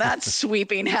note, on that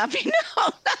sweeping happy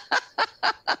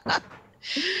note,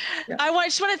 Yeah. I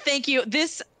just want to thank you.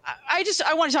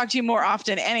 I want to talk to you more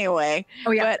often anyway.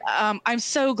 Oh, yeah. But I'm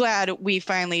so glad we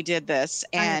finally did this.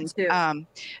 And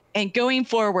going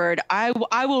forward,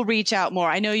 I will reach out more.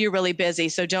 I know you're really busy,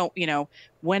 so don't,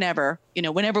 whenever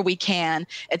we can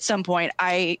at some point.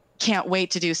 I can't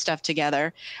wait to do stuff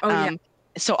together. Oh, yeah.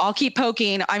 So I'll keep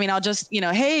poking. I mean, I'll just,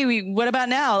 hey, what about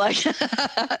now? Like,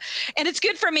 and it's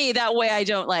good for me. That way I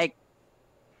don't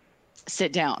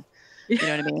sit down. You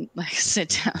know what I mean? Like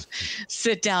sit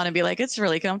down and be like, it's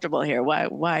really comfortable here.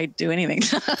 Why do anything?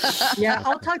 Yeah,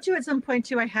 I'll talk to you at some point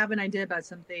too. I have an idea about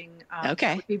something.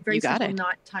 Okay, it would be very simple,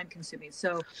 not time consuming.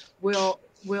 So we'll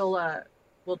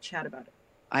chat about it.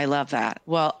 I love that.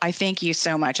 Well, I thank you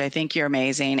so much. I think you're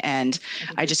amazing, and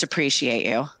I just appreciate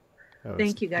you.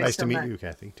 Thank you guys. Nice so to meet much. you,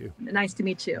 Kathy, too. Nice to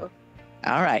meet you.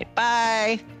 All right.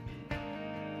 Bye.